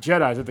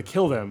Jedi's that they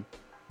kill them,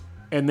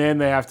 and then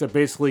they have to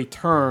basically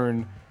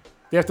turn.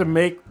 They have to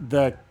make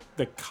the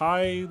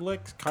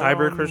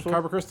Kyber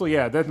crystal.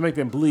 Yeah, they have to make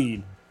them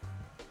bleed,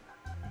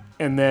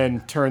 and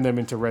then turn them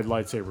into red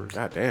lightsabers.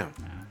 God damn.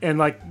 And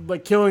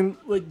like killing,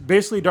 like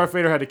basically Darth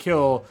Vader had to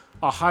kill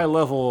a high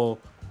level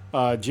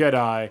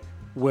Jedi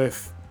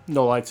with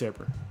no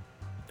lightsaber,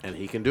 And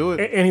he can do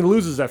it. and he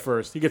loses at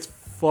first. He gets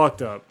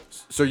fucked up.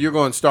 So you're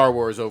going Star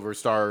Wars over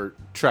Star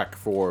Trek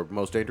for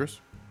most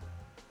dangerous?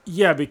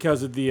 Yeah,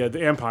 because of the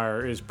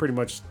Empire is pretty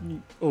much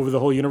over the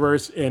whole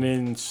universe, and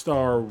in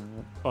Star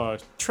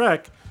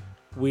Trek,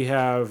 we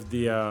have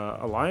the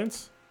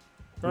Alliance,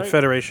 right?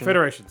 Federation.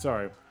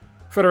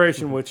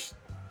 Federation, which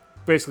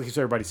basically keeps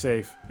everybody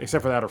safe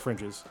except for the outer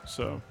fringes.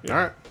 So, yeah.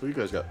 All right. Who you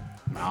guys got?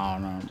 I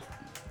don't know.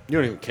 You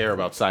don't even care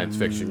about science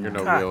fiction. You're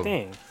no God real.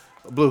 dang.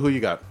 Blue, who you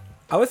got?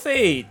 I would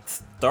say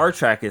Star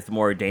Trek is the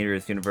more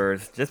dangerous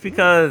universe, just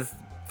because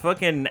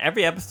fucking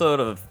every episode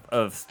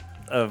of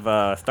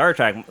Star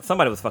Trek,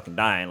 somebody was fucking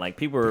dying. Like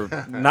people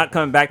were not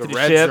coming back to the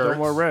red ship. shirts.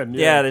 More red.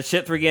 Yeah, the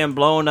ships were getting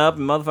blown up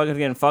and motherfuckers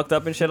getting fucked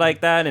up and shit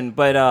like that. And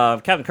but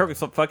Captain Kirk was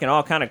fucking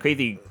all kind of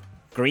crazy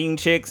green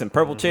chicks and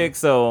purple chicks.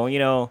 So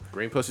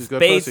Green pussy's good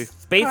space pussy.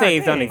 space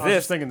aids don't I was just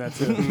exist. thinking that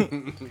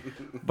too.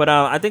 But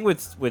I think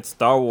with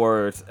Star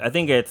Wars, I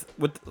think it's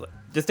with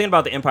just thinking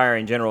about the Empire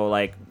in general.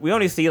 Like we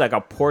only see like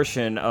a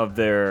portion of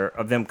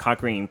them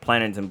conquering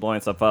planets and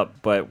blowing stuff up.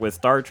 But with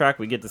Star Trek,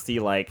 we get to see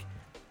like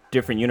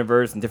different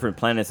universe and different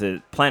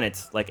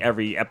planets like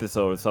every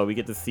episode. So we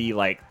get to see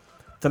like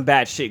some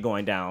bad shit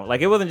going down.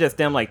 Like it wasn't just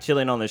them like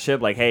chilling on the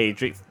ship, like hey,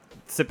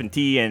 sipping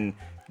tea and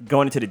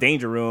going into the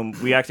danger room.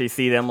 We actually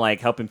see them like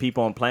helping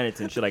people on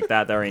planets and shit like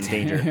that are in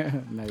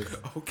danger. Nice.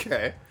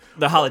 Okay.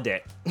 The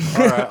holodeck.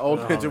 All right,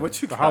 old pigeon,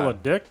 what you The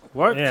got? holodeck?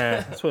 What? Yeah,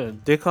 that's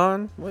what Dick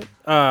on. What?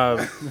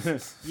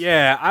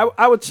 Yeah,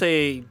 I would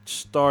say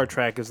Star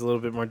Trek is a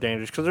little bit more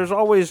dangerous because there's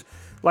always,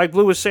 like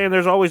Blue was saying,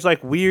 there's always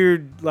like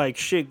weird like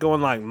shit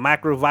going, like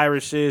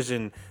macroviruses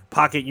and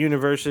pocket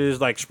universes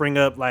like spring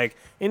up, like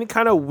any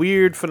kind of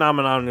weird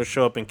phenomenon to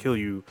show up and kill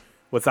you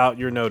without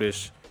your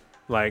notice.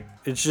 Like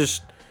it's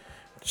just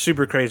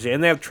super crazy,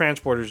 and they have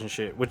transporters and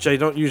shit, which they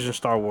don't use in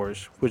Star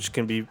Wars, which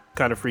can be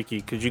kind of freaky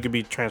because you could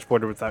be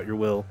transported without your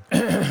will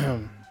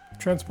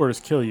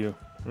Transporters kill you.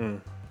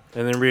 and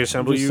then I'm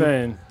reassemble just you.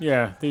 saying.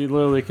 Yeah, they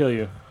literally kill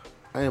you.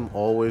 I am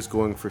always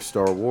going for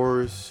Star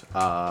Wars.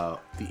 The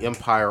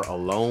Empire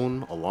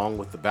alone, along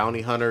with the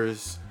bounty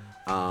hunters,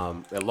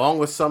 along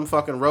with some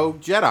fucking rogue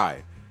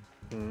Jedi,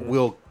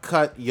 will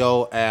cut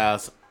yo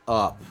ass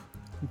up.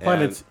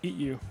 Planets eat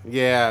you.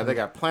 Yeah, they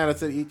got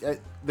planets that eat.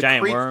 The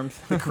Giant worms.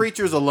 The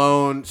creatures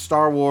alone,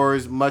 Star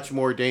Wars, much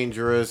more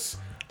dangerous.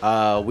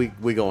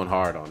 We going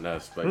hard on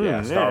this, but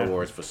yeah, Star yeah.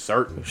 Wars for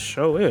certain.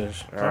 Show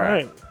is. All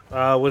right.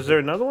 right. Was there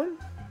another one?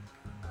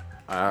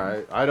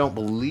 I don't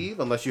believe,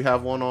 unless you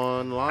have one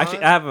online.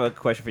 Actually, I have a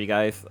question for you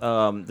guys.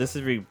 This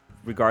is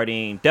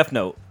regarding Death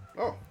Note.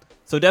 Oh,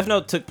 So Death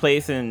Note took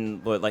place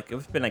in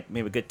it's been like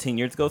maybe a good 10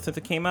 years ago since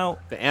it came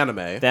out. the anime.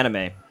 The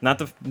anime, not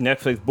the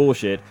Netflix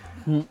bullshit.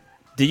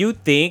 Do you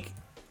think?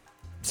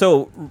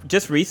 So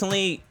just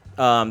recently,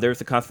 there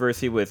was a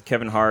controversy with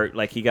Kevin Hart.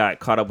 Like he got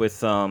caught up with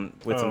some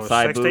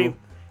side sex tape? boob,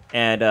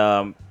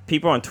 and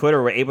people on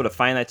Twitter were able to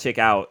find that chick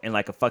out in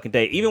like a fucking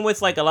day. Even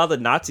with like a lot of the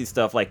Nazi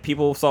stuff, like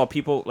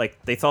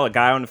they saw a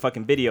guy on the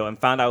fucking video and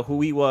found out who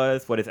he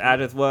was, what his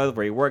address was,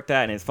 where he worked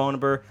at, and his phone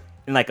number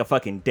in like a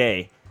fucking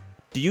day.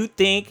 Do you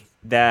think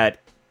that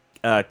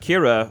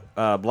Kira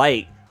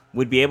Blight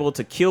would be able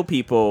to kill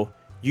people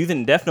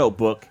using the Death Note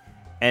book?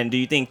 And do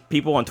you think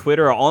people on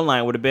Twitter or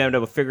online would have been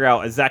able to figure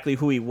out exactly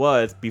who he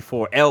was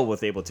before L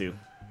was able to?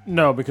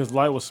 No, because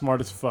Light was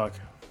smart as fuck.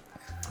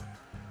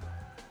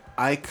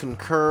 I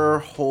concur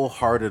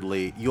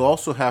wholeheartedly. You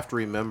also have to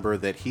remember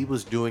that he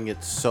was doing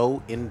it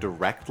so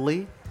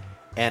indirectly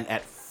and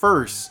at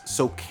first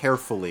so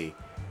carefully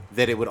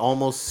that it would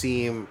almost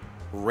seem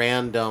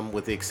random,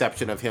 with the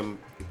exception of him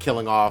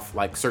killing off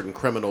like certain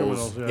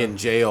criminals yeah. in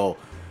jail.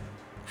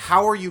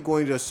 How are you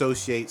going to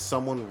associate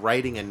someone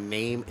writing a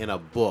name in a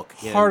book?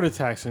 Heart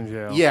attacks in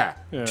jail. Yeah,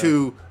 Yeah.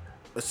 to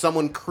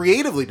someone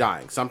creatively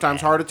dying.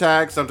 Sometimes heart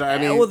attacks.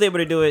 Sometimes I was able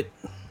to do it.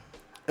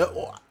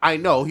 I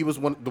know he was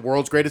the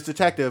world's greatest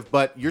detective,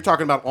 but you're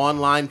talking about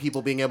online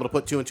people being able to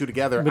put two and two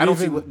together. But I don't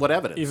see even- what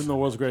evidence. Even the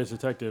world's greatest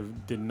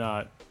detective did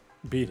not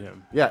beat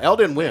him. Yeah, Elle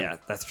didn't win. Yeah,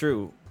 that's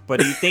true. But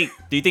do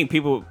you think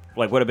people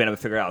like would have been able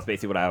to figure out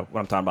basically what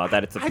I'm talking about?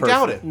 That it's a I person.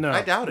 doubt it. No,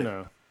 I doubt it.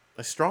 No.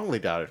 I strongly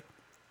doubt it.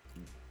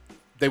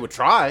 they would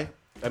try.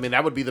 I mean,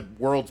 that would be the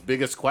world's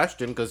biggest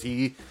question because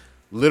he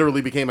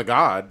literally became a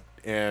god,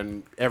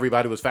 and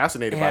everybody was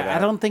fascinated by Yeah, that.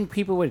 I don't think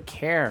people would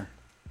care.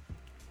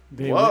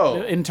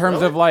 Whoa, in terms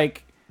really? of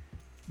like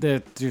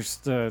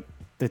just the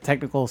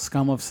technical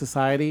scum of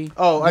society.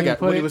 Oh, I you got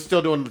put when he it. was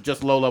still doing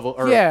just low level.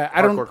 Or Yeah,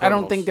 I hardcore don't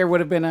criminals. think there would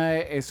have been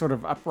a sort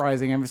of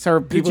uprising. I mean, sort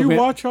of Did people you been-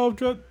 watch all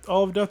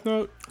of Death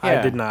Note? I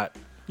Yeah. did not.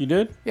 You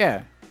did?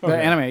 Yeah, the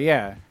Okay. anime.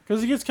 Yeah,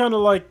 Because it gets kind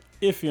of like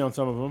iffy on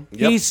some of them.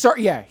 Yep.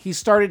 he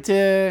started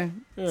to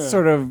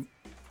sort of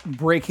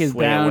break his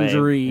Sway away.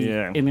 boundary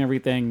Yeah. and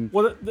everything.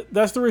 Well,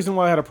 that's the reason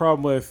why I had a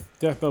problem with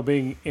Death Note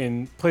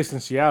being placed in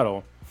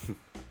Seattle,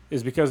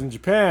 is because in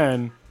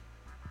Japan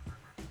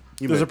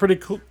there's a pretty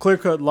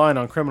clear-cut line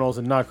on criminals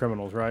and not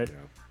criminals, right?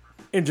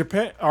 In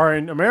Japan or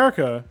in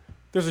America,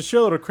 there's a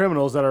shitload of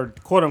criminals that are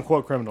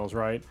quote-unquote criminals,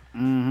 right?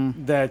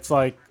 Mm-hmm. That's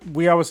like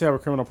we obviously have a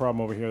criminal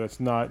problem over here. That's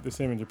not the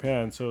same in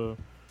Japan, so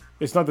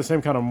it's not the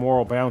same kind of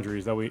moral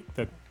boundaries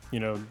that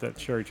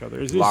share each other.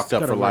 It's just locked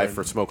up kinda for life weird.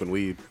 for smoking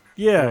weed.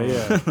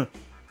 Yeah.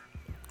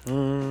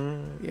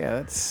 Yeah,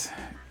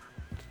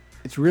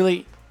 it's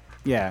really,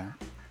 yeah.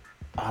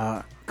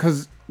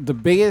 Because the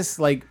biggest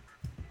like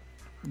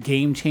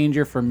game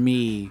changer for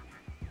me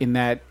in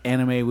that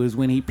anime was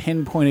when he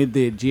pinpointed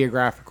the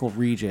geographical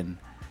region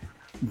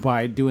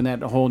by doing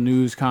that whole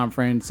news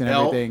conference and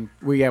L? everything.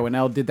 Well, yeah, when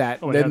L did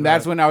that, When then had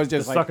that's that- when I was The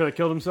just like, sucker that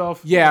killed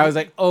himself. yeah, I was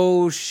like,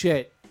 oh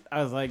shit.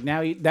 I was like,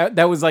 now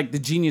that was like the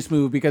genius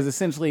move, because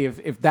essentially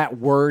if that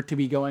were to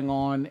be going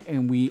on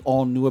and we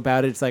all knew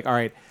about it, it's like, all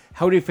right,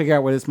 how do you figure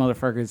out where this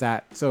motherfucker is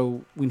at?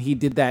 So when he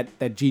did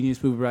that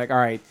genius move, we're like, all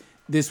right,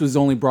 this was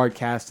only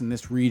broadcast in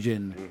this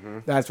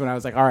region. That's when I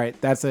was like, all right,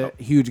 that's a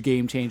huge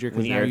game changer.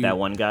 When he now aired that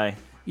one guy.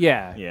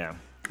 Yeah. Yeah.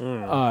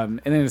 And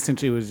then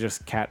essentially it was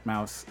just cat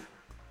mouse.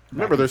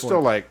 Remember, there's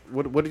still like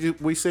what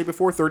did we say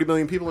before? 30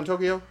 million people in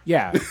Tokyo.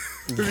 Yeah.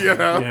 You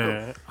know?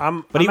 Yeah.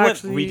 But he went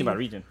actually, region by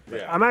region.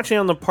 I'm actually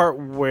on the part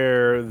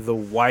where the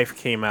wife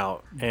came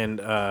out and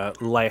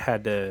Light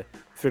had to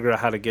figure out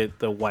how to get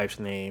the wife's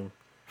name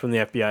from the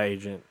FBI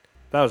agent.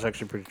 That was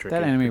actually pretty tricky.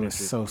 That anime Pretty was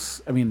interesting.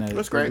 so. I mean, the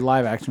was great.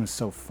 live action was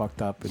so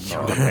fucked up. And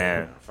Oh,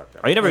 man.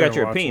 Oh, you never I got didn't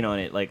your watch opinion on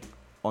it, like,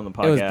 on the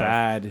podcast. It was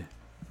bad.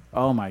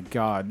 Oh my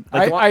god!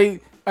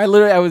 Like I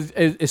literally was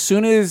as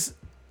soon as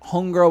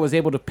Homegirl was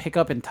able to pick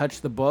up and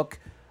touch the book,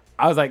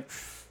 I was like,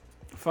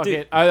 "Fuck Dude.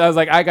 it!" I was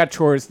like, "I got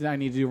chores that I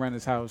need to do around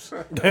this house."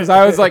 Because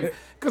I was like,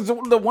 because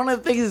one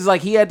of the things is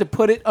like he had to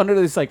put it under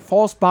this like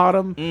false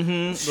bottom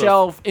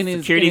shelf in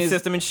his Security in his,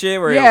 system and shit,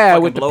 where yeah,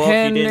 it with the blow up if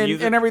pen you didn't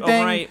use and it.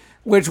 everything, Oh, right.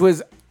 which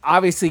was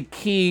obviously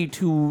key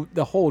to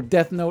the whole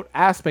Death Note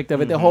aspect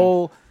of it. The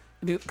whole,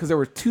 because there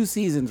were 2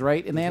 seasons,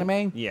 right, in the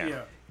anime.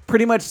 Yeah.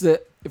 Pretty much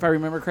if I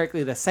remember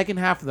correctly, the second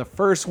half of the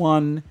first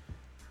one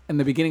and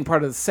the beginning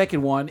part of the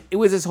second one, it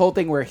was this whole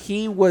thing where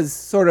he was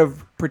sort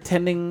of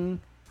pretending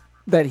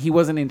that he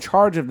wasn't in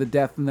charge of the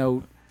Death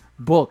Note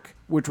book,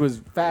 which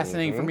was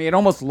fascinating for me. It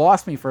almost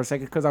lost me for a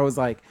second because I was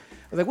like,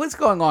 what's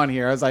going on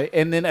here? I was like,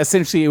 and then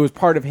essentially it was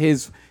part of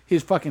his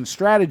fucking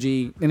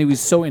strategy, and he was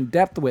so in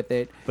depth with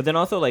it. But then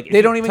also, like, if They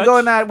you don't even touch- go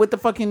in that with the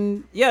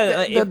fucking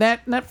Yeah, the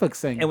Netflix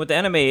thing. And with the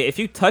anime, if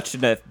you touch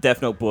the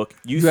Death Note book,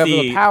 you you have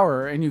see the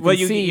power, and you can Well,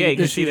 you see yeah, you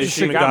can the see the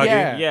Shigami.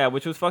 Shinigami. Yeah,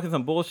 which was fucking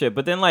some bullshit.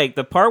 But then like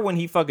the part when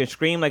he fucking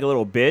screamed like a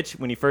little bitch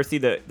when you first see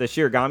the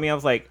Shirogami, I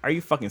was like, are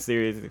you fucking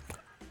serious?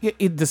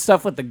 The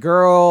stuff with the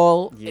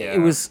girl, Yeah. it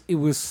was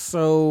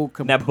so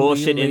completely, That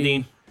bullshit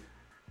ending.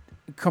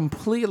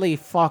 completely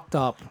fucked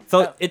up.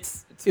 So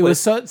it's It was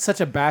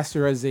such a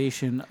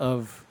bastardization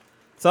of.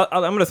 So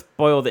I'm gonna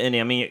spoil the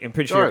ending. I mean, I'm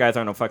pretty sure you Alright. guys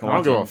aren't no fucking I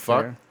don't give a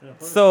watching.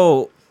 fuck.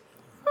 So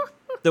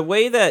the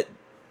way that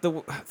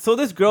so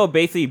this girl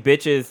basically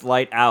bitches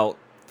Light out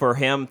for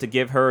him to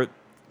give her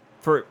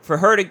for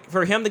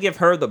him to give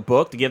her the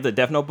book, to give the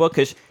Death Note book,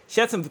 because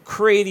she had some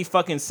crazy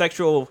fucking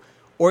sexual,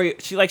 or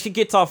she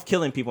gets off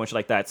killing people and shit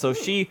like that. So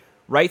she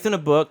writes in a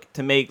book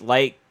to make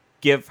Light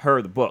give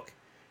her the book,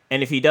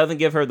 and if he doesn't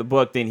give her the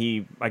book, then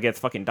he, I guess,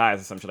 fucking dies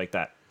or some shit like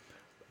that.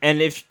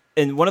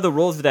 And one of the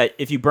rules is that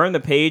if you burn the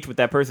page with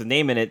that person's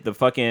name in it, the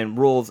fucking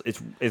rules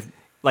is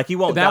like he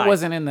won't die. That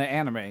wasn't in the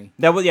anime.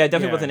 That was, yeah, it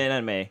definitely Yeah. wasn't an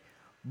anime.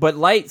 But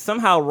Light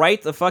somehow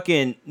writes a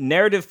fucking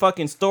narrative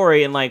fucking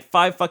story in like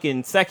 5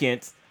 fucking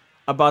seconds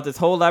about this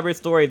whole elaborate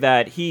story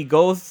that he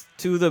goes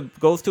to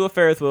a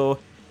Ferris wheel,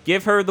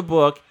 give her the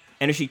book,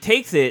 and if she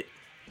takes it,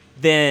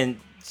 then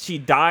she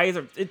dies.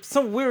 Or it's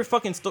some weird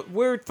fucking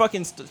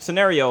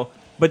scenario.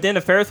 But then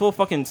the Ferris wheel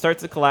fucking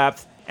starts to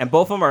collapse, and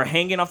both of them are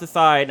hanging off the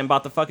side and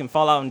about to fucking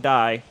fall out and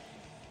die.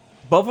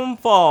 Both of them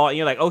fall, and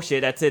you're like, oh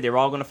shit, that's it. They're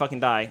all gonna fucking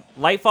die.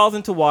 Light falls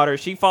into water.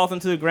 She falls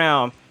into the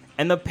ground.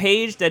 And the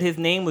page that his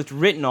name was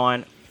written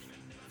on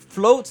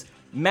floats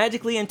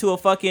magically into a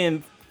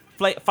fucking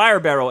fire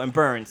barrel and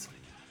burns.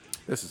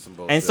 This is some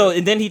bullshit.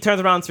 And then he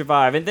turns around and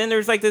survives. And then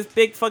there's like this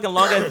big fucking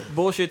long ass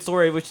bullshit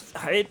story, which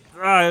it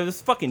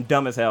was fucking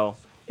dumb as hell.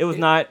 It was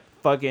not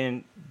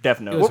fucking Death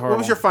Note. what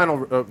was your final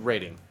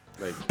rating?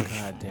 Like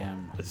God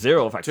damn.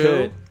 0 if I 2,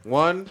 could.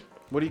 1.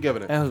 What are you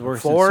giving it? That was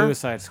worse 4? than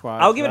Suicide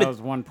Squad. I'll give it that a-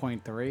 was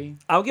 1.3.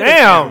 I'll give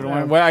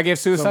Damn. Well, I gave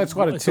Suicide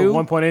Squad a 2.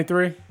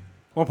 1.83,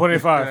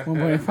 1.85.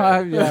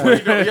 1.5.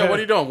 Yeah. Yeah, what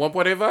are you doing?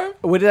 1.85?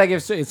 What did I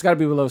give? It's got to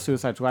be below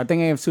Suicide Squad. I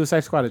think I gave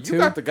Suicide Squad a 2. You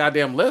got the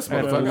goddamn list,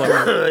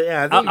 motherfucker.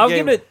 Yeah, I think I'll you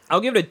give gave- it.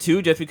 I'll give it a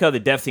 2 just because the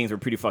death scenes were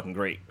pretty fucking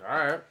great. All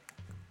right.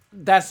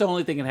 That's the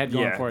only thing it had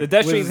going Yeah, for it. the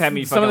death Was scenes had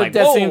me Some of fucking the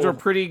like, death scenes whoa. were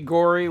pretty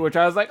gory, which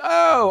I was like,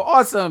 oh,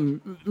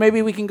 awesome.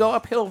 Maybe we can go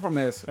uphill from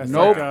this.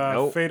 Nope. Like,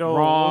 Nope. Fatal.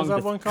 Wrong. What was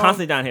that one called?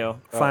 Constantly downhill.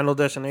 Final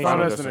Destination.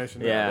 Final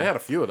Destination. Yeah. They had a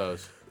few of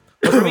those.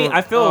 But for me,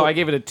 I feel. Oh, I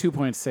gave it a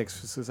 2.6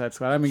 for Suicide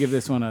Squad. I'm going to give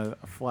this one a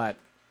flat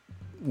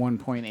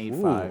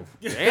 1.85.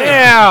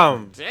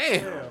 Damn.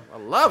 Damn. I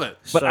love it.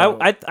 but So-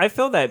 I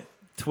feel that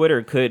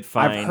Twitter could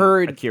find I've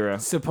heard Akira.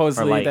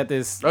 supposedly or like- that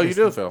this Oh, you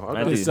do, Phil.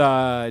 I Okay. do.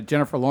 this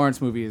Jennifer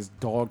Lawrence movie is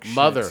dog shit.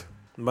 Mother.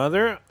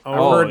 Mother. I've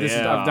Oh, heard this.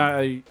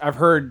 yeah. I've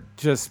heard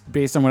just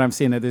based on what I'm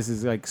seeing that this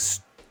is like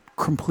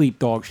complete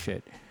dog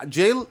shit.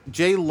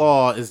 J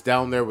Law is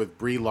down there with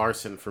Brie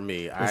Larson for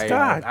me.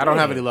 God I don't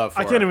have damn. any love for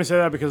I her. can't even say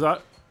that because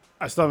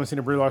I still haven't seen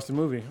a Brie Larson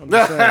movie. I'm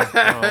just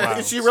saying.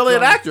 Is she really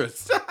an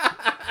actress?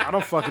 I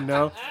don't fucking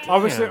know.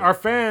 Obviously, our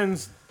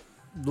fans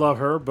love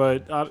her,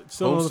 but I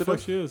still don't know who the fuck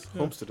she is. Yeah.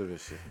 Homestead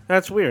Edition.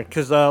 That's weird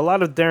because a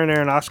lot of Darren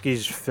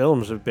Aronofsky's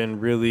films have been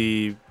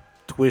really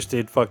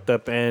twisted, fucked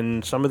up,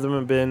 and some of them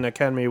have been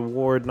Academy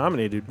Award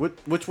nominated.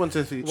 Which ones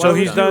has he? So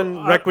he's done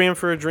I- Requiem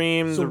for a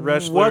Dream, So The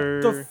Wrestler.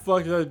 what the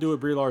fuck does that do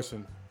with Brie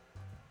Larson?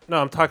 No,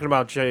 I'm talking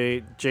about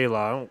J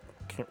Law.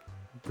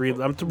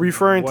 I'm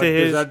referring What to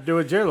does his that do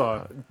with J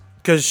Law?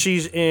 because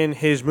she's in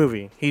his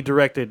movie. He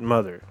directed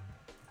Mother.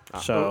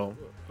 So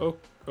Oh,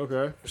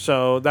 okay.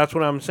 so that's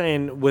what I'm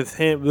saying with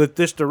him, with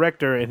this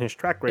director and his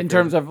track record. In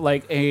terms of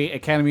like a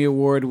Academy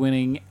Award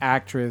winning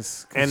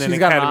actress, 'cause And an she's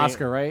got an Academy-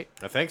 Oscar, right,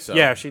 I think so.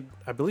 yeah,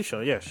 I believe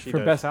so. Yes, she for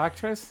does. best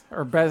actress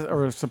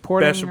or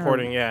supporting. Best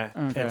supporting, yeah.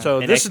 Okay. And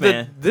so And this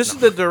X-Men. is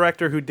the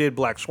director who did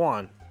Black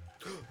Swan.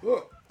 He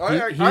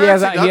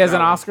has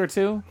an Oscar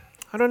too.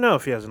 I don't know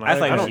if he has an. I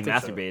thought don't he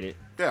think so. masturbated.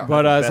 Yeah.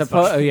 But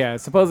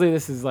Best supposedly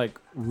this is like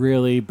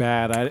really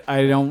bad.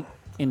 I don't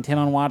intend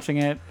on watching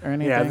it or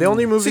anything. Yeah, the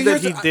only movie See,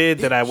 that here's he did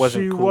that I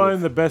wasn't She cool won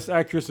with. the Best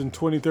Actress in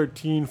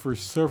 2013 for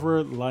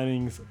Silver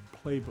Linings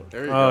Playbook.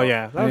 There you Oh go.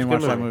 yeah, that was a didn't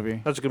good watch that movie.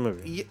 movie. That's a good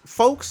movie.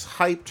 Folks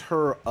hyped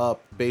her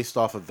up based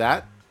off of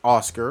that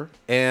Oscar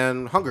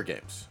and Hunger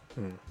Games.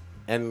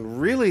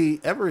 And really,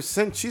 ever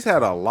since, she's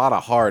had a lot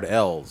of hard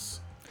L's.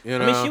 You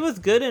know? I mean, she was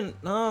good in,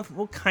 well,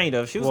 kind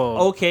of. She was Well-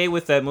 okay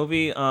with that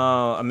movie,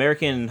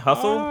 American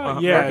Hustle.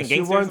 yeah, American she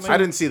Gangster. or won something. I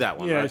didn't see that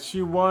one. Yeah, right?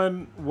 she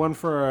won one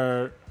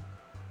for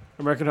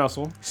American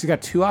Hustle. She's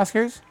got 2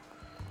 Oscars.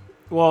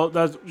 Well,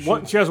 that's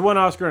one. She has one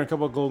Oscar and a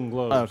couple of Golden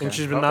Globes. Okay. And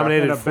she's been Okay.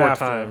 nominated And a 4 BAFTA.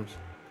 times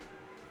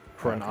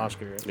for an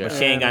Oscar. Yeah.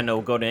 She ain't got no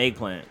golden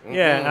eggplant.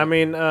 Yeah, I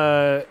mean,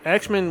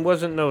 X-Men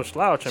wasn't no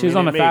slouch. I She was mean,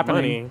 on it the made Fappening.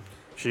 money.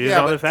 She is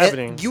Yeah, on the but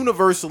happening.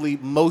 universally,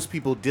 most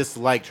people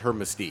disliked her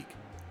mystique.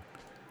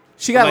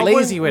 She got Like,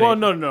 lazy with well, it.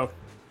 no.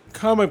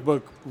 Comic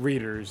book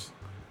readers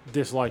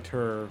disliked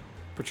her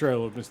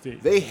portrayal of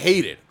Mystique. They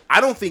hated.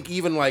 I don't think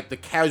even like the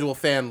casual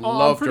fan I'm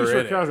loved pretty her sure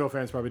in it. casual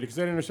fans probably because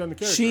they didn't understand the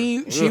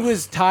character. She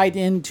was tied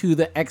into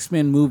the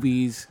X-Men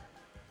movies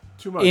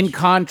too much. in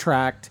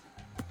contract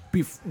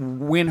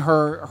when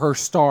her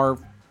star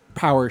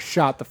power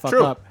shot the fuck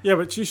True. up. Yeah,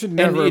 but she should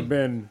never it- have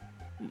been.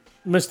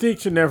 Mystique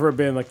should never have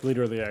been like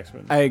leader of the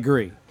X-Men. I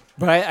agree.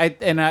 But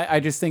I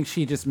just think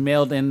she just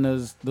mailed in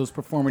those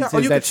performances Yeah,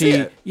 oh, you that could see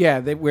she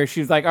it. where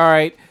she's like, all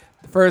right,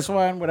 the first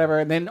one, whatever,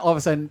 and then all of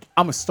a sudden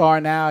I'm a star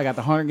now. I got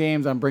the Hunger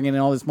Games. I'm bringing in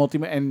all this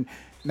and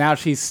now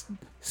she's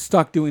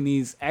stuck doing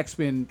these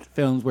X-Men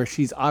films where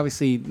she's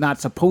obviously not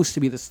supposed to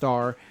be the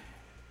star,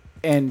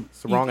 and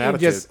it's the wrong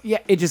attitude.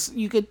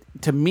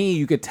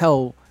 You could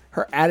tell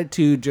her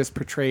attitude just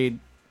portrayed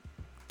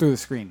through the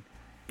screen.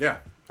 Yeah.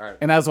 All right.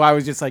 And that's why I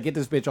was just like, get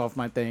this bitch off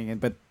my thing.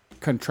 But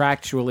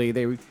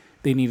contractually,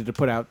 they needed to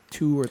put out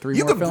 2 or 3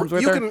 You more could films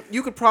with her.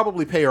 you could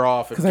probably pay her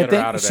off and 'Cause I get her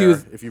think out of she there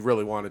was- if you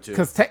really wanted to.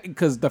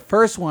 Because the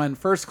first one,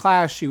 First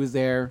Class, she was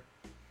there.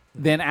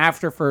 Then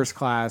after First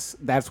Class,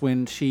 that's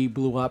when she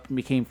blew up and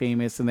became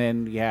famous. And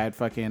then you had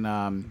fucking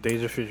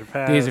Days of Future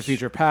Past. Days of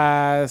Future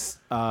Past,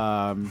 Age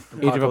of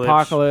Apocalypse.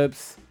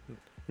 Apocalypse.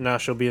 Now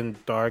she'll be in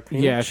Dark.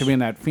 Yeah, she'll be in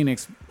that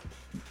Phoenix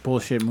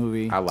bullshit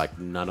movie. I like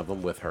none of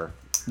them with her.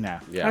 Nah.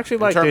 Yeah. I actually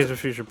In like terms Days of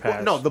Future Past.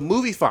 Well, no, the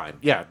movie fine.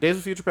 Yeah, Days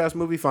of Future Past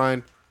movie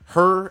fine.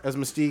 Her as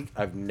Mystique,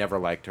 I've never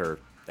liked her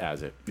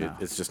as it. No.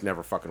 It's just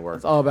never fucking worked.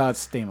 It's all about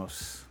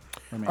Stamos.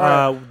 I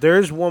mean,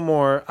 There's one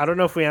more. I don't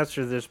know if we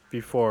answered this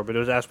before, but it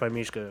was asked by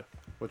Mishka.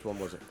 Which one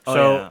was it? Oh,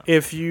 So yeah.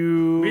 if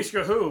you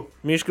Mishka who?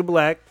 Mishka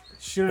Black,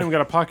 She don't even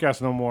got a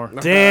podcast no more.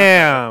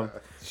 damn.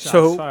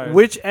 So fired.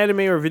 which anime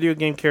or video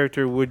game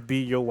character would be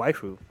your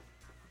waifu?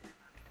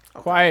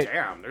 quiet.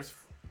 Damn, there's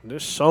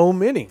There's so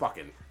many.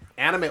 fucking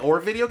anime or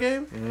video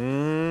game.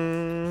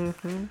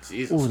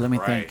 Jesus Ooh, let me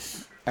Christ.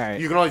 think. All right.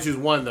 You can only choose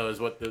one though. Is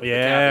what? The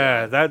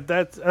Yeah, caveat.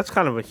 that's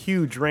kind of a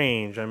huge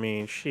range. I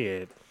mean,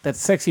 shit. that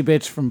sexy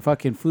bitch from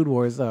fucking Food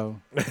Wars though.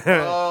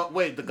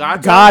 Wait, the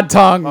God God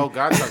tongue. Oh,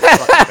 God tongue is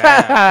fucking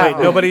bad.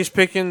 Wait, nobody's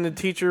picking the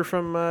teacher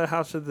from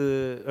High School of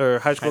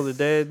the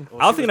Dead.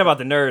 I was thinking about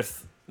the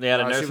nurse. Yeah,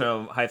 the No, nurse she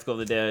from High School of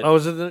the Dead. Oh,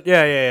 was it?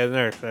 The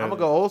nurse. I'm gonna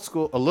go old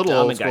school, a little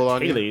Dumb old and got school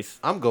on you. Kaylee's.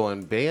 I'm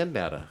going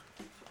Bayonetta.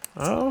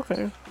 Oh,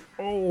 okay.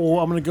 Oh,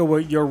 I'm gonna go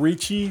with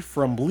Yorichi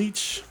from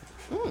Bleach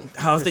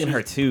I was thinking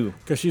her too.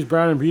 because she's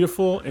brown and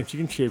beautiful and she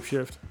can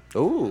shapeshift.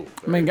 Ooh,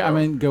 I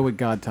mean, go with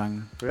God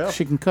tongue. Yeah.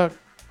 She can cook.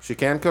 she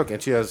can cook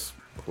and she has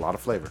a lot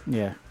of flavor.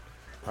 Yeah.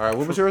 All right,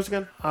 what was yours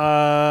again?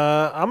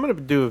 I'm gonna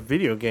do a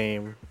video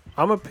game.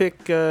 I'm gonna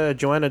pick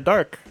Joanna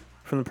Dark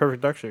from the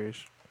Perfect Dark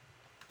series.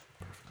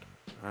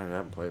 I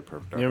haven't played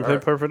Perfect. You ever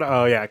played Perfect?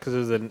 Oh yeah, because it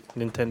was a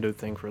Nintendo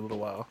thing for a little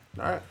while.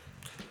 All right.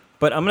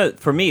 But I'm gonna,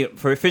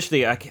 for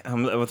officially, I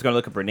was gonna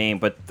look up her name,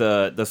 but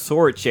the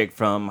sword chick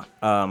from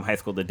High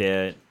School of the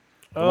Dead,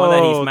 the one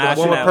that he smashed. the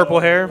one with that- purple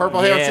hair. Purple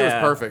hair, she was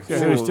Yeah. perfect. Yeah,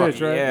 She who was was fucking,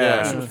 Stitch, right?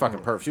 yeah, she was fucking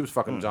perfect. She was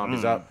fucking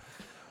zombies up.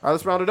 All right,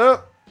 let's round it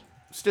up.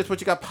 Stitch, what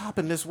you got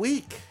popping this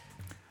week?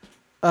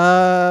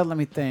 Let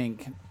me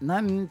think.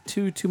 Nothing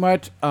too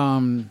much.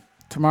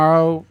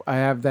 Tomorrow I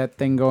have that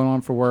thing going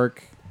on for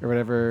work or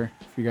whatever.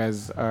 If you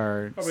guys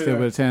are I'll be still there.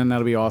 able to attend,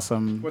 that'll be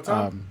awesome. What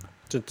time?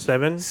 Is it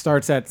 7?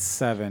 Starts at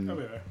 7. I'll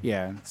be there.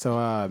 Yeah. So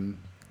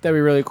that'd be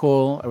really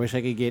cool. I wish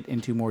I could get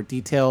into more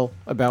detail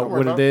about Don't worry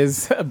what about it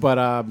is,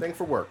 but Thing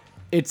for work.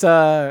 it's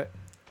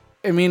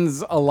it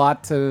means a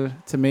lot to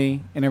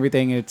me and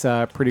everything. It's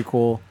pretty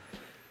cool,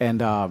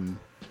 and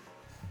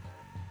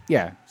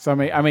yeah. So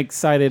I'm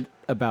excited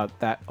about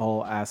that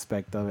whole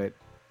aspect of it.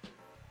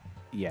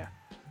 Yeah.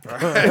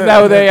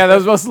 that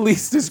was most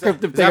least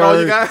descriptive Is thing. that all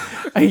I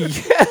you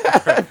got?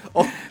 yeah.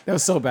 That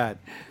was so bad.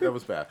 That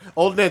was bad.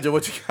 Old Ninja,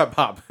 what you got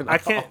popping? I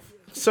can't.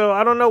 So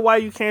I don't know why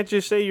you can't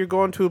just say you're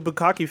going to a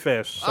Bukkake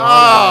Fest. So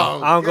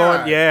Oh, I'm going.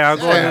 God. Yeah, I'm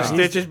going Yeah. to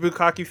Stitch's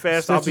Bukkake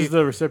Fest. Stitch is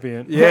the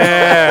recipient.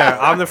 Yeah,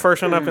 I'm the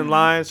first one up in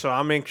line, so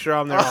I'll make sure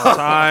I'm there on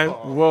time.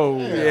 Whoa.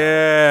 Yeah,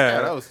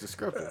 that Yeah. was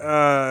descriptive.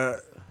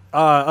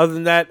 Other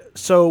than that,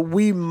 so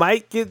we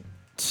might get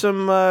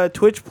some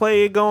Twitch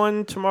play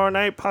going tomorrow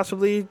night,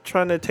 possibly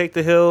trying to take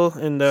the hill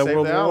in the Save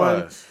World the War One.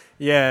 allies.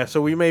 Yeah,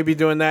 so we may be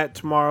doing that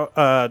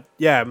tomorrow.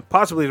 Yeah,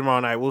 possibly tomorrow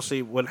night. We'll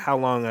see how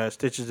long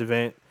Stitch's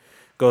event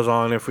goes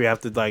on. If we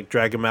have to like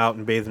drag him out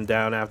and bathe him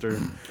down after.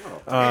 You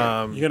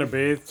gonna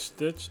bathe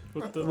Stitch?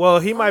 With the, Well,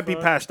 he might be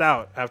passed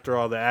out after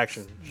all the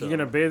action. So. you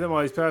gonna bathe him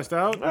while he's passed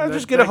out?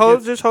 Just get a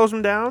hose, just hose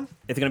him down.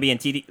 It's gonna be in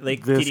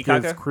Lake This gets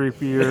Titicaca.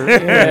 creepier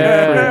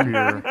Yeah. and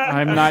creepier.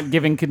 I'm not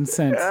giving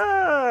consent.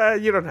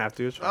 You don't have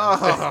to. It's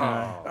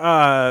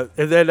fine.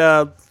 And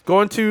then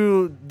going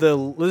to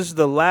this is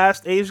the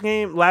last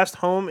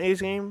home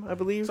A's game, I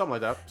believe. Something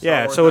like that.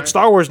 Yeah, Star so Wars it's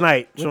Star Wars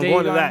night. So What I'm day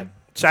going you to that going?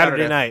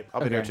 Saturday night.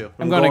 I'll be there Okay. too.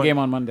 I'm going to going- game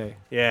on Monday.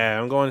 Yeah,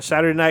 I'm going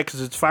Saturday night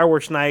because it's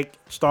fireworks night,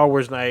 Star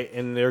Wars night,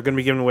 and they're going to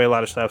be giving away a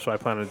lot of stuff. So I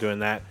plan on doing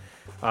that.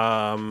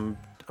 I'm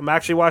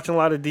actually watching a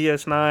lot of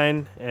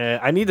DS9, and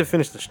I need to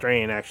finish The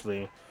Strain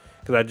actually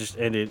because I just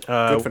ended.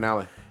 Good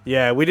finale.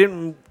 Yeah, we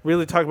didn't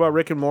really talk about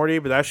Rick and Morty,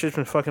 but that shit's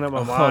been fucking up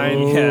my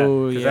mind.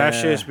 Oh, 'Cause that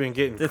yeah. shit's been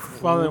getting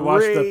Finally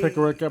watched the crazy.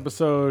 Pickerick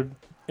episode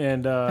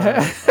and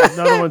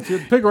another one too.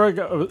 The Pickerick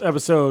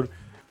episode,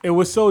 it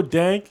was so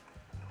dank.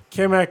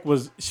 K-Mac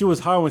was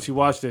high when she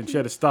watched it and she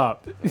had to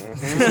stop. She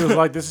was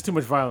like, "This is too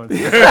much violence."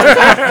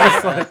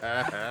 It's like,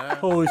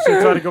 holy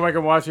shit! Tried to go back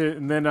and watch it,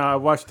 and then I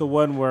watched the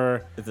one where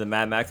Is it the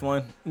Mad Max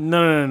one?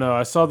 no.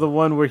 I saw the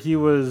one where he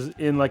was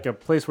in like a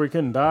place where he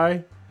couldn't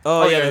die.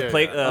 Oh, yeah, yeah,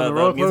 the yeah. On the the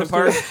roller amusement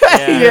park. coaster?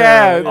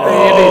 Yeah.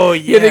 Oh,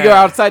 You had to go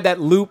yeah. outside that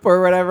loop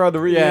or whatever. On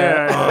the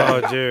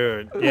Yeah. Oh,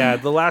 dude. Yeah,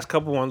 the last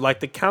couple ones,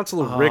 like the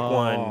Council of Rick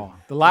one.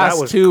 The last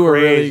that was two were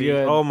really crazy.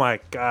 good. Oh my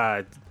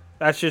god,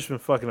 that's just been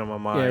fucking up my Yeah,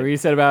 mind. where you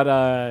said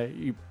about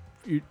you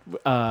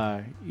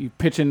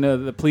pitching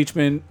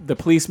the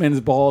policeman's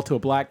ball to a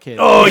black kid.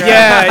 Oh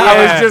yeah, yeah.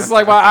 I was just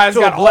like my eyes to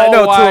got a black, all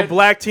no, wide. to a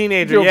black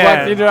teenager. To a yeah,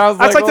 black teenager, I was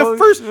that's like, like the holy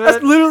first. shit.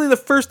 That's literally the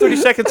first 30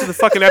 seconds of the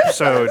fucking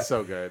episode.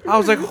 So good. I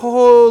was like,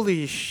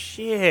 holy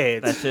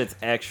shit, That shit's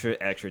extra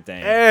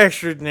dang.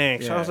 extra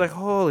thanks. I Yeah. was like,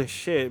 holy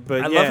shit.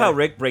 But I yeah. love how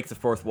Rick breaks the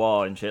fourth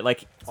wall and shit.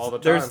 Like All the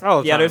there's time.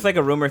 All the yeah, time. there's like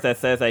a rumor that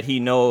says that he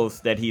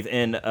knows that he's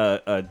in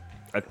a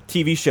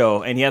TV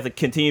show and he has to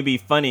continue to be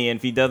funny, and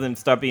if he doesn't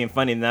start being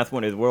funny, then that's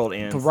when his world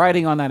ends. The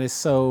writing on that is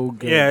so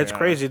good. Yeah, it's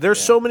crazy. There's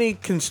so many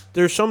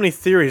there's so many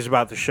theories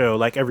about the show,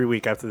 like every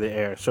week after the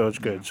air. So it's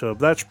good. So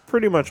that's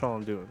pretty much all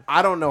I'm doing.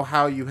 I don't know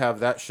how you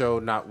have that show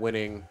not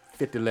winning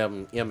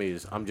 11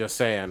 Emmys. I'm just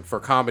saying, for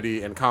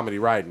comedy and comedy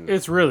writing.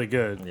 It's really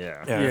good.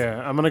 Yeah.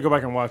 Yeah, I'm gonna go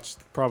back and watch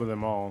probably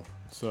them all.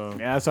 So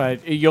Yeah, that's why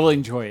you'll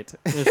enjoy it.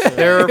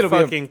 They're It'll be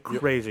a- fucking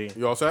crazy.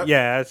 You all set?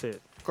 Yeah, that's it.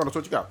 Carlos,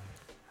 what you got?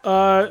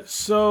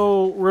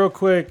 So real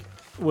quick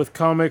with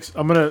comics,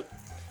 I'm gonna.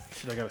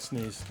 Shit, I gotta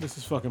sneeze. This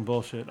is fucking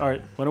bullshit. All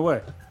right, went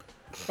away.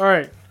 All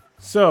right,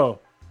 so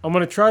I'm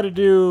gonna try to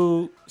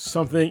do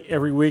something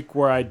every week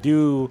where I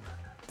do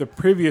the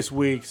previous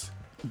week's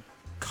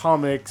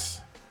comics,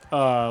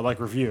 like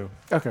review.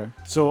 Okay.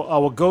 So I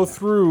will go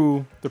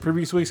through the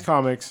previous week's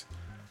comics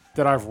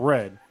that I've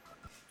read,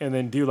 and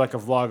then do like a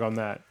vlog on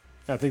that.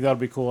 I think that'll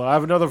be cool. I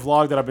have another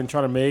vlog that I've been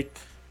trying to make,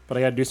 but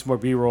I got to do some more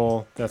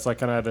B-roll. That's like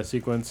kind of the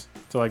sequence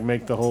to like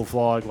make the whole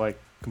vlog like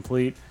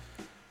complete.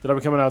 That'll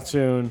be coming out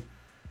soon.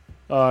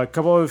 A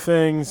couple other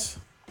things.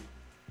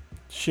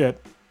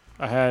 Shit,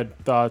 I had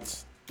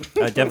thoughts.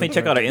 Definitely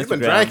check out our You've been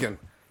Instagram. drinking.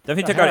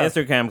 Definitely check out our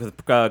Instagram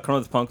because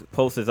Chronos Punk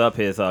posts up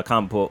his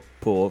comic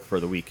pool for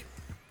the week.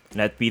 And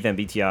that's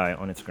BTI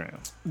on Instagram.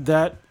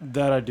 That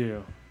I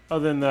do.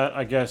 Other than that,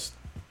 I guess,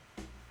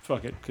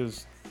 fuck it,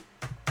 because,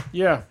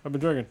 yeah, I've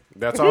been drinking.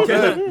 That's all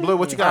good. Blue,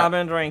 what you I've got?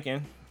 been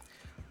drinking.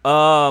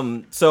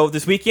 So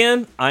this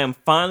weekend, I am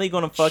finally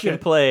going to fucking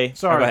Shit. play.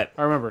 Sorry, go ahead.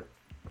 I remembered.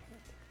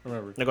 No,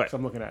 go ahead. So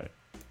I'm looking at it.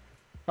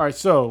 All right,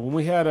 so when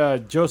we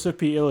had Joseph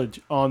P. Illage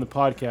on the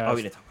podcast, Oh,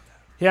 we didn't talk about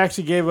that. he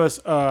actually gave us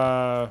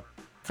kind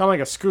of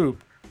like a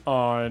scoop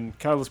on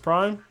Catalyst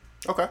Prime,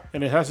 Okay.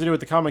 and it has to do with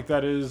the comic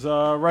that is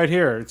right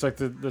here. It's like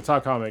the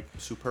top comic.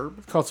 Superb.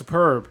 It's called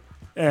Superb.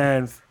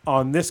 And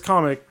on this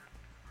comic,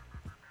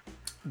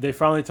 they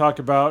finally talked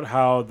about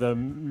how the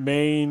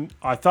main,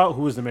 I thought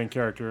who was the main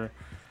character,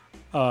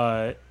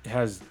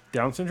 has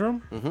Down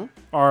syndrome. Mm-hmm.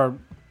 Or,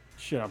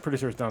 shit, I'm pretty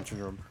sure it's Down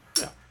syndrome.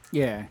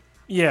 Yeah.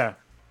 Yeah.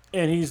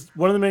 And he's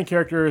one of the main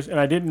characters, and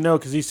I didn't know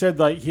because he said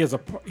like he has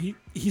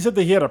he said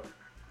that he had a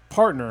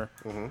partner,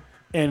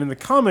 and in the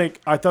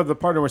comic I thought the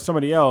partner was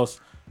somebody else,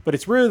 but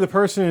it's really the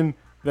person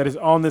that is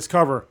on this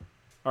cover.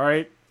 All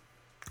right.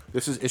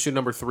 This is issue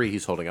number 3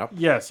 he's holding up.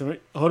 Yes, I'm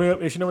holding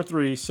up issue number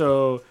 3.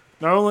 So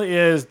not only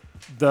is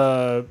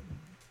the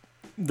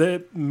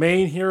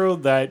main hero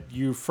that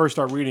you first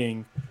start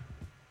reading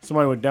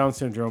somebody with Down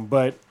syndrome,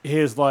 but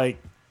his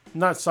like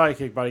not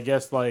sidekick, but I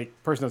guess like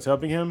person that's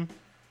helping him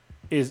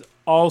is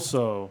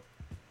also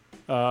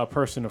a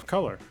person of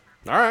color.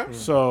 All right.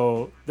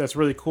 So that's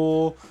really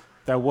cool.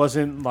 That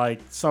wasn't like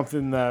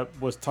something that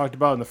was talked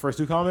about in the first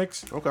 2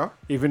 comics, Okay.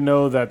 even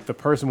though that the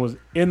person was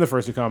in the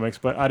first 2 comics,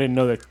 but I didn't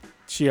know that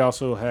she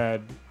also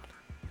had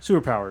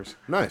superpowers.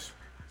 Nice.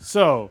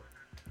 So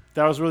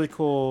that was really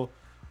cool.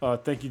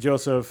 Thank you,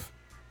 Joseph.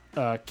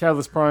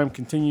 Catalyst Prime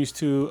continues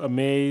to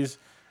amaze,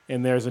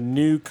 and there's a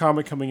new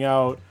comic coming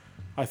out,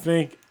 I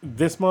think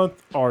this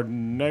month or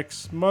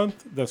next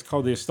month, that's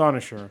called The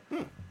Astonisher.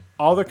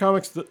 All the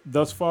comics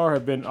thus far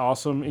have been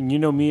awesome, and you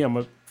know me, I'm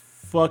a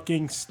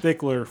fucking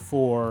stickler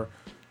for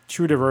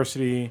true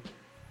diversity.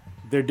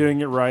 They're doing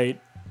it right,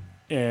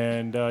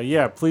 and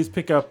yeah, please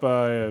pick up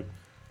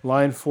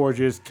Lion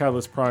Forge's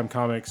Catalyst Prime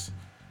comics.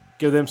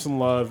 Give them some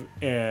love,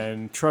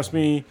 and trust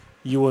me,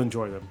 you will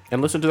enjoy them.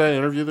 And listen to that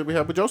interview that we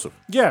had with Joseph.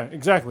 Yeah,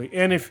 exactly.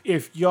 And if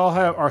y'all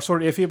are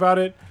sort of iffy about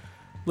it,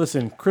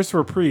 listen,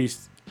 Christopher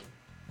Priest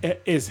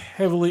is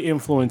heavily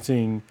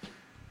influencing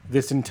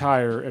this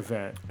entire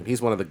event. And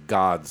he's one of the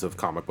gods of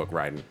comic book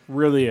writing.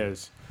 Really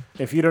is.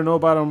 If you don't know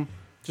about him,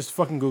 just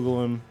fucking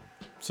Google him.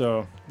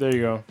 So there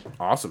you go.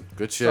 Awesome.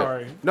 Good shit.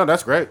 Sorry. No,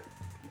 that's great.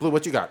 Blue,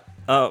 what you got?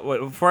 Wait,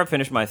 before I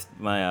finish my say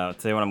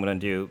what I'm gonna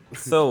do.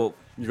 So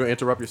You gonna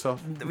interrupt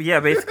yourself? yeah,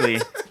 basically,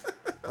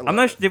 I'm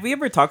not. Did we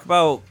ever talk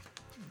about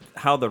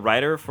how the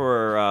writer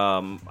for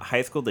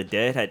High School the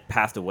Dead had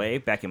passed away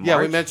back in March? Yeah,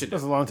 we mentioned it. That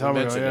was a long time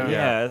We ago, mentioned it,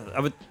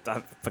 Yeah,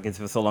 I fucking it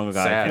was so long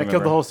ago. I Sad. can't That killed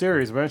remember. the whole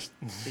series, man.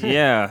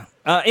 Yeah.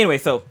 Anyway,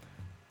 so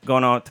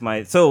going on to my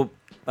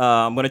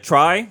I'm gonna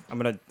try.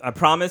 I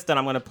promise that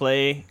I'm gonna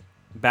play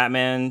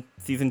Batman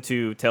Season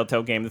 2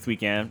 Telltale game this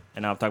weekend,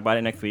 and I'll talk about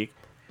it next week.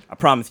 I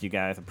promise you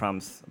guys. I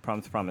promise.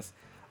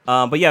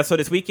 But yeah, so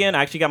this weekend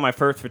I actually got my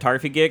first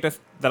photography gig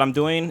that I'm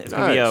doing. It's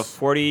gonna be a Nice.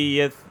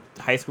 40th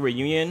high school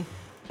reunion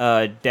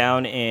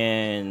down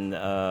in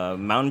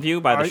Mountain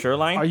View by the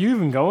shoreline. Are you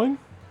even going?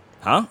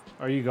 Huh?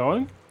 Are you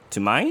going?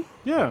 To mine?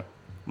 Yeah.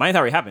 Mine's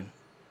already happened.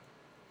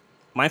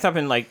 Mine's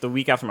happened like the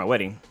week after my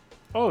wedding.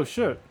 Oh,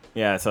 shit.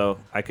 Yeah, so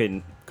I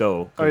couldn't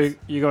go. Are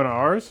you going to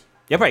ours?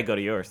 You'll probably go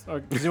to yours.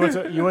 'Cause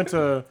you went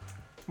to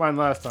mine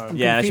last time.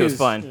 Yeah, that shit was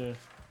confused. fun. Yeah.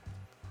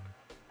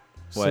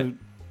 What? So,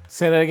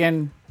 say that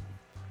again.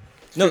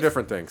 No. Two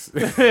different things.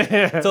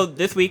 So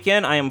this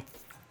weekend I'm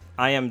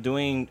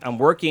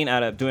working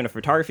doing a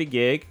photography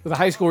gig The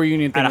high school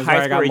reunion thing at a is where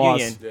high I school got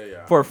reunion lost.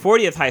 Yeah. for a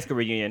 40th high school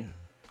reunion.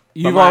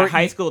 You've But my already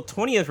high school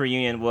 20th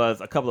reunion was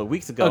a couple of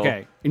weeks ago.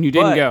 Okay, and you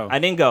didn't but go. I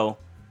didn't go.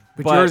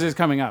 but but- yours is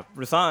coming up.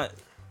 Rasan,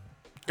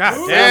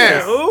 God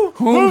damn.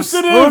 Whoops.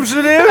 Whoops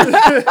it is.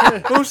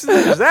 Whoops it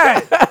is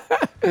that?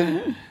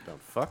 Done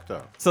fucked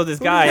up. so this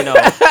guy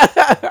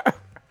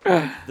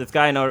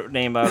I know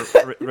named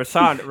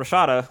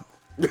Rashada.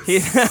 He,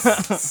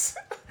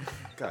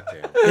 God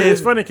damn. Yeah,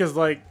 it's funny because,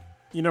 like,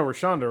 you know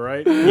Rashonda,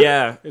 right?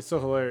 yeah. It's so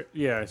hilarious.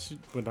 Yeah, she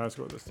went to high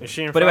school with this. Is Thing.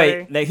 she in But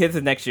Friday? anyway, his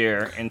is next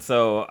year, and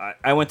so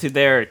I went to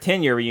their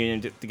 10-year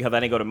reunion because I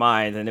didn't go to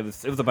mine, and it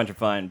was a bunch of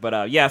fun.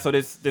 But yeah, so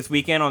this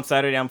weekend on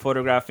Saturday, I'm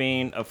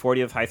photographing a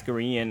 40th high school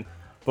reunion.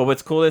 But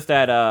what's cool is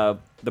that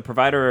the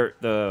provider,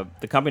 the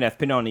company that's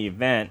putting on the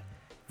event,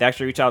 they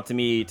actually reached out to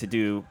me to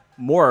do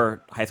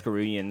more high school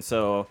reunions.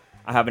 So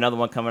I have another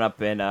one coming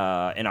up in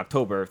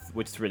October,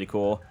 which is really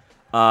cool.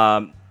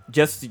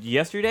 Just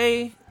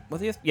yesterday,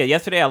 was it? Yeah,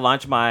 yesterday I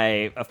launched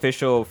my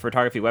official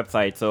photography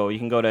website. So you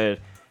can go to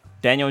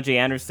Daniel J.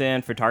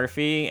 Anderson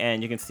Photography,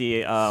 and you can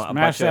see a Smash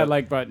bunch that of,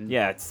 like button.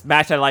 Yeah,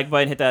 smash that like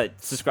button, hit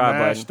that subscribe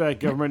Smash button. that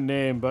government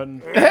name button.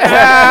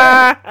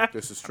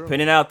 This is true.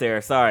 Putting it out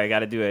there. Sorry, I got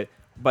to do it.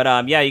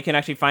 But yeah, you can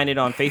actually find it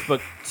on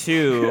Facebook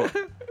too,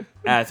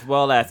 as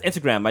well as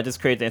Instagram. I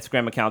just created the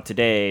Instagram account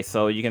today,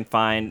 so you can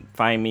find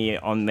me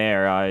on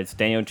there. It's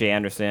Daniel J.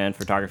 Anderson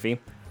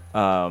Photography,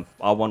 all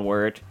one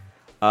word.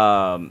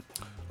 I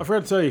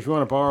forgot to tell you, if you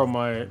want to borrow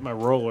my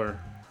roller,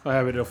 I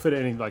have it. It'll fit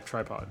any like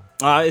tripod.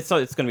 It's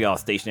gonna be all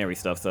stationary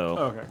stuff, so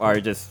Okay. or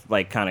just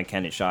like kind of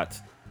candid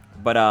shots.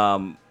 But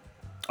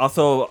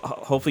also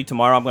hopefully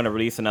tomorrow I'm gonna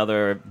release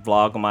another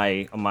vlog on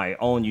my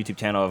own YouTube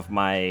channel of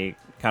my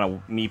kind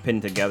of me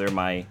putting together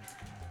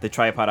the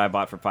tripod I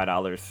bought for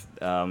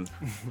 $5.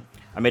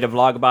 I made a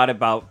vlog about it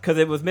because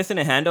it was missing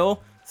a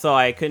handle, so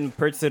I couldn't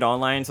purchase it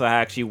online. So I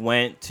actually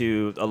went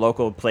to a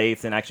local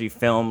place and actually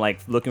filmed like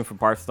looking for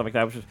parts and stuff like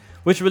that,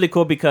 which is really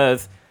cool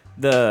because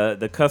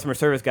the customer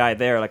service guy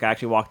there, like, I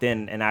actually walked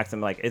in and asked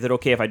him, like, is it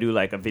okay if I do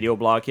like a video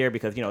blog here,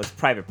 because it's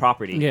private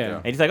property. Yeah.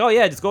 And he's like, oh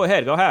yeah, just go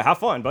ahead, have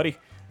fun, buddy.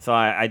 So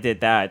I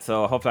did that.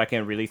 So hopefully I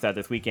can release that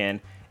this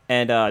weekend.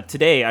 And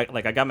today I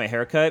got my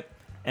hair cut,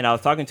 and I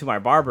was talking to my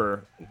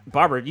barber.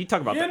 You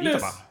talk about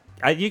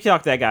that. You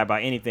talk to that guy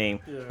about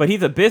anything, but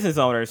he's a business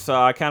owner. So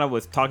I kind of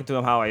was talking to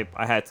him how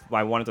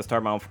I wanted to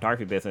start my own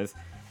photography business,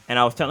 and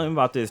I was telling him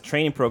about this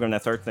training program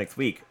that starts next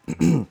week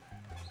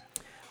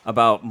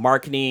about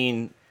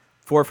marketing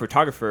for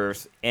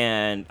photographers.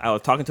 And I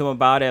was talking to him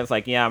about it. I was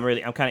like, yeah, I'm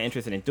kind of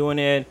interested in doing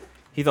it.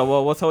 He's like,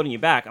 well, what's holding you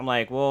back? I'm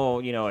like, well,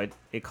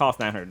 it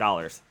costs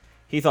 $900.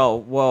 He's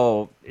all,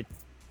 well, it's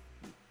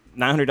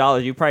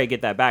 $900. You probably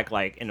get that back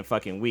like in a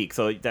fucking week.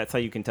 So that's how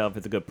you can tell if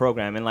it's a good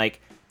program. And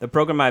like the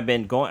program I've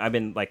done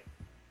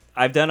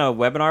a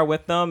webinar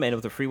with them, and it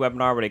was a free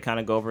webinar where they kind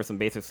of go over some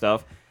basic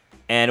stuff.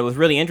 And it was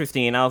really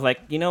interesting. And I was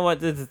like, you know what,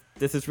 this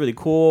is really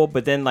cool.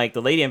 But then like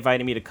the lady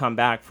invited me to come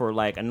back for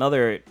like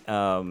another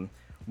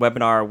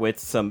webinar with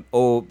some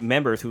old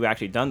members who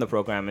actually done the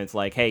program. And it's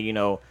like, hey,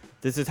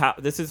 this is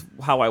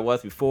how I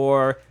was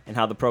before and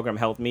how the program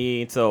helped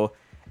me. So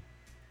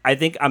I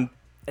think I'm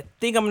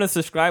gonna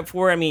subscribe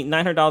for it. I mean,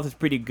 $900 is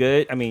pretty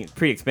good. I mean,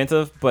 pretty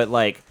expensive, but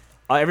like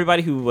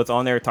everybody who was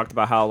on there talked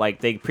about how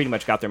like they pretty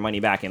much got their money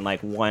back in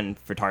like one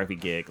photography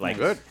gig. Like,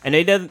 good. And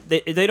they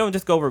don't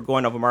just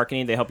going over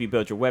marketing. They help you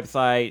build your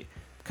website,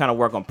 kind of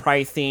work on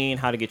pricing,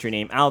 how to get your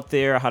name out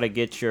there, how to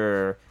get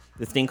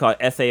this thing called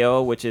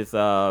SEO, which is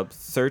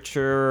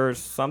searcher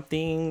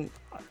something.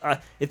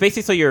 It's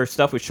basically so your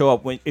stuff would show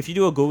up if you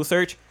do a Google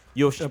search,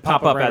 you'll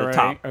pop up at the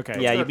top.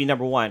 Okay. Yeah, you'd be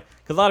number one.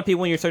 Because a lot of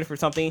people, when you're searching for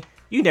something,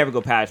 you never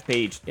go past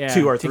page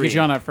 2 or 3. To get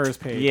you on that first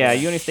page. Yeah,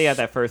 you only stay at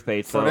that first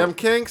page. So For them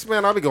kinks,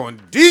 man, I'll be going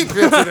deep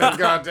into them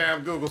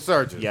goddamn Google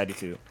searches. yeah, I do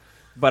too.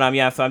 But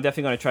yeah, so I'm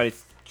definitely gonna try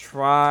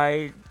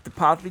to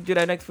possibly do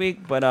that next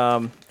week. But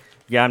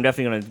yeah, I'm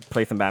definitely gonna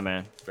play some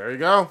Batman. There you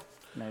go.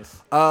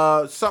 Nice.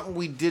 Something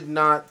we did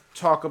not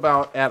talk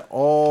about at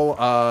all.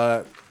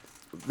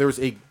 There's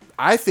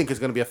I think is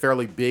going to be a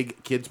fairly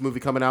big kids movie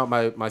coming out.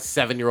 My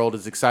 7-year-old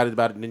is excited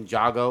about it.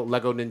 Ninjago,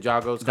 Lego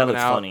Ninjago's coming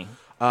out. That looks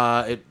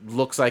funny. It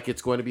looks like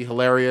it's going to be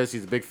hilarious.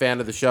 He's a big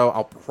fan of the show.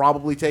 I'll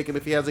probably take him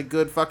if he has a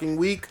good fucking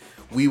week.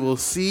 We will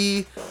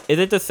see. Is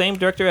it the same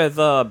director as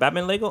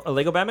Batman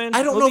Lego Batman?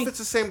 I don't know movie? if it's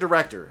the same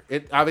director.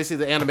 Obviously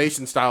the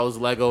animation style is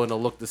Lego and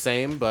it'll look the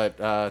same, but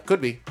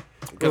could be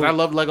because I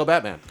love Lego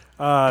Batman.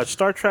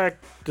 Star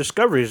Trek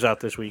Discovery is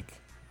out this week.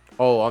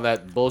 Oh, on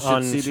that bullshit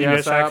On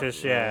CBS app?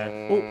 Access,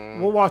 yeah.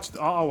 We'll watch.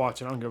 I'll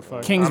watch it. I don't give a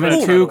fuck.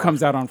 Kingsman 2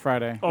 comes out on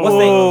Friday.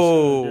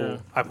 Whoa!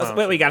 Yeah.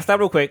 Wait, we gotta stop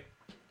real quick.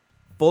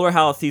 Fuller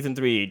House season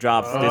 3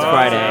 drops this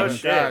Friday.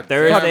 shit.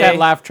 Thursday. Fuck that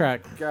laugh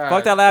track.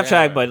 Fuck that laugh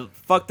track, but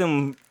fuck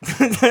them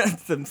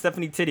some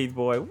Stephanie titties,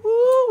 boy.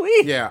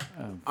 Woo-wee. Yeah,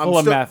 Full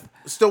of meth.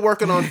 Still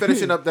working on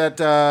finishing up that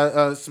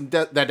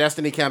that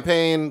Destiny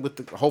campaign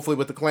hopefully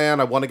with the clan.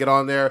 I want to get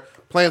on there,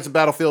 playing some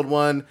Battlefield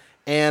 1,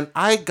 and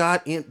I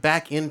got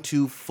back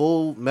into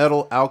Full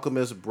Metal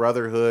Alchemist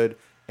Brotherhood,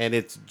 and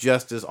it's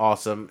just as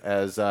awesome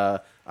as I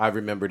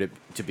remembered it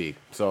to be.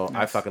 So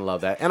nice. I fucking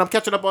love that, and I'm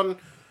catching up on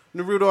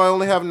Naruto. I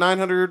only have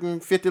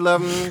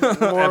 957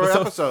 more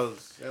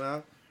episodes.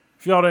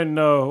 If y'all didn't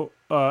know,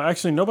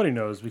 actually nobody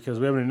knows because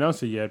we haven't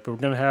announced it yet, but we're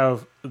going to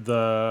have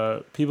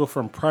the people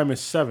from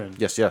Primus 7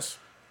 Yes.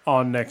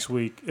 on next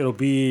week. It'll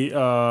be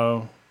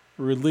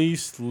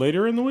released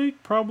later in the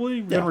week,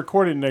 probably. We're going to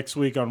record it next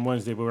week on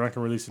Wednesday, but we're not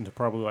going to release it until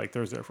probably like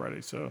Thursday or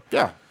Friday. So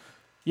yeah,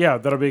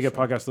 that'll be a good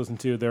podcast to listen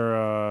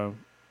to.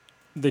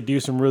 They do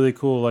some really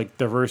cool like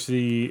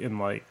diversity in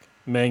like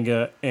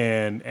manga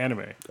and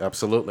anime.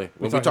 Absolutely.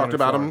 We talked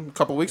about him a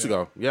couple weeks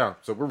ago. Yeah,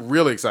 so we're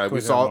really excited.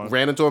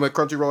 Ran into him at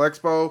Crunchyroll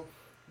Expo.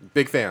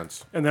 Big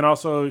fans. And then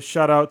also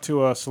shout out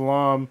to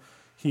Salam.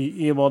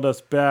 He emailed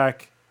us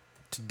back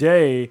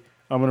today.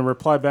 I'm going to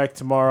reply back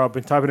tomorrow. I've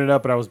been typing it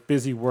up, but I was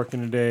busy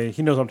working today.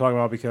 He knows what I'm talking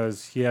about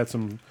because he had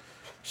some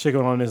shit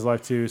going on in his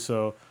life too.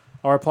 So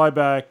I'll reply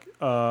back.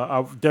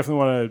 I definitely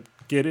want to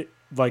get it,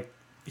 like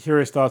hear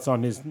his thoughts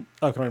on his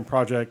upcoming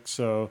project.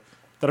 So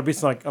that'll be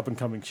some like up and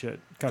coming shit.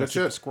 Kind of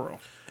shit. Squirrel.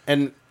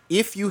 And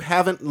If you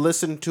haven't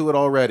listened to it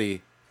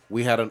already,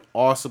 we had an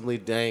awesomely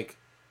dank,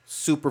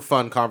 super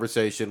fun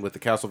conversation with the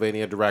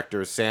Castlevania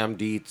director, Sam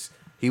Dietz.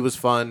 He was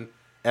fun.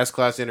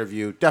 S-Class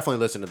interview. Definitely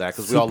listen to that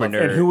because we all love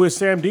nerd. And who is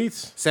Sam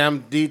Dietz?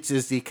 Sam Dietz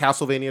is the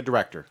Castlevania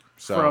director.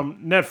 So,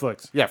 From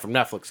Netflix. yeah, from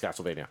Netflix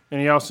Castlevania.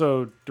 And he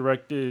also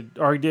directed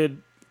the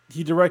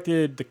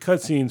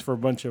cutscenes for a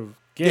bunch of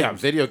games. Yeah,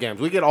 video games.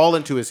 We get all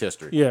into his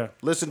history. Yeah.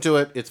 Listen to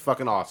it. It's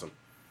fucking awesome.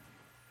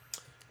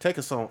 Take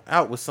us on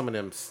out with some of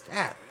them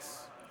stats.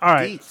 All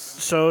right, Deets.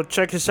 so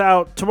check us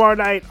out tomorrow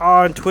night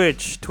on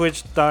Twitch,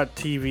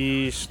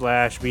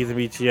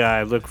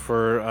 twitch.tv/BeTheBTI. Look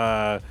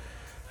for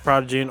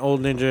Prodigy and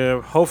Old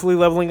Ninja hopefully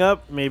leveling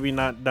up, maybe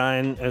not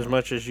dying as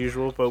much as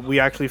usual, but we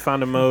actually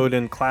found a mode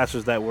and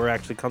classes that we're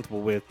actually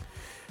comfortable with.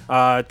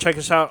 Check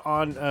us out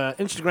on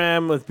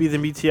Instagram with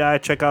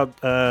BeTheBTI. Check out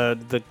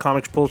the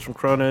comics pulls from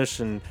Cronus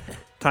and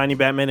Tiny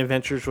Batman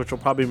Adventures, which will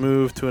probably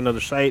move to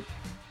another site.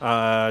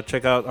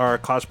 Check out our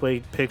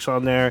cosplay pics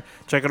on there.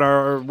 Check out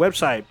our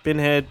website,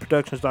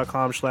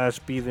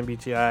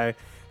 binheadproductions.com/BeTheBTI.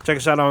 Check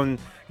us out on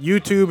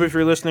YouTube if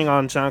you're listening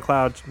on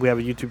SoundCloud. We have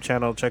a YouTube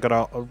channel. Check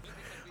out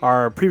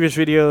our previous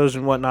videos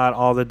and whatnot.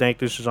 All the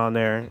dankness is on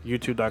there.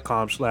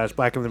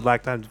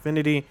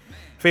 YouTube.com/BlackandTheBlackTimesInfinity.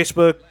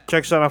 Facebook.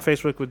 Check us out on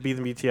Facebook with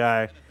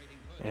BeTheBTI.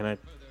 And I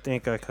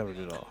think I covered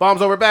it all.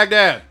 Bombs over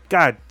Baghdad.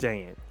 God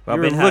dang it. Well,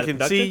 You're Ben had looking.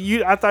 production?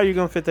 See, I thought you were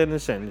going to fit that in a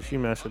sentence. You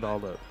messed it all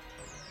up.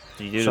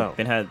 Did you do So-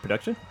 Ben had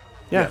production?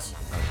 Yeah, Yes.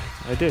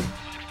 I did.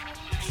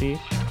 See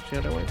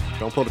how that went?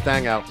 Don't pull the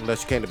thing out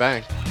unless you came to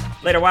bang.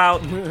 Later,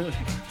 Wild.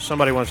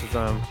 Somebody wants to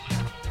thumb.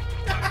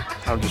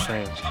 I'm just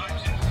saying.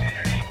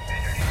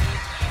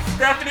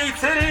 Stephanie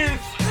titties.